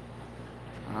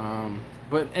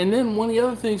 But, and then one of the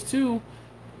other things too,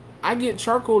 I get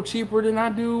charcoal cheaper than I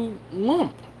do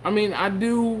lump. I mean, I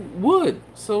do wood.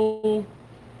 So,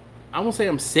 I won't say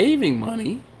I'm saving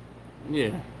money.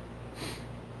 Yeah.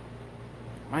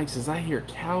 Mike says, I hear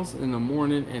cows in the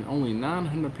morning and only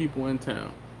 900 people in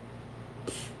town.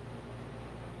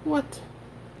 What?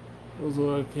 Those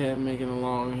little cat making a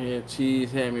long head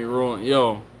cheese had me rolling.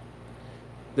 Yo,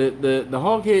 the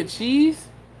hog head cheese?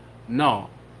 No.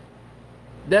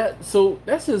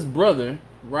 That's his brother,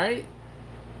 right?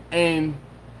 And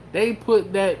they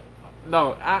put that.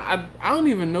 No, I don't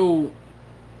even know.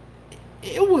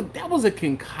 That was a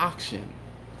concoction.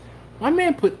 My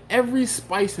man put every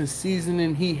spice and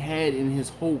seasoning he had in his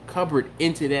whole cupboard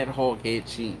into that hog head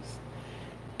cheese.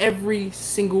 Every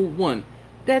single one.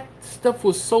 That stuff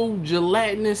was so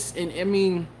gelatinous, and I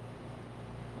mean,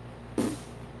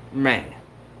 man.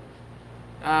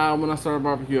 When I started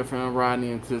barbecue, I found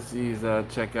Rodney and Tootsie's.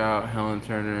 Check out Helen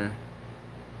Turner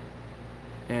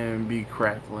and be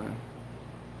crackling.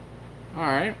 All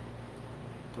right,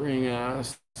 bring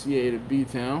CA to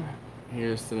B-Town.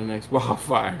 Here's to the next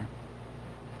wildfire.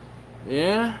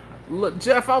 Yeah, look,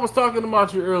 Jeff, I was talking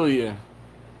about you earlier.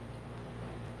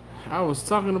 I was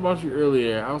talking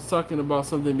about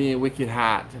something being wicked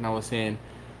hot, and I was saying,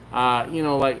 you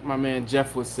know, like my man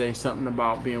Jeff would say something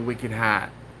about being wicked hot.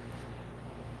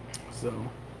 So,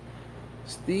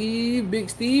 Steve, Big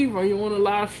Steve, are you on a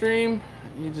live stream?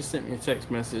 You just sent me a text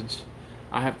message.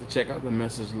 I'll have to check out the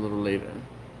message a little later.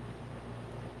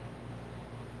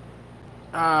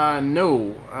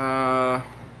 No.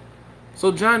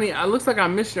 So, Johnny, it looks like I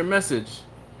missed your message.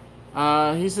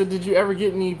 He said, did you ever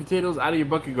get any potatoes out of your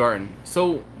bucket garden?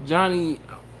 So, Johnny,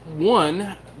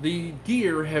 one, the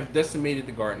deer have decimated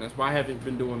the garden. That's why I haven't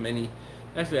been doing many.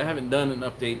 Actually, I haven't done an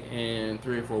update in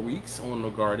 3 or 4 weeks on the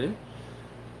garden.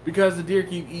 Because the deer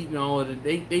keep eating all of it.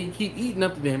 They keep eating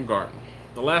up the damn garden.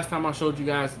 The last time I showed you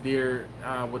guys the deer,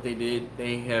 what they did,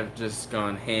 they have just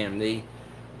gone ham.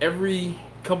 Every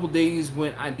couple days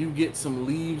when I do get some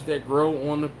leaves that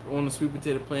grow on the sweet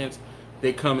potato plants,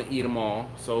 they come and eat them all.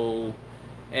 So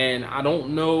And I don't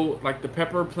know, like the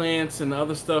pepper plants and the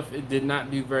other stuff, it did not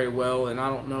do very well. And I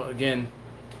don't know, again,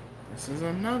 this is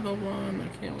another one. I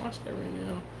can't watch that right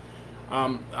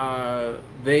now.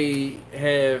 They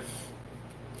have,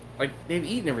 like, they've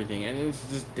eaten everything and it's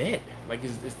just dead. Like,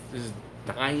 it's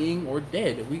dying or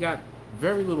dead. We got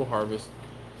very little harvest.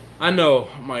 I know,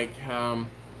 Mike.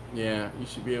 Yeah, you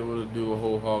should be able to do a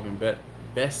whole hog in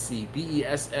Bessie,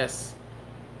 B-E-S-S,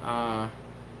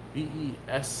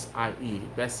 B-E-S-I-E,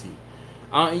 Bessie.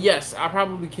 Yes, I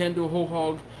probably can do a whole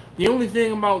hog. The only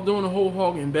thing about doing a whole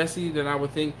hog in Bessie that I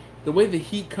would think, the way the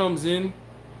heat comes in,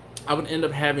 I would end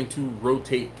up having to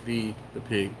rotate the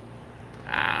pig.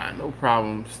 No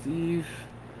problem, Steve.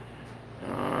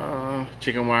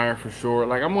 Chicken wire for sure.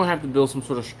 Like, I'm gonna have to build some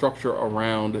sort of structure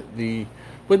around the.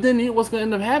 But then what's gonna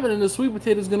end up happening? The sweet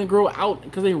potato is gonna grow out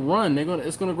because they run.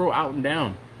 It's gonna grow out and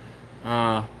down.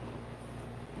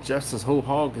 Jeff says whole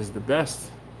hog is the best.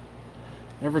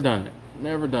 Never done it.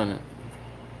 Never done it.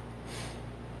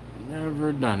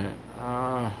 Never done it.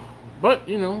 But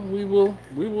you know, we will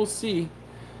see.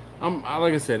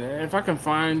 Like I said, if I can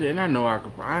find, and I know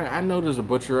I know there's a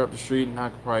butcher up the street, and I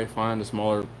could probably find a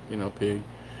smaller, you know, pig.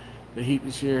 The heat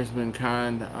this year has been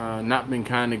not been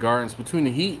kind to gardens. Between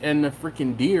the heat and the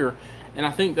freaking deer, and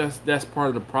I think that's part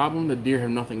of the problem. The deer have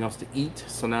nothing else to eat,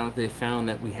 so now that they found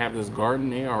that we have this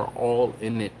garden, they are all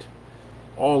in it,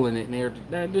 and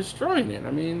they're destroying it.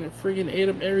 I mean, they freaking ate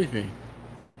up everything.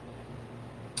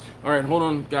 All right, hold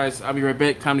on, guys. I'll be right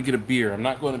back. Time to get a beer. I'm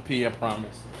not going to pee, I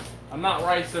promise. I'm not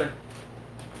right, sir.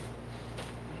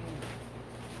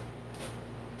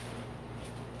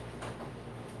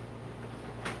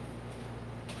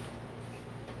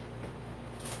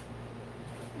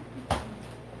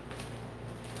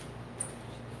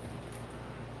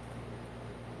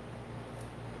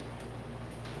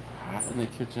 Hot in the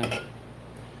kitchen.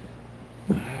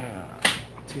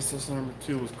 Taste test number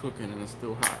 2 was cooking and it's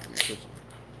still hot in the kitchen.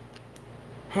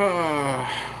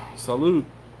 Salute.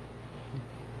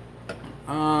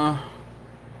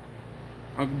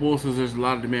 Uncle Bull says there's a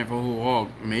lot of demand for a whole hog.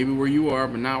 Maybe where you are,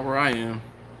 but not where I am.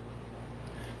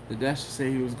 Did Dash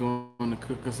say he was going to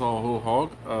cook us all a whole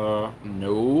hog?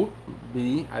 No,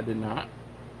 B, I did not.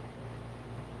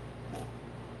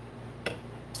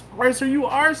 Right, so you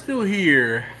are still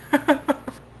here.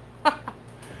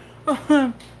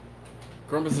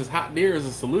 Grumpus says hot deer is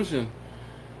a solution.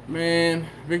 Man,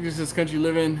 Victor says country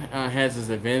living has its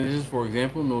advantages. For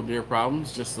example, no deer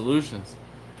problems, just solutions.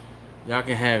 Y'all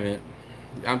can have it.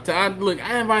 Look,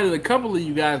 I invited a couple of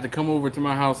you guys to come over to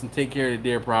my house and take care of the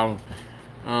deer problem.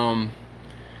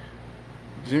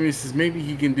 Jimmy says maybe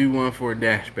he can do one for a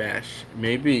dash bash.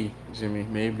 Maybe, Jimmy,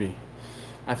 maybe.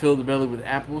 I filled the belly with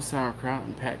apples, sauerkraut,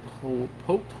 and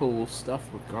poked holes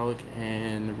stuffed with garlic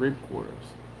and rib quarters.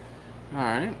 All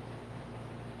right.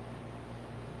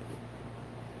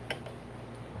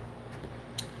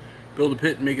 Build a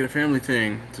pit and make it a family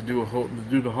thing to do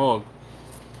the hog.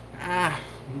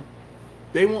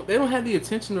 They don't have the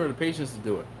attention or the patience to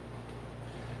do it.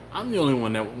 I'm the only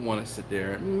one that would want to sit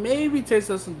there. Maybe Taste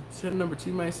Tester number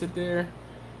 2 might sit there.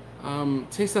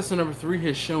 Taste Tester number 3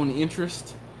 has shown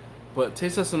interest, but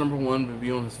Taste Tester number 1 would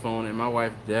be on his phone, and my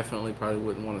wife definitely probably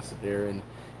wouldn't want to sit there and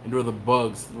endure the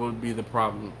bugs. Would be the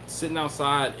problem. Sitting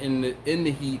outside in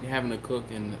the heat, having to cook,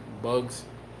 and bugs.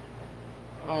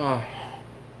 I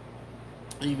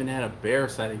even had a bear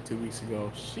sighting 2 weeks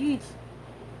ago. Jeez.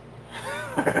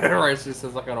 Right, she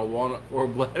says I got a walnut or a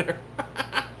bladder.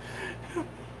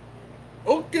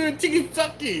 Okay, tiki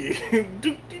taki.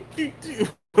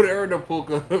 Whatever the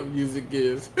polka music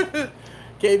is.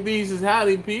 KB says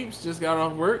howdy peeps, just got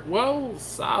off work. Well,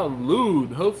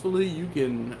 salute. Hopefully you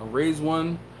can raise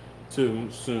one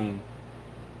too soon.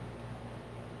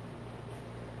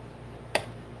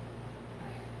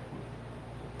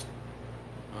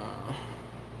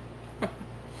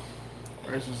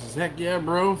 Rachel says, heck yeah,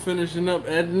 bro. Finishing up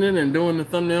editing and doing the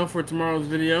thumbnail for tomorrow's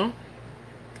video.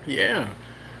 Yeah.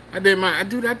 I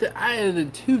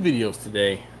edited 2 videos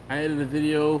today. I edited a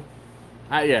video.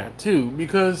 Yeah, 2.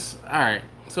 Because, alright.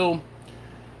 So,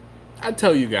 I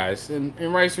tell you guys, and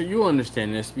Ricer, you'll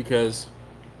understand this because,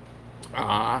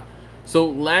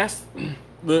 so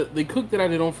the cook that I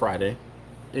did on Friday,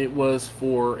 it was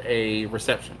for a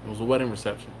reception. It was a wedding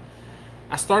reception.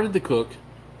 I started the cook,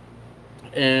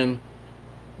 and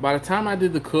by the time I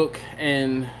did the cook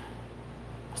and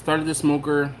started the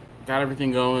smoker, got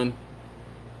everything going,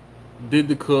 did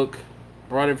the cook,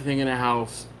 brought everything in the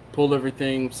house, pulled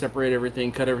everything, separated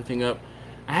everything, cut everything up,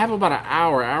 I have about an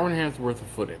hour and a half worth of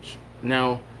footage.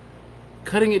 Now,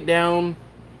 cutting it down,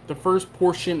 the first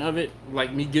portion of it,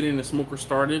 like me getting the smoker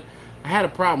started, I had a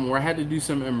problem where I had to do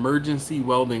some emergency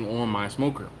welding on my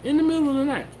smoker in the middle of the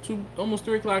night, almost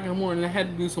 3 o'clock in the morning. I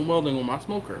had to do some welding on my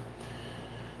smoker.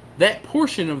 That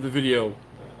portion of the video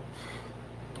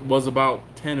was about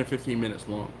 10 or 15 minutes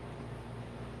long.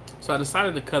 So I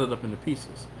decided to cut it up into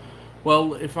pieces.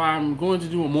 Well, if I'm going to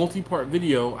do a multi-part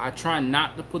video, I try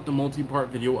not to put the multi-part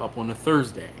video up on a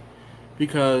Thursday,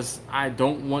 because I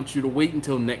don't want you to wait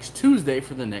until next Tuesday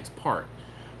for the next part.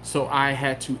 So I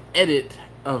had to edit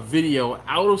a video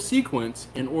out of sequence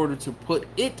in order to put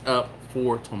it up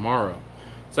for tomorrow.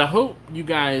 So I hope you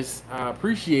guys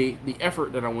appreciate the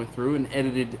effort that I went through and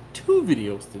edited 2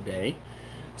 videos today,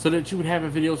 so that you would have a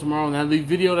video tomorrow. Now the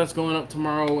video that's going up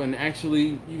tomorrow, and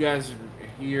actually you guys are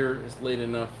here, it's late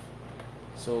enough,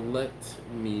 so let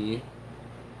me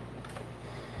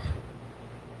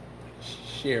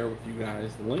share with you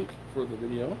guys the link for the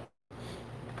video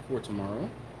for tomorrow.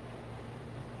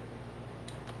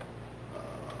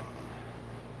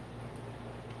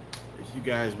 If you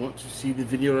guys want to see the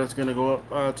video that's going to go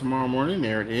up tomorrow morning,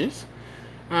 there it is.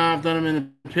 I've done them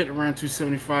in the pit around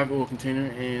 275 oil container,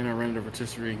 and I ran it over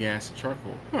rotisserie gas and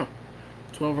charcoal.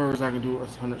 12 hours I can do a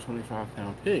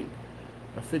 125-pound pig.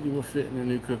 A 50 will fit in a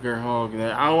new cooker hog.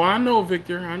 Oh, I know,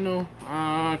 Victor. I know.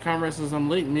 Conrad says I'm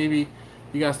late. Maybe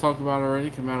you guys talked about it already.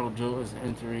 Kamado Joe is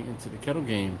entering into the kettle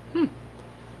game.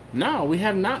 No, we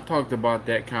have not talked about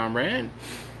that, Conrad.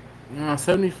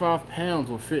 75 pounds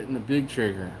will fit in the big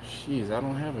trigger. Jeez, I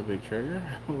don't have a big trigger.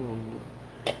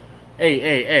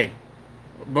 Hey.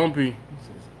 Bumpy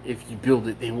says, if you build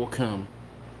it, they will come.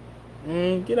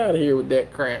 Man, get out of here with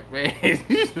that crap,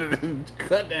 man.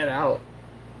 Cut that out.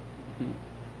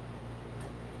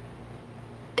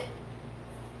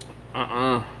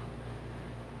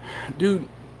 Dude,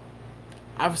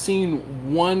 I've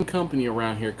seen one company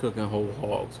around here cooking whole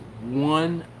hogs.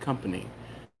 One company.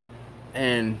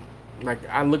 And, like,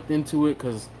 I looked into it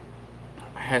because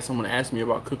I had someone ask me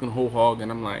about cooking whole hog, and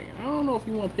I'm like, I don't know if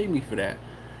you want to pay me for that.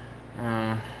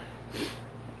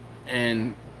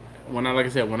 And when I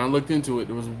looked into it,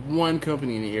 there was one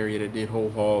company in the area that did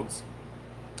whole hogs,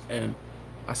 and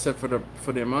I said, for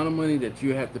the amount of money that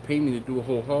you have to pay me to do a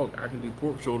whole hog, I can do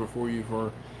pork shoulder for you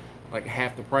for like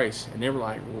half the price. And they were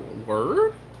like,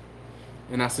 word?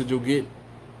 And I said, you'll get,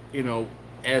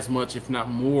 as much, if not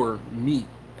more, meat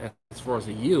as far as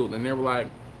the yield. And they were like,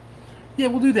 yeah,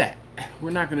 we'll do that.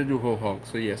 We're not going to do a whole hog.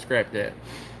 So yeah, scrap that.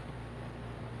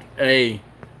 Hey,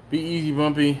 be easy,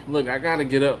 Bumpy. Look, I got to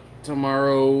get up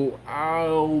tomorrow.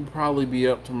 I'll probably be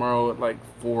up tomorrow at like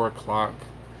 4 o'clock.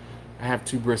 I have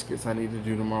 2 briskets I need to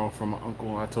do tomorrow for my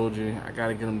uncle. I told you, I got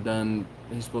to get them done.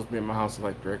 He's supposed to be at my house at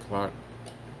like 3 o'clock.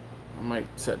 I might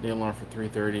set the alarm for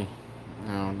 3:30.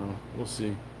 I don't know. We'll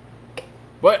see.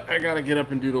 But I got to get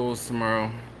up and do those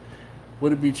tomorrow.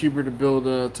 Would it be cheaper to build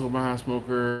a tow-behind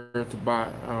smoker to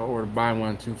buy or to buy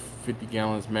one 250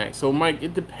 gallons max? So, Mike,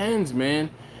 it depends,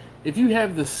 man. If you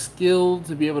have the skill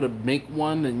to be able to make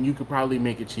one, then you could probably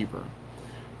make it cheaper.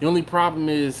 The only problem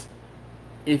is,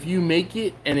 if you make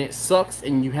it and it sucks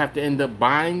and you have to end up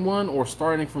buying one or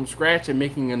starting from scratch and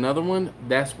making another one,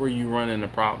 that's where you run into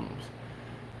problems.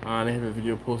 They have a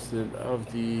video posted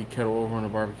of the kettle over on the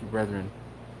Barbecue Brethren.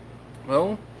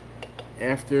 Well,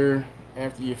 after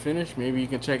you finish, maybe you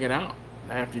can check it out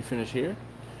after you finish here.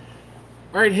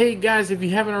 Alright, hey guys, if you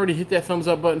haven't already hit that thumbs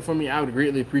up button for me, I would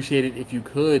greatly appreciate it if you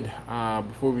could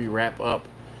before we wrap up.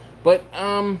 But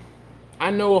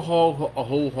I know a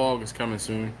whole hog is coming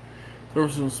soon. Throw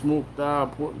some smoked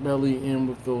pork belly in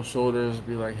with those shoulders,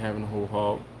 be like having a whole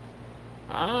hog.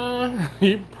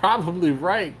 You're probably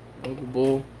right, Uncle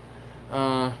Bull.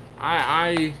 I'm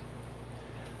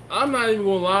not even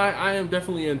gonna lie, I am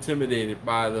definitely intimidated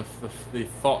by the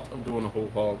thought of doing a whole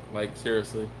hog. Like,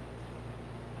 seriously.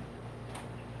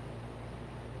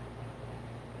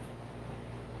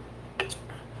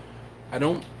 I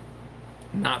don't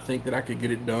not think that I could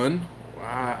get it done.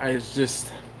 It's just,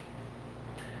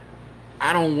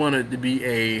 I don't want it to be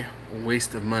a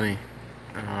waste of money.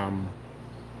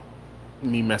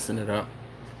 Me messing it up.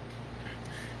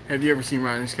 Have you ever seen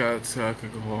Ryan Scott's cook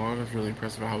a whole hog? I was really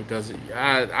impressed with how he does it.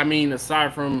 I mean,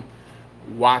 aside from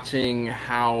watching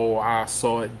how I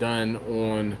saw it done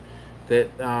on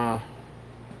that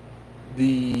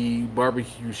the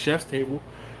barbecue chef's table,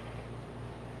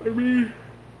 I mean,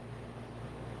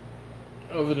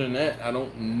 other than that, I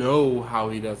don't know how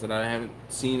he does it. I haven't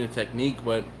seen a technique,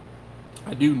 but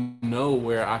I do know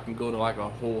where I can go to like a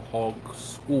whole hog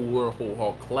school or a whole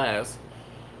hog class.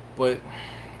 But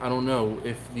I don't know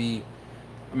if the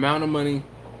amount of money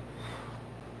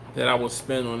that I would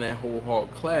spend on that whole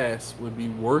hog class would be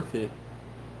worth it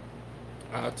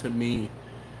to me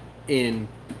in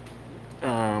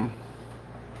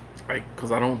like,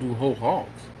 because I don't do whole hogs.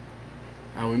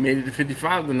 We made it to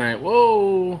 55 tonight.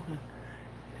 Whoa.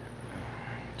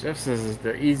 Jeff says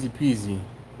they're easy peasy.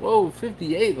 Whoa,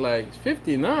 58 likes.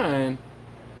 59?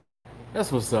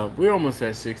 That's what's up. We're almost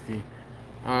at 60.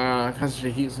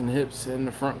 Concentrate heats and hips in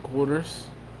the front quarters.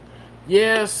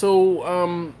 Yeah, so,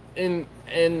 and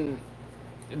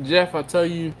Jeff, I tell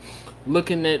you,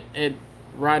 looking at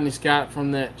Rodney Scott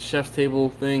from that chef's table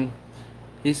thing,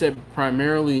 he said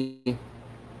primarily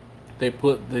they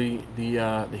put the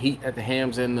heat at the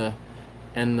hams and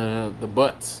the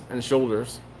butts and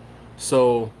shoulders.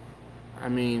 So, I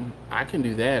mean, I can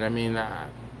do that. I mean, I'm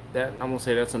gonna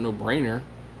say that's a no-brainer,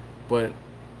 but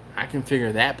I can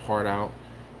figure that part out.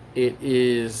 It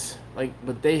is like,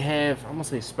 but they have, I'm gonna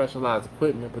say specialized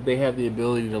equipment, but they have the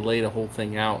ability to lay the whole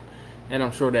thing out, and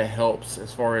I'm sure that helps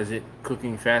as far as it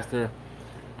cooking faster.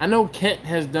 I know Kent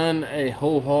has done a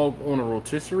whole hog on a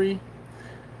rotisserie.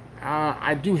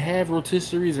 I do have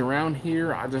rotisseries around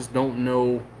here. I just don't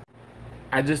know.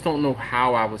 I just don't know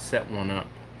how I would set one up.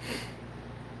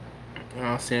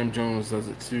 Sam Jones does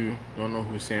it too. Don't know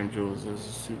who Sam Jones is.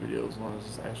 His 2 videos. One is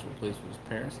his actual place with his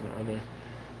parents, and the other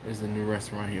is the new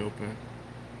restaurant he opened.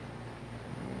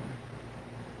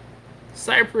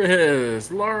 Cypress,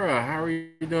 Laura, how are you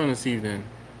doing this evening?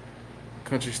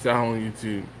 Country Style on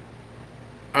YouTube.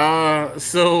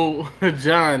 So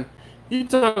John, you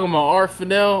talking about Art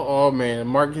Fidel? Oh man,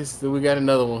 Marcus, we got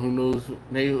another one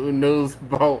who knows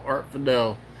about Art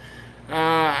Fidel.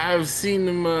 I've seen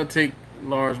them take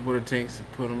large water tanks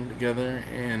and put them together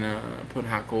and put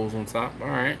hot coals on top. All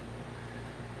right,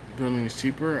 building is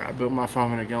cheaper. I built my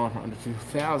 500-gallon for under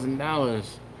 $2,000.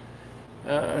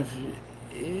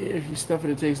 If you stuff it,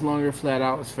 it takes longer. Flat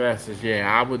out as fast as, yeah,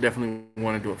 I would definitely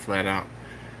want to do it flat out.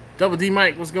 Double D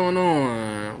Mike, what's going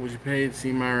on? Would you pay to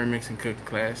see my remix and cooking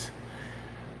class?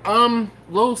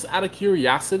 Los, out of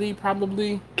curiosity,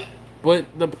 probably. But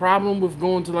the problem with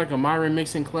going to like a my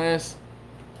remixing class,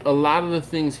 a lot of the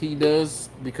things he does,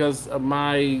 because of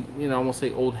my, I won't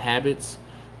say old habits,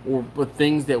 but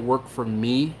things that work for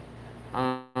me.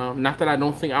 Not that I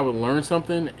don't think I would learn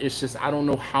something. It's just I don't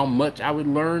know how much I would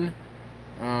learn.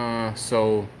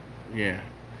 So, yeah.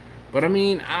 But I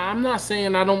mean, I'm not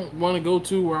saying I don't want to go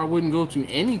to, or I wouldn't go to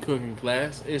any cooking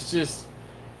class. It's just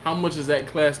how much is that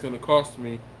class going to cost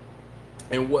me,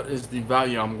 and what is the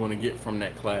value I'm going to get from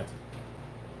that class.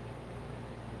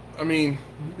 I mean,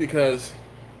 because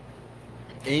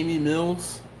Amy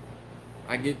Mills,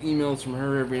 I get emails from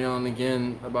her every now and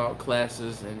again about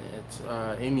classes, and it's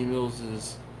Amy Mills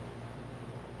is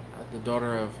the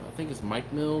daughter of, I think it's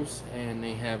Mike Mills, and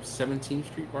they have 17th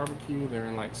Street Barbecue. They're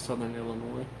in like Southern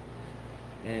Illinois,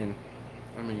 and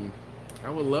I mean, I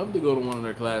would love to go to one of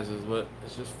their classes, but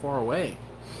it's just far away,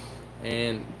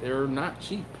 and they're not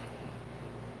cheap.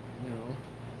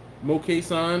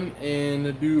 Moke-san and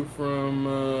the dude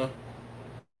from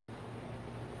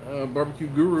Barbecue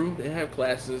Guru, they have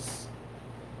classes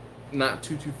not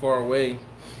too far away.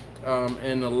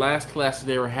 And the last class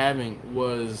they were having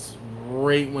was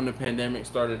right when the pandemic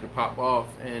started to pop off,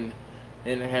 and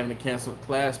they're having to cancel the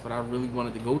class. But I really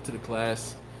wanted to go to the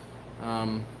class.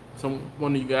 One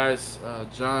of you guys,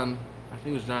 John, I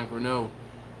think it was John Grinnell,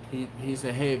 he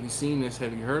said, "Hey, have you seen this?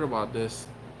 Have you heard about this?"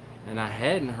 And I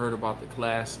hadn't heard about the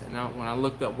class, and when I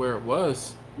looked up where it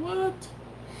was, what?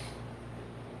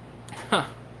 A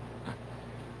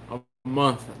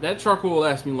month. That charcoal will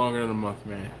last me longer than a month,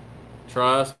 man.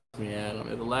 Trust me,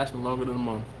 Adam. It'll last me longer than a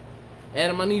month.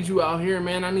 Adam, I need you out here,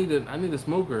 man. I need a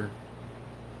smoker.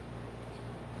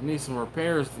 I need some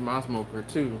repairs to my smoker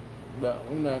too, but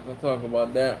we're not gonna talk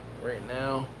about that right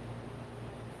now.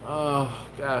 Oh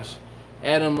gosh,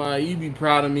 Adam, you'd be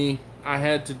proud of me. I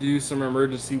had to do some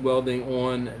emergency welding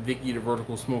on Vicky, the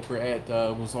vertical smoker, at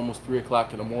it was almost 3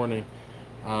 o'clock in the morning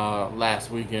last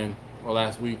week.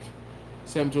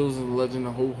 Sam Jones is a legend,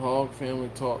 the whole hog family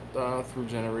taught through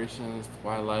generations,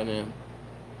 Twilight in.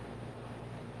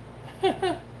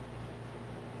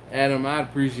 Adam, I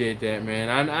appreciate that, man.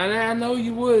 I know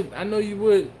you would. I know you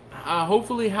would.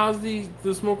 Hopefully, how's the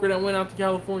smoker that went out to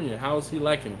California? How is he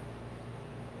liking it?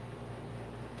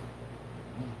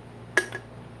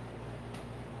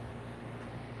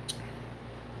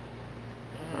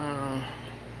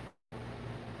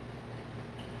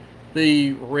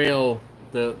 The rail,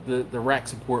 the rack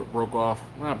support broke off.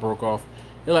 Not broke off.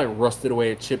 It like rusted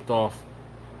away. It chipped off,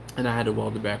 and I had to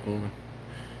weld it back on.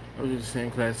 I would do the same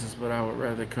classes, but I would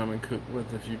rather come and cook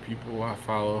with a few people I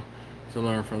follow to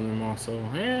learn from them also.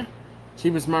 Yeah.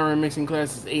 Cheapest my mixing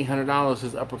class is $800.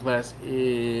 His upper class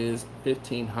is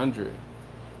 $1,500.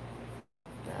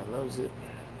 God loves it.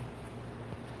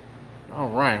 All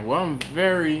right. Well, I'm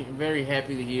very, very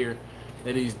happy to hear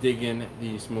that he's digging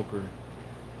the smoker.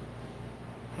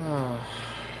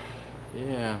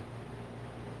 Yeah.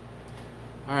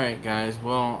 All right, guys.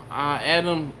 Well,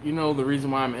 Adam, you know the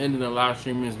reason why I'm ending the live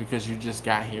stream is because you just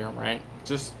got here, right?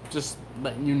 Just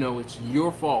letting you know it's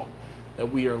your fault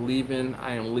that we are leaving.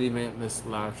 I am leaving this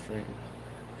live stream.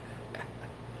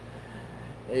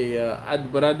 Hey,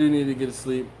 but I do need to get to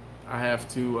sleep. I have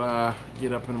to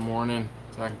get up in the morning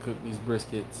so I can cook these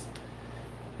briskets.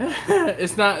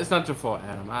 It's not your fault,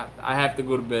 Adam. I have to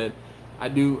go to bed. I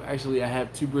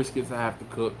have 2 briskets I have to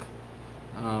cook.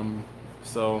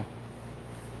 So,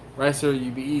 right, sir,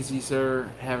 you be easy, sir.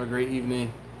 Have a great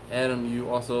evening. Adam, you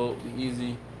also be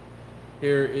easy.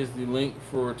 Here is the link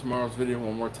for tomorrow's video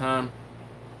one more time.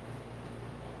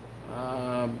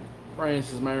 Brian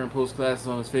says Myron posts classes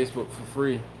on his Facebook for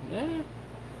free. Yeah.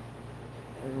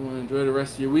 Everyone enjoy the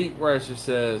rest of your week. Ricer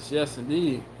says, yes,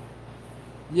 indeed.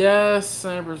 Yes,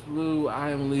 Cypress Blue,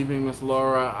 I am leaving Miss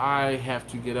Laura. I have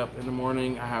to get up in the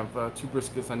morning. I have 2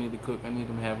 briskets I need to cook. I need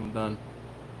to have them done.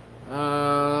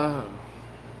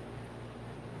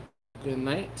 Good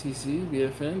night, TC,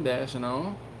 BFN, Dash, and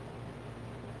all.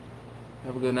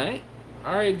 Have a good night.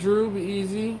 All right, Drew, be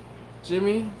easy.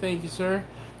 Jimmy, thank you, sir.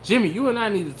 Jimmy, you and I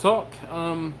need to talk.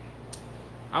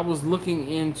 I was looking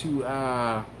into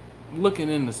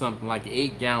something like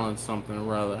 8 gallons something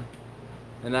or other.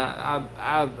 And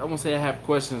I won't say I have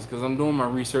questions because I'm doing my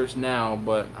research now,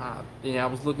 but yeah, I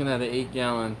was looking at an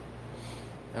 8-gallon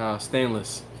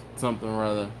stainless something or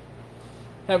other.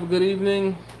 Have a good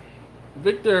evening.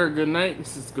 Victor, good night.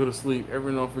 This is go to sleep.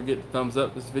 Everyone don't forget to thumbs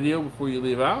up this video before you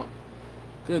leave out.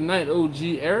 Good night, OG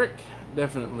Eric.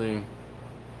 Definitely.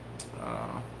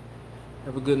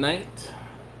 Have a good night.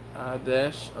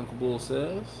 Dash, Uncle Bull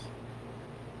says.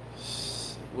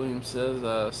 William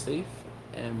says, safe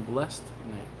and blessed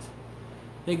night.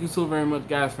 Thank you so very much,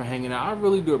 guys, for hanging out. I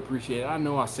really do appreciate it. I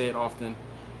know I say it often,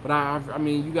 but I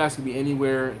mean, you guys could be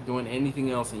anywhere doing anything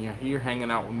else, and you're here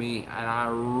hanging out with me, and I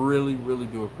really, really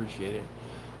do appreciate it.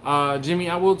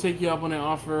 Jimmy, I will take you up on that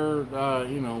offer.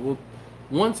 You know,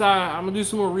 I'm gonna do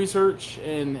some more research,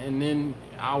 and then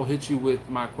I'll hit you with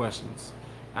my questions.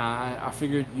 I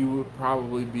figured you would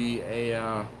probably be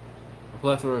a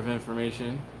plethora of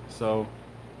information, so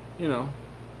you know,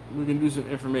 we can do some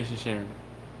information sharing.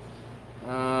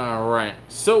 All right,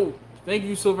 so thank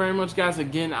you so very much, guys.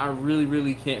 Again, I really,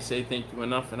 really can't say thank you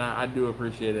enough, and I do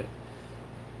appreciate it.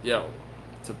 Yo,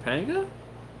 Topanga?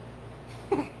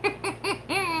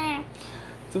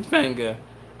 Topanga.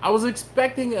 I was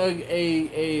expecting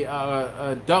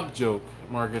a duck joke,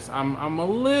 Marcus. I'm a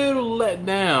little let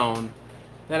down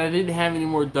that I didn't have any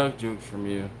more duck jokes from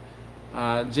you.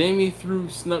 Jamie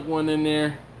snuck one in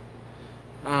there.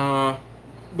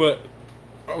 But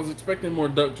I was expecting more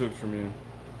duck jokes from you.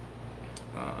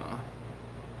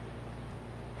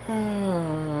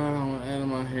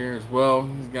 Adam on here as well.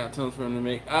 He's got tons for him to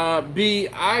make. B,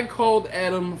 I called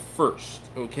Adam first,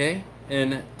 okay?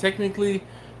 And technically,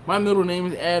 my middle name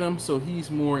is Adam, so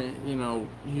he's more, you know,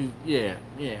 yeah.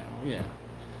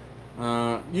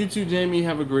 You too, Jamie.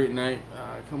 Have a great night.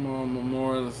 Come on,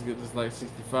 more. Let's get this like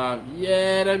 65.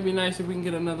 Yeah, that'd be nice if we can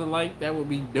get another like. That would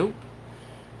be dope.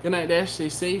 Good night, Dash. Stay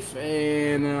safe,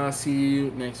 and I'll see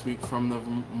you next week from the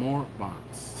more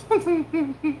box.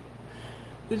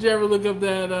 Did you ever look up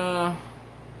that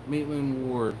Maitland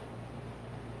Ward?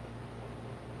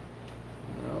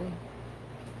 No.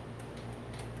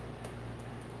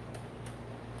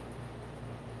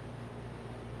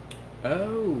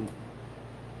 Oh.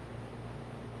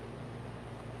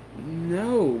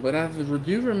 No, but I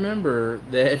do remember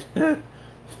that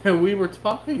that we were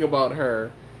talking about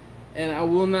her. And I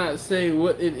will not say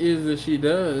what it is that she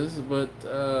does, but,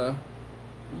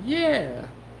 yeah.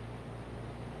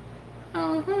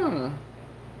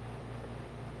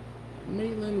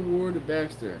 Maitland Ward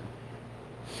Baxter.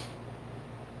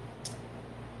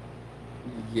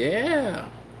 Yeah.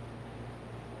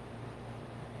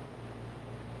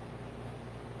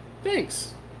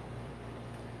 Thanks.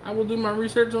 I will do my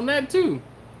research on that, too.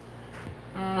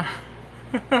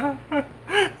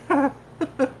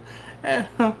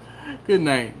 Good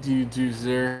night to you too,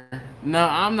 sir. No,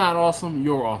 I'm not awesome.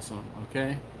 You're awesome,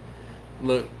 okay?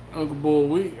 Look, Uncle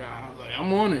Bull,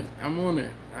 I'm on it.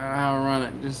 I'll run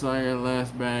it. Just like your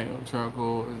last bag of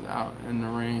charcoal is out in the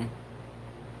rain.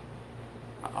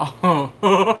 Oh.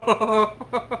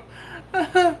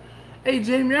 Hey,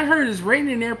 Jamie, I heard it's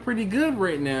raining there pretty good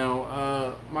right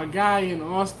now. My guy in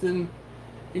Austin,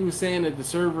 he was saying that the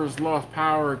servers lost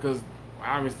power because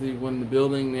obviously when the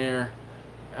building there,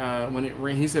 when it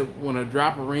rained, he said when a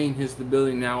drop of rain hits the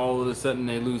building, now all of a sudden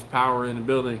they lose power in the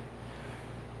building.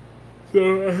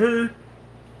 So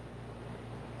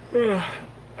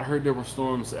I heard there were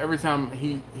storms. Every time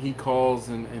he calls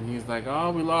and he's like,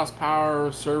 oh, we lost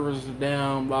power, servers are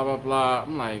down, blah, blah, blah.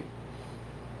 I'm like,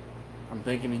 I'm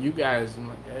thinking of you guys. I'm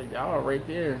like, hey, y'all are right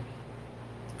there.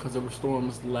 Because there were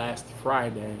storms last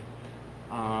Friday.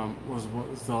 Was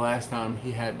the last time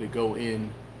he had to go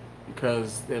in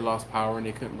because they lost power and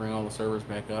they couldn't bring all the servers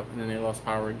back up. And then they lost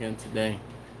power again today.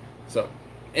 So,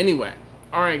 anyway.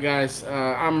 Alright, guys.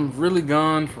 I'm really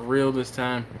gone for real this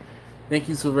time. Thank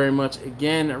you so very much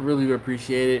again. I really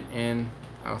appreciate it, and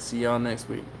I'll see y'all next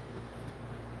week.